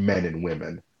men and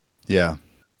women. Yeah.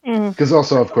 Because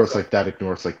also, of course, like that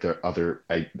ignores like the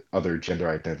other gender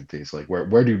identities. Like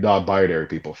where do non-binary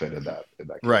people fit in that case?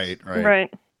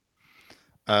 Right.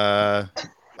 How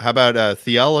about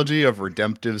theology of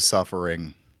redemptive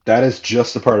suffering? That is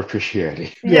just a part of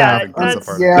Christianity. Yeah, that's a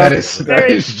part. That is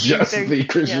very- just the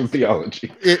Christian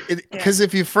theology. Because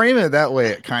if you frame it that way,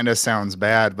 it kind of sounds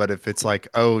bad. But if it's like,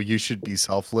 oh, you should be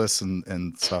selfless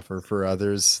and suffer for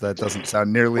others, that doesn't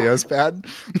sound nearly as bad.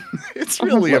 It's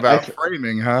really Well, about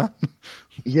framing, huh?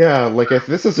 Yeah, like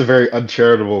this is a very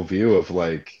uncharitable view of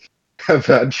like of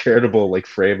uncharitable like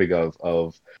framing of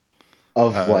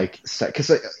like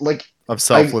because like of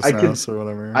I can selflessness or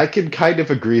whatever. I can kind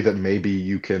of agree that maybe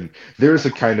you can. There's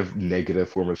a kind of negative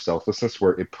form of selflessness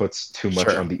where it puts too much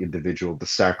Sure. on the individual to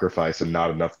sacrifice and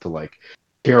not enough to like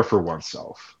care for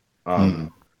oneself.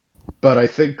 But I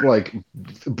think like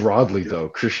broadly though,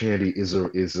 Christianity is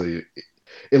a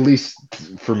at least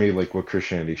for me like what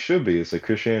Christianity should be is that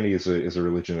Christianity is a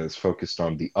religion that's focused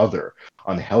on the other,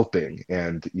 on helping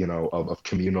and of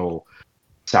communal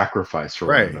sacrifice for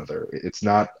Right. one another. It's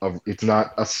not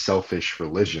a selfish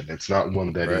religion. It's not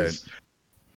one that is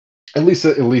at least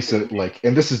like,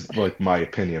 and this is like my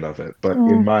opinion of it, but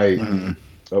in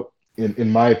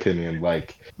my opinion,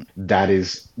 like that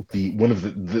is the one of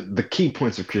the key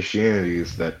points of Christianity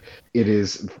is that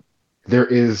there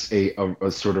is a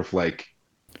sort of like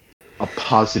a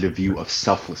positive view of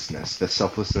selflessness. That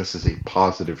selflessness is a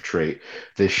positive trait.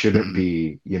 They shouldn't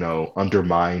be,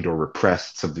 undermined or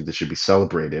repressed. Something that should be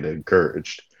celebrated and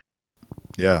encouraged.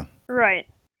 Yeah. Right.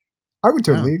 I would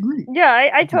totally agree. Yeah,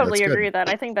 I totally That's good. agree with that.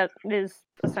 I think that is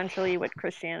essentially what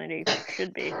Christianity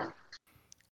should be.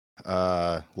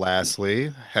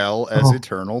 Lastly, hell as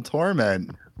eternal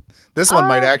torment. This one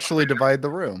might actually divide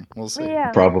the room. We'll see. Yeah.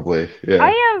 Probably. Yeah.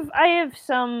 I have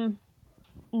some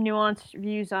nuanced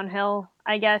views on hell,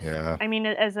 I guess. Yeah. I mean,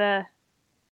 as a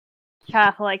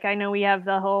Catholic, I know we have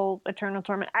the whole eternal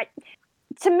torment.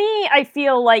 To me, I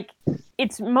feel like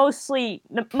it's mostly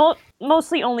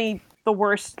only the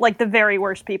worst, like the very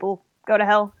worst people go to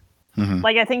hell. Mm-hmm.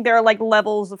 Like I think there are like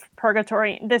levels of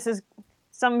purgatory.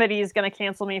 Somebody is gonna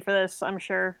cancel me for this, I'm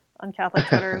sure, on Catholic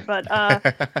Twitter. But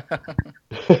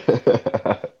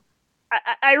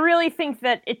I really think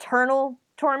that eternal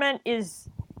torment is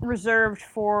reserved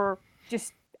for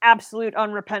just absolute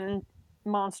unrepentant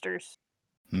monsters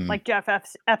like Jeff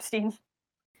Epstein.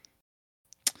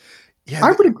 Yeah,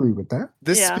 I would agree with that.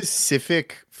 This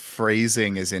specific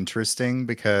phrasing is interesting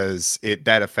because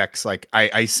that affects like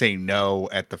I say no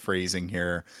at the phrasing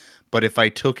here, but if I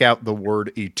took out the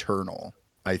word eternal,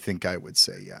 I think I would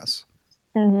say yes.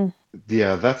 Mm-hmm.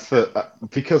 Yeah, that's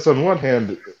because on one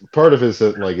hand, part of it is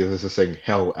that like this is saying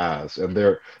hell as, and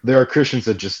there are Christians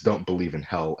that just don't believe in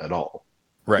hell at all.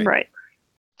 Right.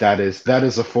 That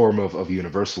is a form of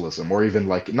universalism, or even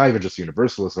like not even just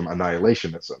universalism,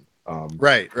 annihilationism.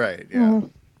 Right. Yeah.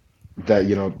 That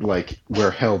like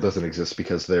where hell doesn't exist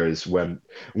because there is when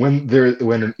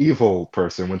an evil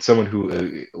person, when someone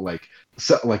who like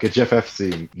a Jeff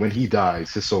Epstein, when he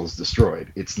dies, his soul is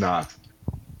destroyed. It's not.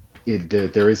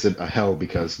 There isn't a hell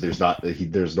because there's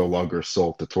no longer a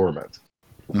soul to torment.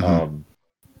 Mm-hmm.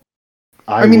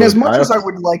 As much as I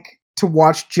would like to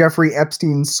watch Jeffrey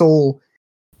Epstein's soul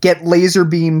get laser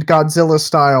beamed Godzilla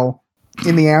style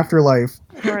in the afterlife,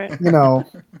 right.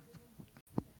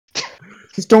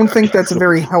 Just don't think that's a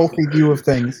very healthy view of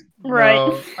things.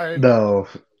 Right. No.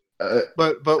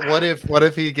 But what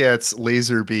if he gets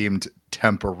laser beamed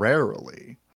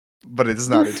temporarily? But it's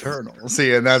not eternal.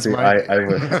 See, and that's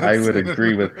I would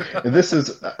agree with. And this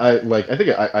is I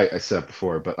think I said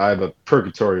before, but I'm a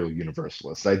purgatorial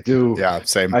universalist. I do. Yeah,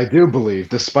 same. I do believe,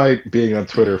 despite being on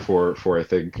Twitter for I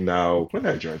think now. When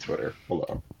did I join Twitter?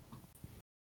 Hold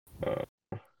on.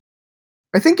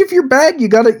 I think if you're bad, you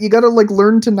gotta like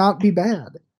learn to not be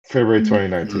bad. February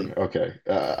 2019. Okay.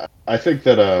 I think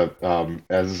that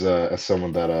as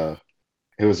someone that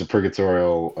who was a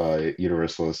purgatorial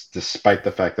universalist, despite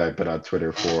the fact that I've been on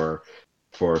Twitter for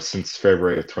since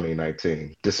February of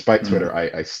 2019. Despite Twitter,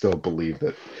 I still believe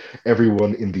that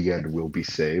everyone in the end will be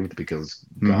saved because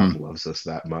God loves us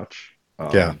that much.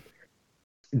 Yeah.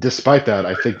 Despite that,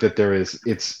 I think that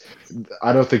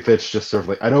I don't think that's just sort of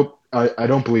like I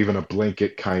don't believe in a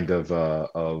blanket kind of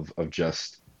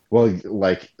just. Well,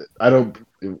 like I don't.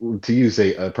 To use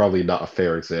a probably not a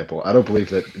fair example, I don't believe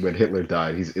that when Hitler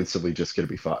died, he's instantly just going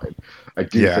to be fine. I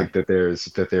do think that there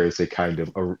is a kind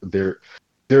of there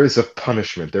is a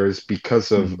punishment. There is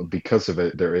because of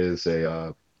it. There is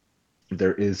a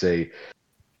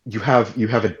you have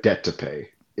a debt to pay.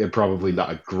 It probably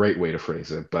not a great way to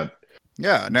phrase it, but.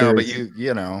 Yeah, no, but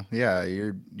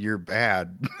you're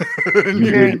bad.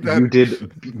 You did bad.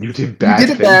 You did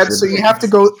it bad, so you have to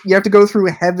go through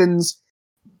heaven's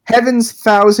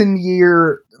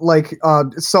 1,000-year like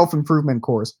self-improvement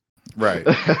course. Right.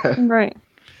 Right.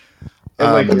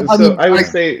 I would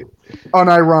say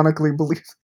unironically believe.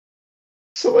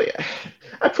 So like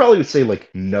I probably would say like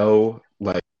no,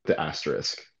 like the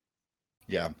asterisk.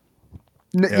 Yeah.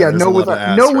 No with an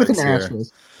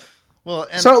asterisk. Well,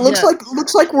 and, so it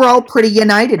looks like we're all pretty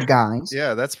united, guys.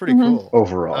 Yeah, that's pretty cool.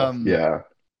 Overall, yeah.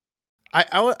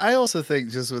 I also think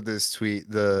just with this tweet,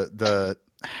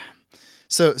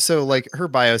 so like her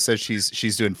bio says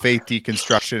she's doing faith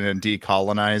deconstruction and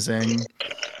decolonizing,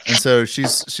 and so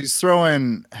she's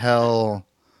throwing hell.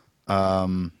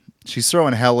 She's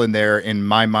throwing hell in there. In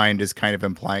my mind, is kind of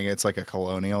implying it's like a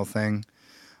colonial thing.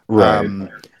 Right.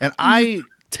 And I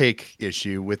take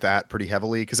issue with that pretty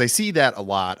heavily because I see that a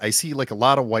lot. I see like a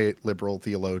lot of white liberal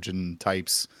theologian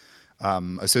types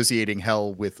associating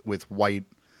hell with white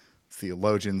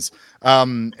theologians.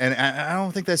 And I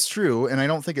don't think that's true. And I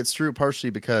don't think it's true partially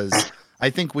because I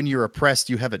think when you're oppressed,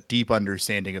 you have a deep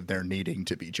understanding of there needing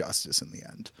to be justice in the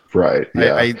end. Right.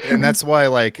 Yeah. And that's why,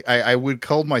 like, I would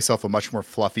call myself a much more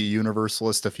fluffy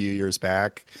universalist a few years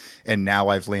back, and now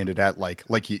I've landed at like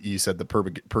you said, the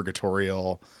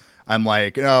purgatorial. I'm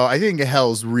like, no, I think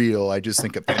hell's real. I just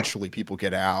think eventually people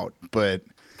get out, but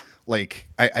like,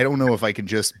 I don't know if I can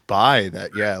just buy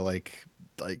that. Yeah, like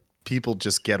people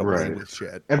just get away Right. with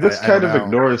shit. And this I kind don't of know.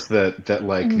 ignores that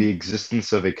like the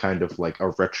existence of a kind of like a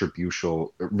retribution,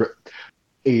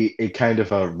 a kind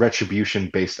of a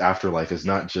retribution-based afterlife is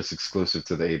not just exclusive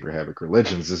to the Abrahamic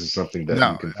religions. This is something that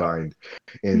No, you can no. find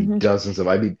in Mhm. dozens of.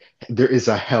 I mean, there is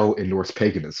a hell in Norse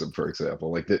paganism, for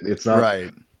example. Like it's not.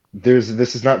 Right. This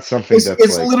is not something It's, that's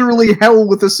it's like. literally hell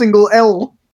with a single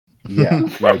L. Yeah,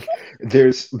 like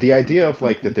there's the idea of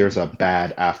like that there's a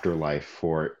bad afterlife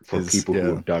for people who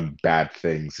have done bad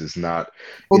things is not.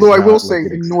 Although I will not, say,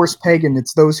 like, in Norse pagan,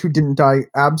 it's those who didn't die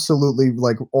absolutely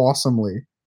like awesomely.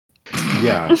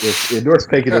 yeah, it's in Norse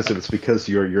paganism. It's because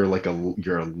you're like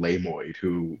you're a lamoid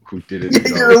who didn't.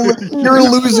 You're a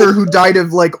loser who died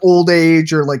of like old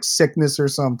age or like sickness or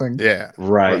something. Yeah.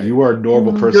 Right, you are a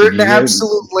normal person. You're an You didn't-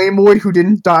 absolute lamoid who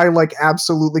didn't die like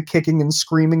absolutely kicking and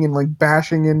screaming and like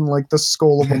bashing in like the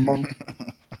skull of a monk.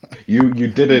 You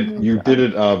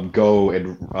didn't go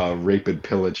and rape and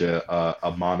pillage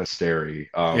a monastery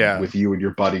Yeah. with you and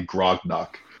your buddy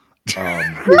Grognok. So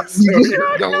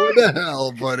you're going to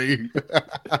hell, buddy.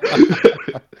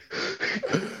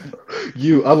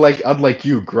 You unlike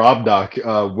you,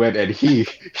 Grobnak went and he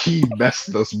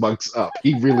messed those monks up.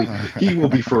 He will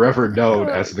be forever known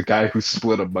as the guy who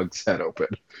split a monk's head open.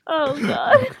 Oh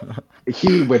god.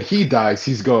 When he dies,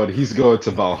 he's going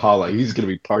to Valhalla. He's going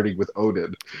to be partying with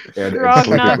Odin and Grognok.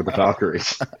 sleeping with the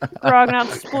Valkyries. Grognot,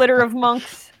 splitter of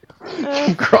monks.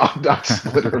 Grobnak,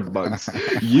 splitter of monks.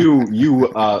 You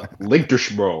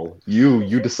Linkterschmol.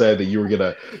 You decided that you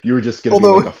were just gonna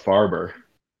Although- be like a farmer.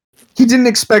 He didn't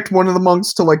expect one of the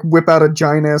monks to like whip out a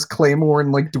giant ass claymore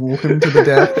and like duel him to the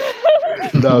death.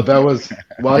 No, that was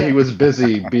while he was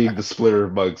busy being the splitter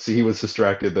of monks. He was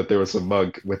distracted that there was a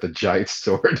monk with a giant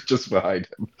sword just behind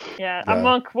him. Yeah, Yeah. a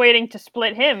monk waiting to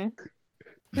split him.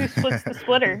 Who splits the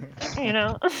splitter? You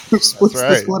know. Who splits right.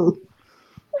 the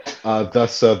splitter?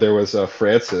 Thus, there was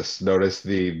Francis, known as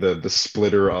the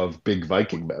splitter of big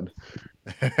Viking men.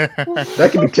 That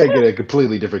can be taken in a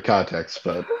completely different context,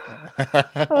 but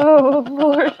Oh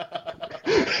lord.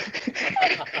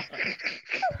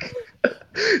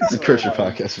 it's a Christian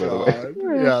podcast, by the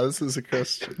way. Yeah, this is a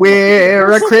Christian.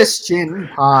 We're a Christian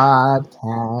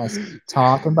podcast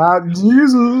talking about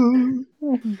Jesus.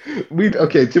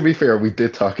 To be fair, we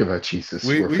did talk about Jesus.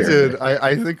 We We're fair. did.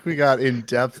 I think we got in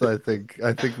depth. I think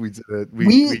we did it.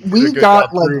 We did a good got,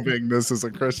 job like- proving this is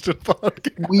a Christian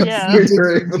podcast. We, Yeah. we We did,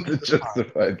 were able to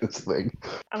justify this thing.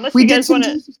 Unless we you did guys some want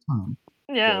to, Jesus time.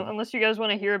 yeah. Unless you guys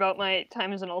want to hear about my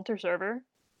time as an altar server.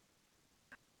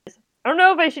 I don't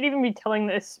know if I should even be telling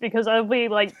this because I'll be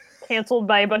like canceled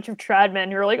by a bunch of trad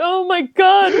men who are like, "Oh my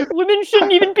god, women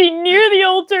shouldn't even be near the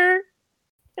altar,"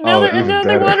 and now, Oh, and even now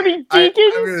they better. want to be I'm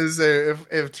deacons. gonna say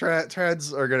if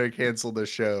trads are gonna cancel the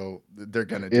show, they're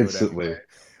gonna do Instantly. it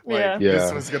anyway. Yeah. Like, this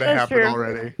Yeah. was gonna That's happen true.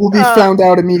 already. We'll be Uh, found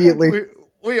out immediately.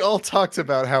 We all talked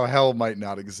about how hell might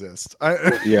not exist.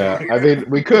 Yeah, I mean,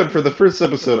 we could for the first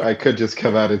episode. I could just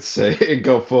come out and say and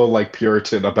go full like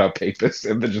Puritan about papists,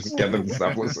 and then just get them to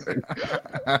stop listening.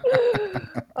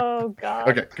 Oh god.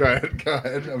 Okay, go ahead. Go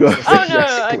ahead. I'm Go so Oh sorry. no,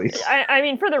 Yes, no, please. I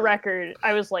mean, for the record,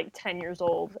 I was like 10 years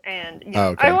old, and you know, Oh,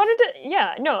 okay. I wanted to.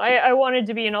 Yeah, no, I wanted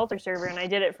to be an altar server, and I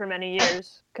did it for many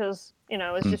years because you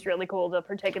know it's just really cool to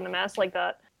partake in the mass like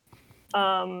that.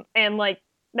 And like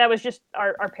that was just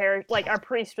our parish. Like our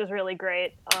priest was really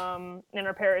great. And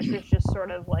our parish was just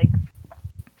sort of like.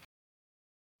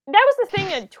 That was the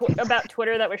thing about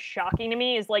Twitter that was shocking to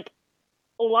me is like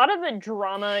a lot of the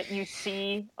drama you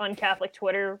see on Catholic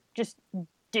Twitter just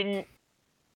didn't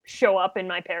show up in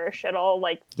my parish at all.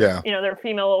 Like, Yeah. you know, there were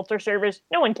female altar servers.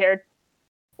 No one cared.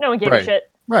 No one gave a Right. shit.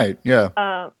 Right.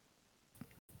 Yeah.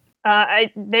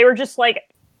 They were just like,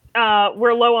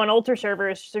 we're low on altar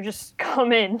servers, so just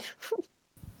come in.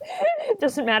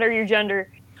 Doesn't matter your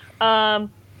gender. So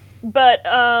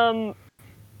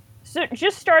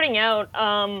just starting out,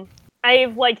 I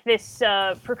have like this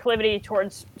proclivity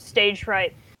towards stage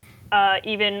fright,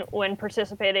 even when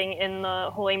participating in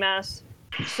the Holy Mass.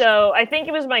 So I think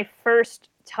it was my first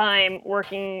time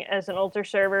working as an altar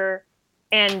server,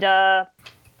 and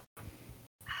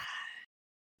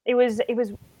it was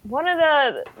one of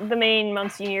the main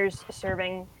Monsignors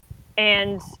serving,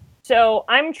 and so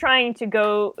I'm trying to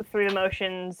go through the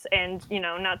motions and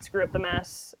not screw up the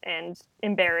Mass and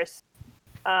embarrass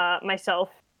myself,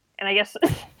 and I guess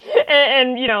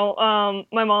and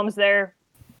my mom's there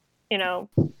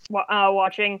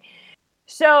watching.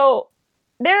 So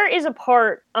there is a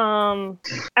part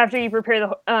after you prepare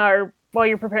or while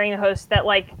you're preparing the host that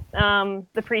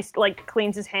the priest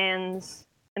cleans his hands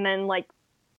and then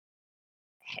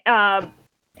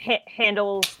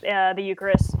handles the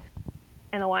Eucharist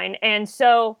and the wine, and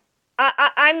so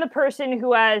I'm the person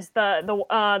who has the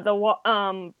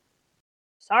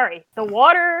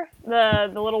water,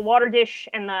 the little water dish,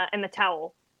 and the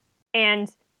towel,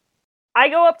 and I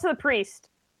go up to the priest,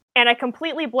 and I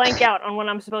completely blank out on what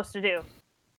I'm supposed to do.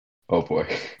 Oh boy!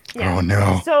 Yeah. Oh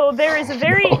no! So there is a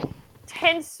very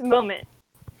tense moment,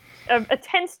 a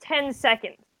tense 10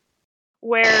 seconds,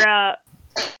 where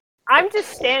I'm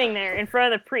just standing there in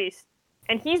front of the priest,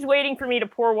 and he's waiting for me to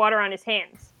pour water on his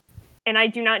hands, and I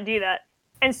do not do that,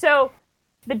 and so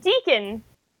the deacon,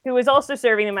 who was also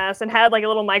serving the Mass and had a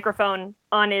little microphone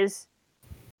on his,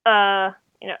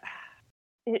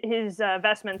 his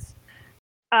vestments.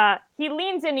 He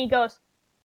leans in and he goes,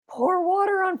 "Pour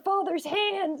water on Father's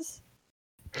hands."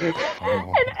 And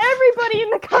everybody in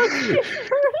the congregation.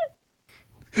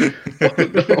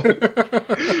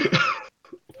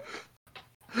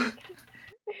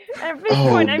 At this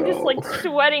point, I'm just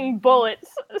sweating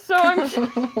bullets. So I'm.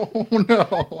 Oh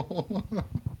no!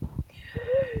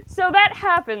 So that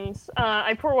happens.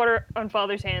 I pour water on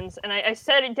Father's hands, and I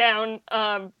set it down.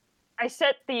 I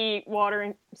set the water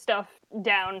and stuff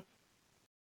down,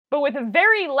 but with a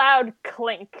very loud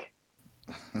clink.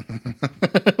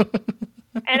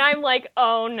 And I'm like,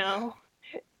 oh no.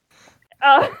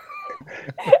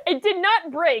 It did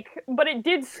not break, but it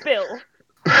did spill.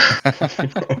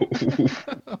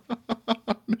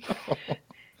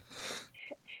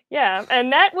 Yeah,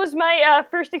 and that was my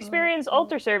first experience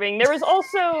altar serving. There was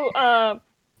also a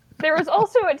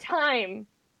time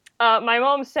my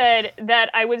mom said that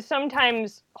I would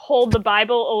sometimes hold the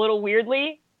Bible a little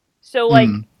weirdly. So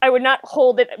I would not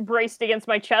hold it braced against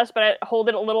my chest, but I'd hold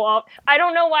it a little off. I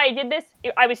don't know why I did this.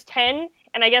 I was 10,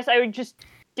 and I guess I just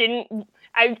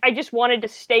wanted to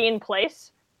stay in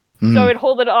place. So I would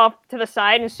hold it off to the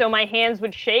side, and so my hands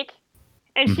would shake.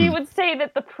 And she would say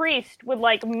that the priest would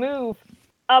move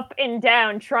up and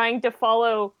down, trying to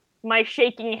follow my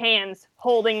shaking hands,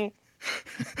 holding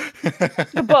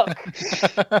the book.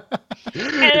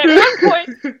 And at one point,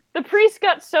 the priest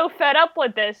got so fed up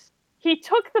with this, he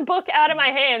took the book out of my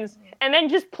hands and then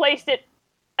just placed it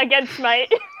against my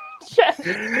chest.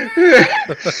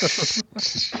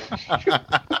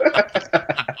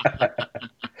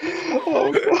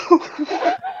 Oh, no.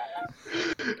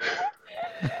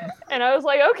 And I was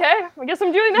like, okay, I guess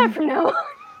I'm doing that from now on.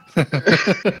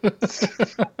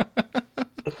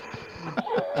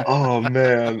 Oh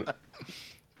man,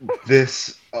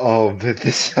 this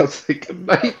sounds like a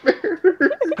nightmare.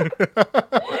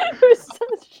 It was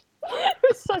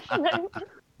such a nightmare.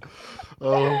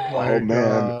 Oh my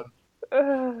man.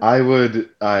 God.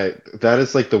 That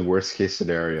is the worst case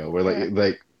scenario where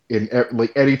in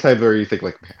any time where you think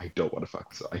man, I don't want to fuck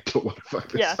this up. I don't want to fuck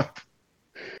this up.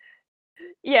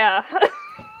 Yeah.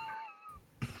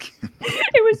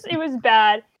 It was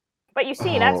bad. But you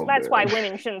see, that's why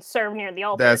women shouldn't serve near the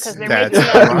altar, because they're making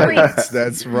the priests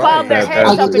that's right. bob their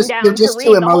heads up and down to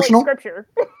read the Holy Scripture.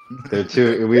 They're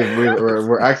too. We're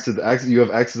you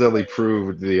have accidentally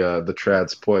proved the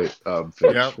trans point,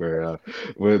 Finch, where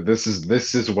this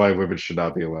is why women should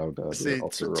not be allowed to. See,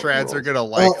 altar trans roles. are gonna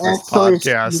like this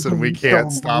podcast, and we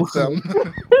can't stop them.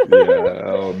 Yeah.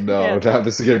 Oh no! Yeah. Now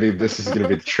this is gonna be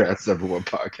the trans #1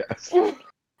 podcast.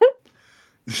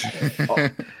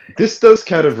 This does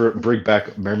kind of bring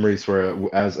back memories where,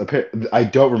 I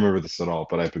don't remember this at all,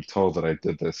 but I've been told that I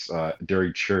did this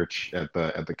during church at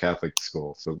the Catholic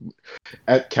school. So,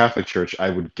 at Catholic church,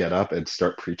 I would get up and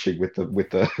start preaching with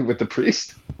the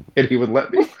priest, and he would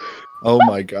let me. Oh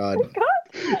my God!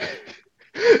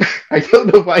 I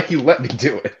don't know why he let me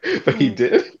do it, but he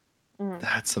did.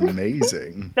 That's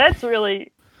amazing. That's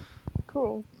really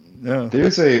cool. Yeah.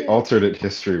 There's a alternate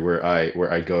history where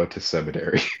I go to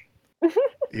seminary.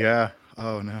 Yeah.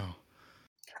 Oh no.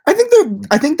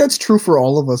 I think that's true for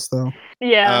all of us, though.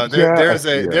 Yeah. There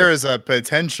Yeah. is a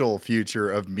potential future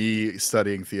of me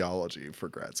studying theology for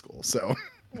grad school. So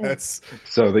that's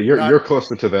So Not- you're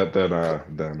closer to that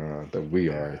than we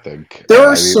are, I think. There I are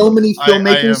mean, so many I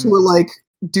filmmakers am- who are like,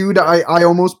 dude, I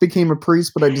almost became a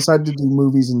priest, but I decided to do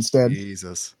movies instead.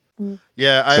 Jesus. Mm.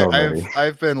 Yeah, So many.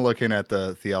 I've been looking at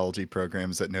the theology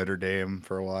programs at Notre Dame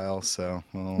for a while, so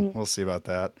Mm. we'll see about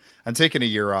that. I'm taking a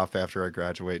year off after I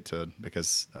graduate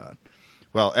because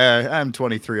I'm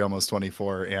 23, almost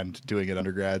 24, and doing it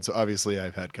undergrad. So obviously,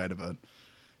 I've had kind of a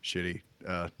shitty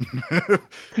Yeah,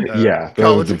 that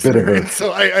college was a bit of a- experience.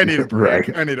 So I need a break.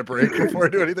 Right. I need a break before I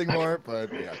do anything more. But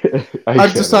yeah, I I've get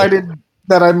it. decided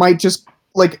that I might just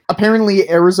apparently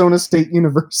Arizona State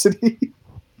University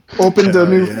opened a Hell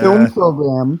new yeah. film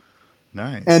program,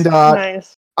 nice. and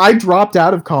Nice. I dropped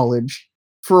out of college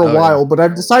for a Oh, yeah. while, but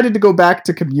I've decided to go back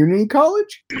to community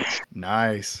college.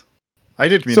 nice. I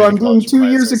did. So I'm doing community college 2 with my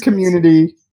years of associates.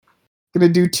 community. Gonna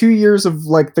do 2 years of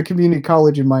the community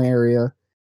college in my area,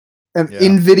 and Yeah.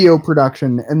 in video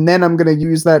production, and then I'm gonna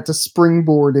use that to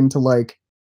springboard into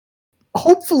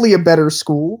hopefully a better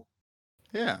school.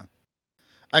 Yeah,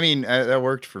 I mean that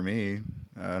worked for me.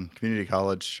 Community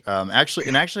college, actually,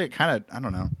 it kind of I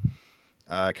don't know,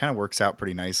 it kind of works out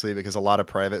pretty nicely because a lot of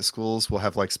private schools will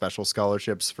have special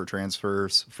scholarships for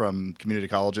transfers from community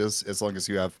colleges as long as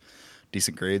you have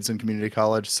decent grades in community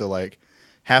college. So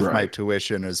half my Right.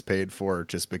 tuition is paid for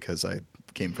just because I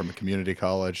came from a community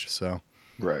college. So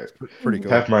Right. pretty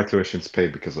cool. Half my tuition's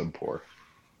paid because I'm poor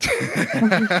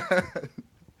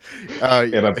Uh,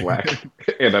 and I'm black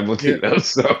and I'm Latino.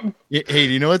 So Hey, do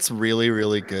you know what's really,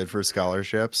 really good for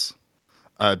scholarships?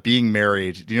 Being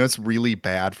married. Do you know what's really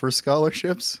bad for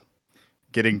scholarships?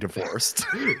 Getting divorced.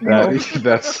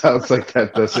 that sounds like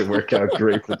that doesn't work out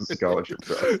great for the scholarship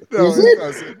process. No, Is it it?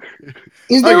 doesn't.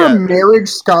 Is Oh, there yeah. a marriage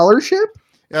scholarship?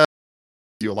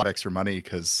 You a lot extra money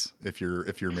because if you're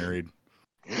married,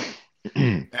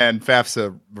 and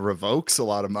FAFSA revokes a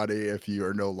lot of money if you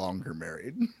are no longer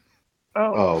married.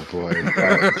 Oh. Oh boy.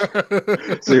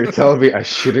 So you're telling me I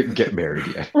shouldn't get married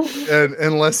yet? And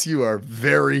unless you are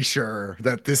very sure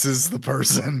that this is the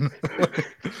person.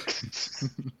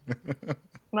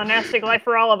 Monastic life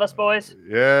for all of us, boys.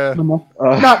 Yeah.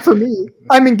 Not for me.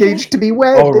 I'm engaged to be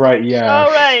wed. Oh right, yeah.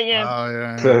 Oh, right, yeah. Oh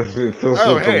yeah. Those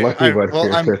Oh, are the hey, lucky one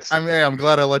here. I'm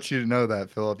glad I let you know that,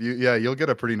 Philip. You'll get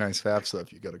a pretty nice FAFSA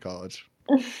if you go to college.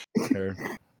 Here.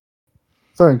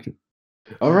 Thank you.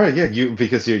 All right, yeah,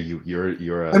 because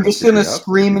you're. I'm just gonna yeah.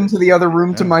 scream into the other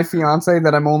room to Yeah. my fiance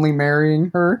that I'm only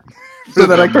marrying her so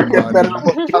that I can get better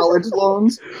college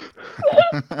loans.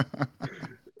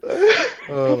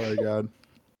 Oh my god.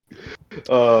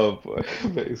 Oh boy,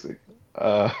 amazing.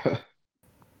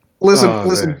 Listen, Oh,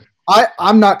 listen. man.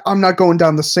 I'm not going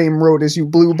down the same road as you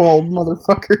blue balled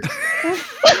motherfucker.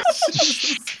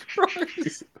 Jesus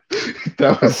Christ.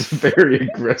 That was very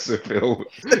aggressive, Phil.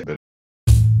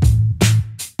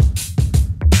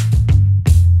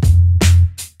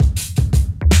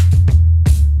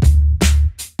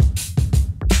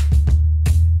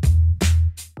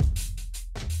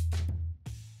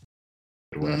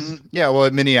 Yeah, well,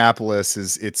 Minneapolis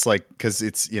it's because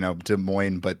it's Des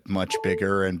Moines, but much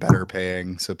bigger and better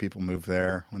paying, so people move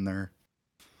there when they're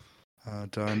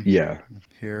done Yeah.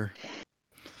 here.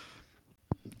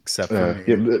 Except for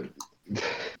me.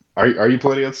 Are you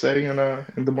planning on staying in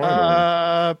Des Moines?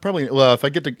 or- Probably. Well, if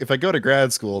I go to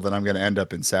grad school, then I'm going to end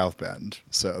up in South Bend,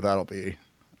 so that'll be.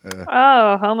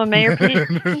 Oh, home of Mayor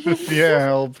Pete. Yeah,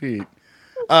 old Pete.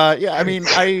 Yeah, I mean,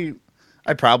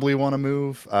 I probably want to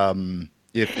move.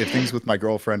 If things with my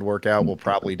girlfriend work out, we'll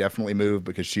probably definitely move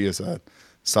because she is a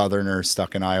Southerner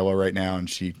stuck in Iowa right now, and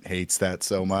she hates that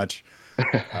so much.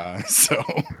 So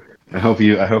I hope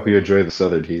you enjoy the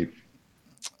southern heat.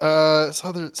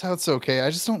 South's okay. I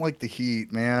just don't like the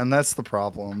heat, man. That's the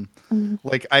problem.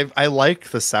 Like I like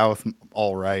the South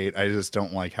all right. I just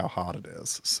don't like how hot it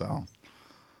is. So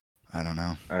I don't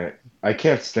know. I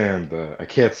can't stand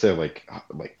like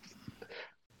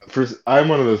I'm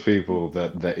one of those people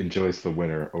that enjoys the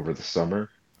winter over the summer.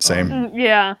 Same.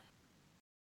 Yeah.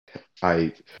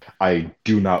 I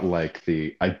don't like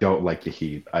the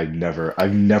heat. I've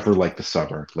never liked the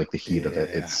summer, like the heat of it.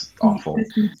 Yeah. It's awful.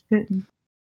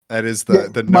 That is Yeah,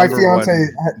 the my number fiance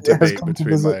one has debate come to between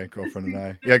visit. my girlfriend and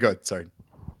I. Yeah, go ahead. Sorry.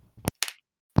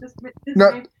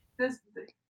 No.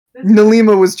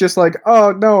 Nalima was just like,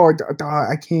 "Oh no,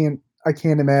 I can't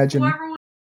imagine Whoever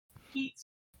heat,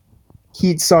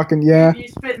 heat sucking." Yeah, you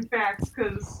spitting facts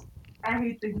because I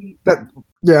hate the heat.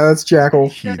 yeah, that's Jackal.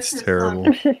 Heat's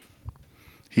terrible.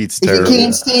 Heat's If you terrible.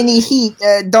 can't stand the heat,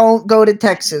 don't go to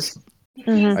Texas.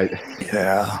 Mhm.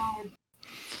 Yeah.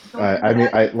 I mean,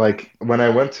 I like when I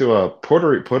went to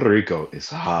Puerto Rico is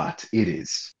hot. It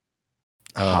is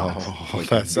hot. Oh, Like,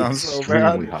 that sounds so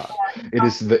extremely bad. hot. It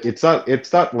is it's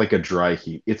not like a dry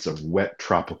heat. It's a wet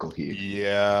tropical heat.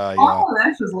 Yeah, yeah.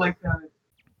 Bangladesh is like that.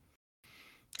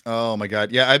 Oh my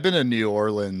god. Yeah, I've been to New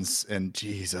Orleans and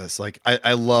Jesus, like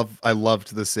I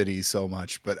loved the city so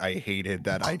much, but I hated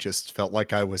that I just felt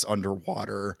like I was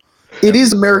underwater. It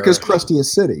is America's everywhere.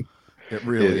 crustiest city. It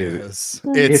really It is.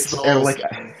 It's It's the and whole like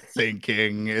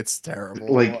thinking. It's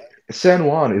terrible. like San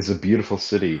Juan is a beautiful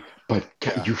city, but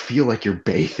Yeah. you feel like you're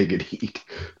bathing in heat.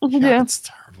 Yeah. It's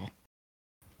terrible.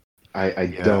 I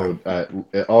Yeah.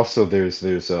 don't. Also, there's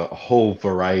a whole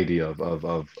variety of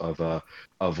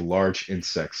large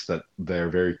insects that they're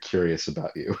very curious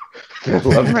about you. They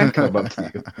love to come up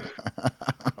to you.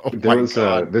 Oh There my was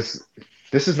god.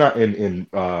 this is not in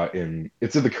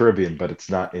it's in the Caribbean, but it's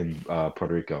not in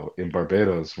Puerto Rico. In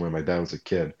Barbados, where my dad was a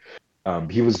kid,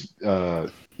 he was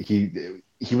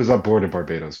he was on board in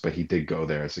Barbados, but he did go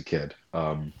there as a kid.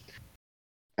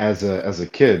 As a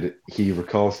kid, he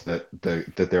recalls that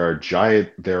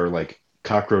there are like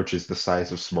cockroaches the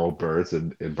size of small birds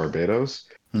in Barbados,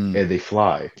 Hmm. and they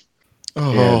fly.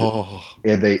 Oh.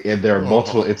 And there are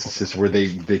multiple Oh. instances where they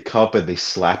come and they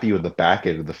slap you in the back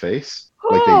and in the face.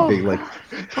 Like they like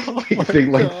Oh they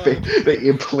my like God. they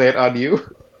implant on you.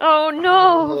 Oh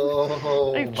no!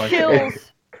 Oh I have my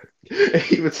chills. And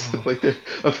he was like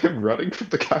of him running from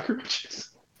the cockroaches.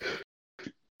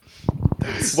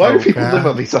 That's Why so do people live bad.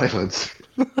 on these islands?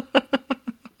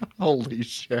 Holy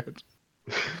shit.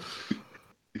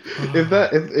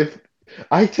 If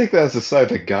I take that as a sign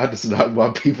that God does not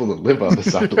want people to live on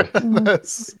this island.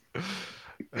 That's-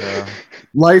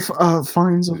 Life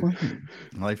finds a way.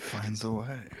 life finds a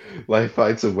way. Life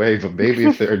finds a way, but maybe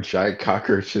if there are giant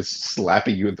cockroaches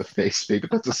slapping you in the face, maybe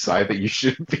that's a sign that you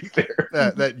shouldn't be there.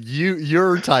 That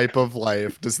your type of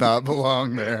life does not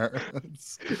belong there.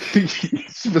 That's-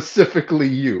 Specifically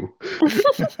you.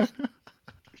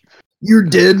 You're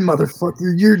dead,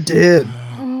 motherfucker. You're dead.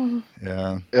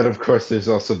 Yeah. And of course, there's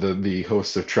also the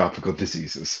host of tropical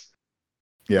diseases.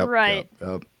 Yep. Right.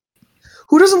 Yep.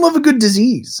 Who doesn't love a good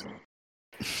disease?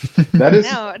 That is.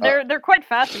 No, they're quite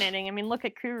fascinating. I mean, look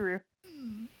at Kuru.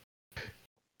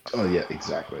 Oh yeah,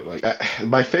 exactly. Like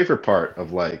my favorite part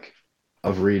of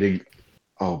reading.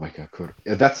 Oh my god,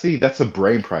 that's a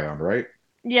brain prion, right?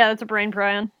 Yeah, that's a brain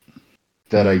prion.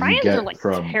 That you Prions get are like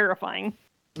from. terrifying.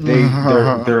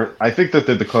 They're I think that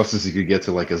they're the closest you could get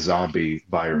to like a zombie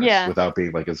virus Yeah. without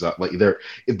being like a zombie. Like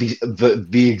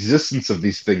the existence of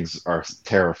these things are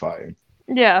terrifying.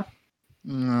 Yeah.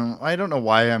 No, I don't know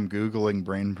why I'm googling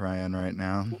brain prion right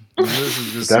now. This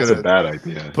is just That's a gonna bad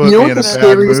idea. put You know me what in the a bad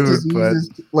scariest mood, disease but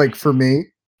is like for me?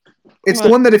 It's the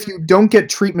What? one that if you don't get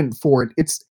treatment for it,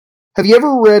 it's. Have you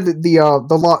ever read the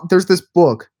law? There's this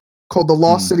book called The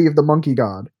Lost City of the Monkey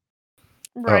God,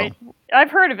 Right. I've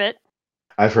heard of it.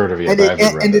 I've heard of it, and but I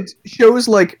haven't read it. it shows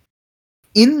like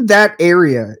in that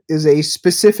area is a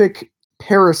specific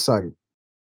parasite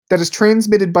that is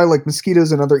transmitted by like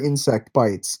mosquitoes and other insect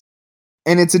bites,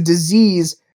 and it's a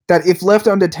disease that if left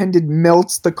unattended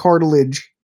melts the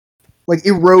cartilage, like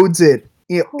erodes it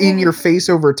in your face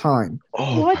over time.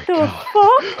 Oh What my the god. fuck?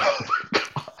 Oh my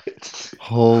god.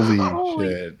 holy Holy-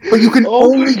 shit. But you can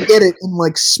Oh my only God. get it in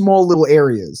like small little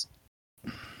areas.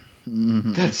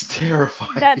 Mhm. That's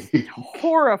terrifying. That's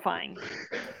horrifying.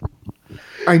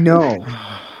 I know.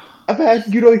 I've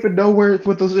had you don't even know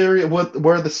what those areas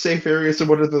where are the safe areas and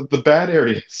what are the bad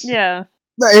areas. Yeah.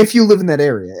 If you live in that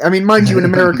area. I mean, mind you, in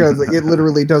America, it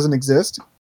literally doesn't exist.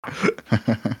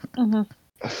 Mhm.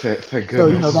 Thank So,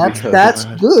 goodness. you know, that's because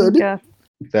good. Yeah.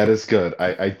 that is good.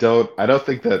 I don't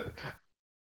think that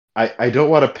I don't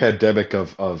want a pandemic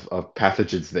of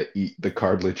pathogens that eat the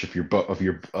cartilage of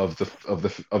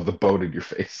the bone in your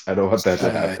face. I don't want that to I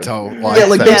happen. don't Yeah,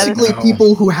 like that. basically No.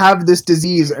 people who have this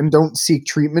disease and don't seek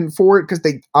treatment for it because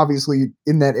they obviously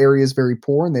in that area is very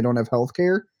poor and they don't have health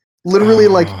care. Literally,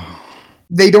 like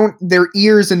they don't. Their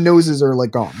ears and noses are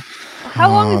like gone. How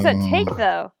long does that take,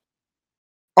 though?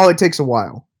 Oh, it takes a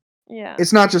while. Yeah.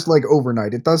 It's not just like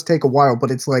overnight. It does take a while, but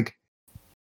it's like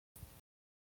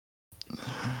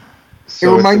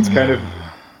So reminds it's kind of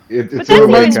But it's that's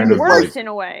reminds even me of, worse like- in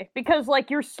a way because, like,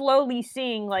 you're slowly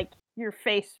seeing like your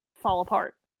face fall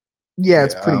apart. yeah,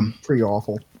 it's Yeah. pretty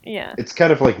awful. Yeah. it's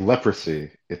kind of like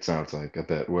leprosy. It sounds like a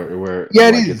bit where Yeah,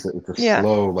 it like, is. It's a Yeah.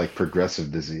 slow like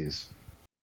progressive disease.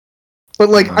 But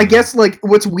like, I guess like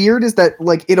what's weird is that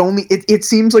like it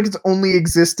seems like its only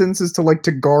existence is to like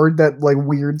to guard that like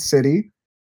weird city.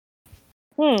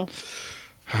 Hmm.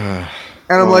 And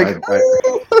I'm Oh, like,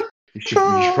 You should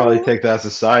probably take that as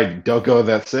a sign. Don't go to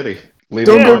that city. Leave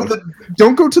Don't it go alone. to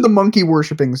don't go to the monkey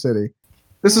worshipping city.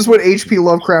 This is what H.P.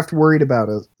 Lovecraft worried about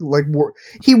us.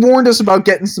 He warned us about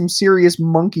getting some serious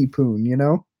monkey poon. You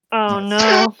know. Oh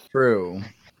no. True.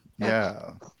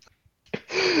 Yeah.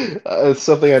 It's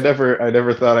something I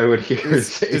never thought I would hear.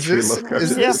 Is H.P. this, Lovecraft.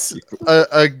 is this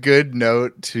a good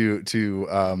note to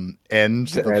end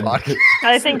the end. podcast?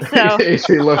 I think so.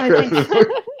 H.P. Lovecraft. I think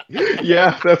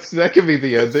Yeah, that could be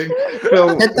the ending.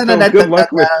 Phil, good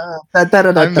luck with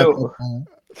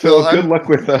Phil. Good luck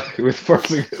with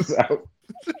parsing this out.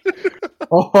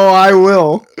 Oh, I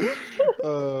will.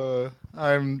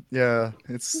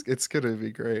 It's gonna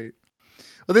be great.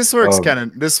 Well, this works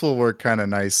Um, this will work kind of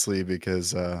nicely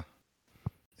because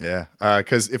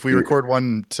because if we record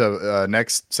one to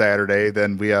next Saturday,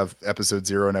 then we have episode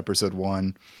 0 and episode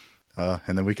 1,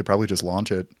 and then we could probably just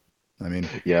launch it. I mean,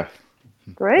 Yeah,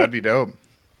 Great. that'd be dope.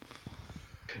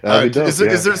 that'd be dope, Is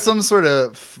there some sort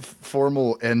of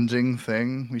formal ending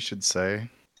thing we should say?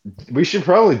 We should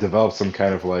probably develop some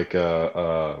kind of like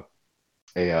an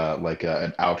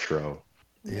outro.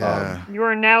 Yeah, You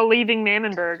are now leaving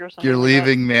Mammonburg or something. you're like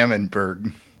leaving Mammonburg.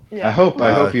 that. I Yeah.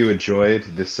 hope you enjoyed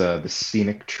this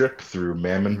scenic trip through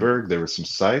Mammonburg. There were some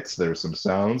sights, there were some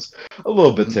sounds, a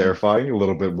little bit terrifying, a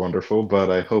little bit wonderful, but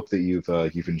I hope that you've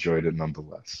enjoyed it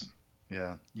nonetheless.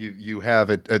 Yeah, you have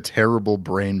a terrible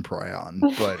brain prion,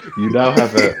 but You now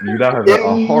have a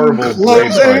horrible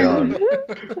brain prion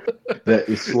that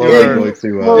is slowly Yeah. going to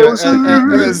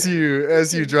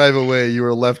as you drive away, you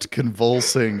are left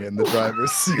convulsing in the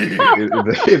driver's seat. in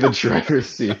the driver's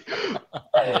seat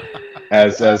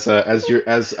as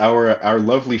our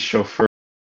lovely chauffeur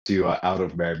you out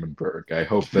of Mammonburg. I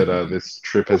hope that this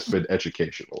trip has been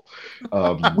educational.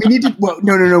 We need to. Well,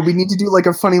 no. We need to do like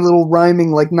a funny little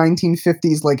rhyming, like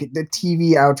 1950s, like the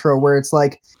TV outro where it's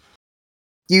like,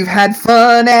 "You've had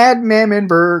fun at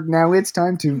Mammonburg. Now it's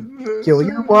time to kill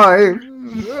your wife."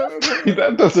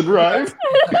 That doesn't rhyme.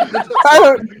 I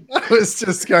don't. That was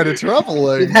just kind of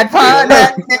troubling. You've had fun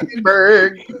at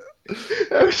Mammonburg.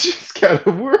 I was just kind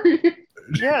of worried.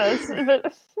 Yes,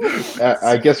 but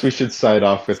I guess we should sign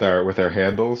off with our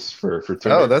handles for Twitter.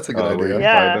 Oh, that's a good where you idea. can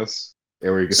Yeah. find us.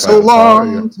 And where you can So find us.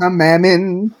 long to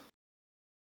Mammon.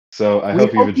 So I We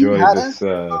hope you've hope you enjoyed had this.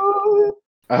 a-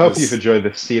 I hope This- you've enjoyed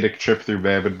this scenic trip through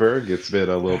Mammonburg. It's been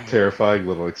a little terrifying, a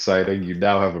little exciting. You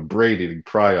now have a brain-eating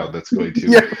prion that's going to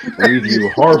Yeah. leave you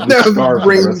horribly No, scarred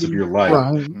for the rest of brain your life.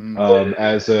 Rhyme. Mm.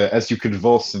 As you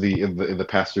convulse in the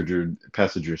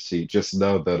passenger seat, just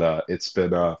know that it's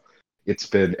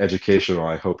been educational.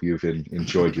 I hope you've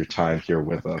enjoyed your time here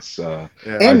with us. Yeah.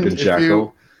 And I've been if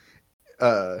Jackal.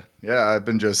 I've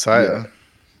been Josiah.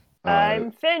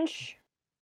 I'm Finch.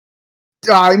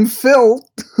 I'm Phil.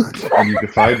 And you can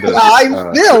find us.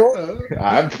 I'm Phil.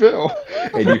 I'm Phil,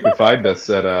 and you can find us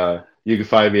at you can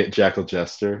find me at Jackal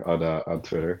Jester on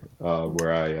Twitter,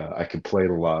 where I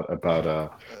complain a lot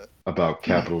about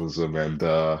capitalism and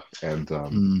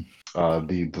Mm.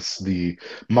 the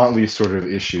motley sort of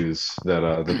issues that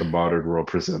the modern world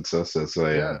presents us as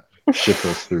a ship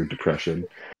us through depression.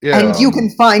 Yeah. And you can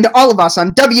find all of us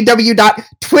on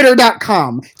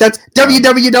www.twitter.com. That's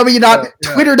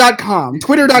www.twitter.com.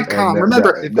 Twitter.com. And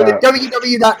Remember, that-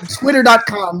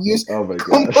 www.twitter.com. Use Oh my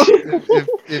gosh.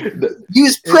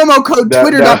 use promo code Now-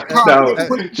 twitter.com. now- to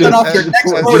put just- off your next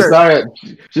just- order.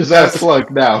 Josiah, plug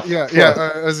now. Yeah.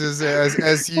 As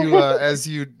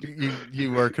you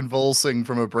are convulsing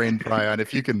from a brain prion,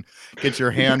 if you can get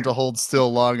your hand to hold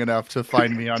still long enough to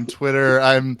find me on Twitter,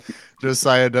 I'm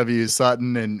Josiah W.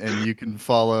 Sutton, and you can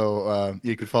follow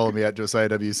me at Josiah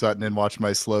W. Sutton and watch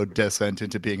my slow descent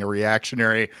into being a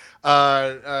reactionary.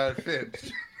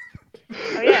 Finch.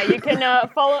 Oh yeah, you can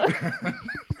follow.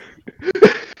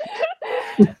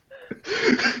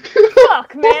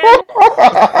 Fuck, man.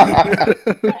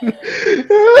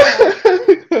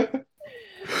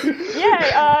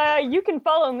 Yeah, you can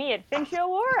follow me at Finchio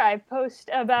War. I post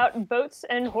about boats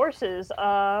and horses,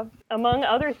 among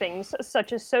other things,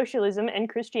 such as socialism and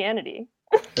Christianity.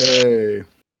 Hey.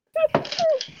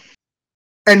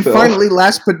 And Phil. finally,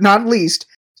 last but not least,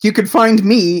 you can find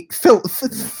me,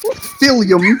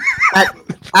 Philium,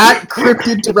 at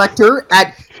Cryptid Director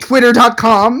at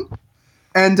twitter.com.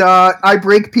 And I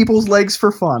break people's legs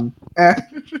for fun.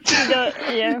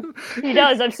 Yeah, he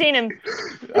does. I've seen him.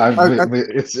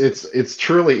 It's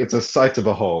truly a sight to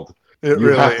behold. It You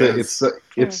really have to. is.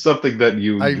 It's something that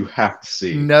you have to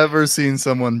see. Never seen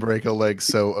someone break a leg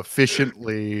so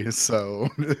efficiently. So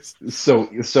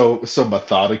So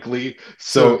methodically.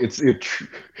 So it's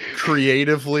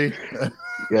creatively.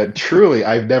 Yeah, truly,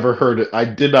 I've never heard it. I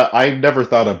never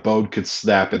thought a bone could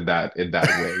snap in that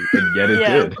way, and yet it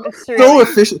did. It's So really...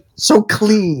 efficient, so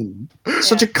clean,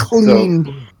 such a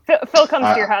clean. Phil comes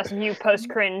to your house and you post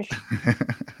cringe.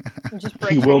 Just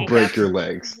He will break your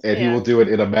legs, and he will do it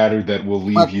in a manner that will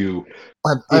leave you.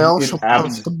 But I also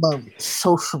post about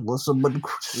socialism and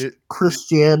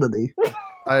Christianity.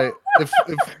 If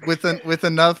with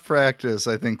enough practice,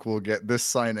 I think we'll get this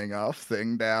signing off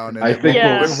thing down. And I think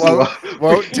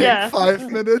won't take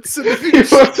 5 minutes.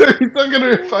 He's not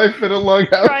gonna do a 5-minute long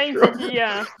outro.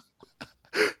 Yeah.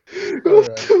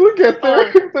 We'll get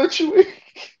there eventually.